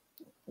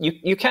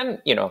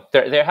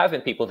there have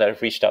been people that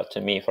have reached out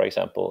to me, for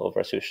example,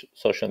 over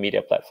social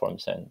media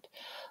platforms, and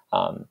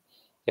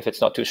if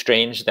it's not too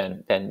strange,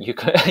 then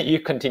you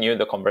continue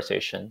the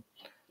conversation.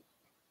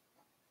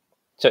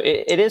 So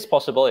it is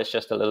possible. It's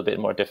just a little bit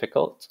more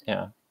difficult.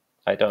 Yeah,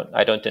 I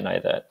don't deny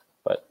that,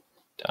 but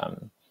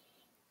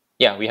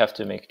yeah, we have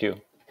to make do.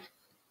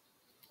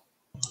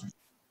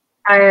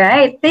 All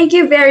right. Thank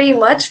you very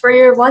much for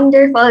your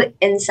wonderful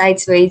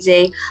insights,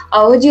 Weijie.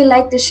 Would you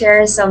like to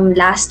share some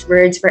last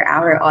words for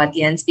our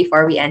audience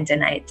before we end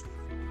tonight?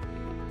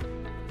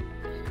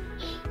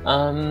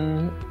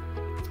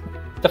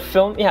 The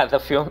film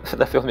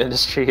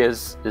industry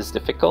is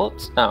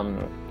difficult.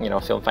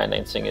 Film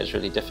financing is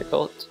really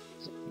difficult.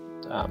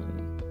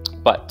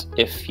 But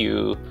if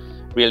you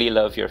really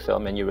love your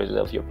film and you really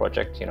love your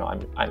project,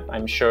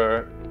 I'm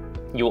sure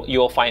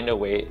you'll find a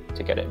way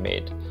to get it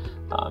made.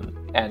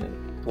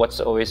 And what's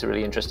always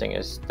really interesting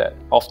is that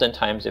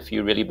oftentimes, if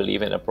you really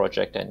believe in a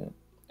project and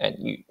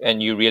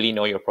you really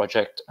know your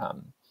project,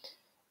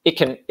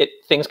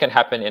 things can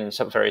happen in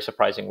some very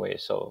surprising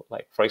ways. So,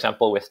 like for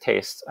example, with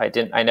Taste, I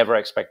never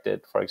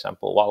expected, for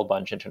example, Wild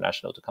Bunch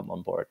International to come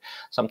on board.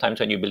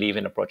 Sometimes when you believe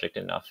in a project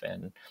enough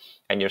and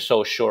you're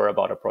so sure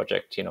about a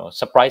project,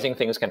 surprising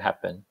things can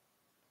happen.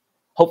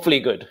 Hopefully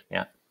good,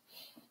 yeah.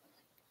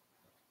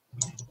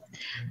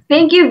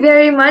 Thank you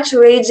very much,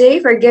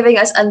 Weijie, for giving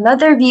us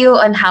another view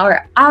on how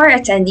our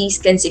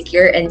attendees can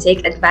secure and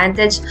take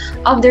advantage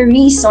of the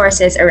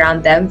resources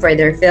around them for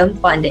their film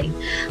funding.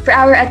 For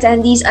our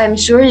attendees, I'm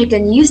sure you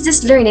can use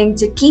this learning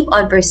to keep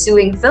on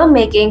pursuing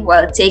filmmaking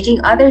while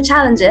taking other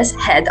challenges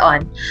head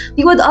on.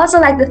 We would also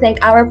like to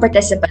thank our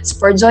participants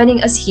for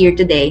joining us here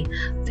today.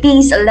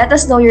 Please let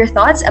us know your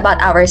thoughts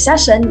about our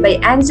session by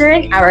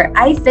answering our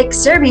IFIC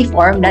survey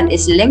form that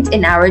is linked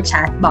in our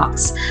chat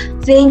box.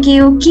 Thank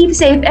you, keep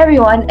safe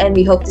everyone, and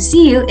we hope to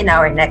see you in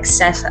our next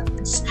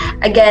sessions.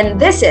 Again,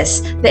 this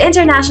is the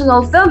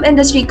International Film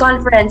Industry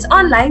Conference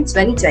Online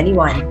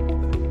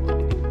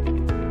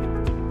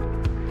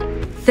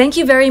 2021. Thank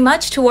you very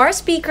much to our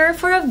speaker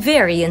for a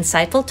very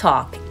insightful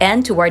talk,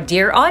 and to our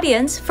dear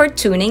audience for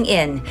tuning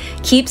in.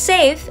 Keep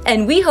safe,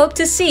 and we hope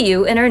to see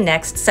you in our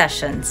next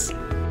sessions.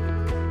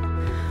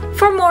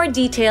 For more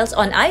details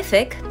on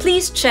IFIC,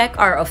 please check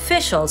our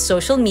official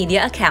social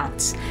media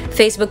accounts.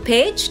 Facebook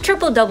page,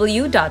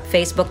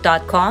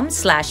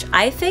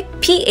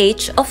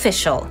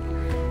 www.facebook.com/IFICPHofficial.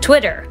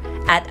 Twitter,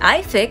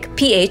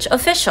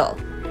 @IFICPHofficial.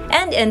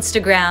 And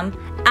Instagram,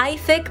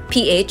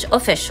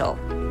 IFICPHofficial.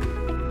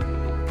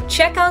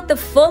 Check out the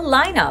full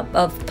lineup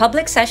of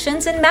public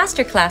sessions and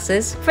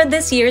masterclasses for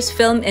this year's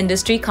Film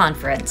Industry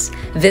Conference.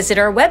 Visit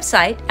our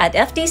website at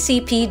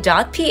fdcp.ph/IFIC.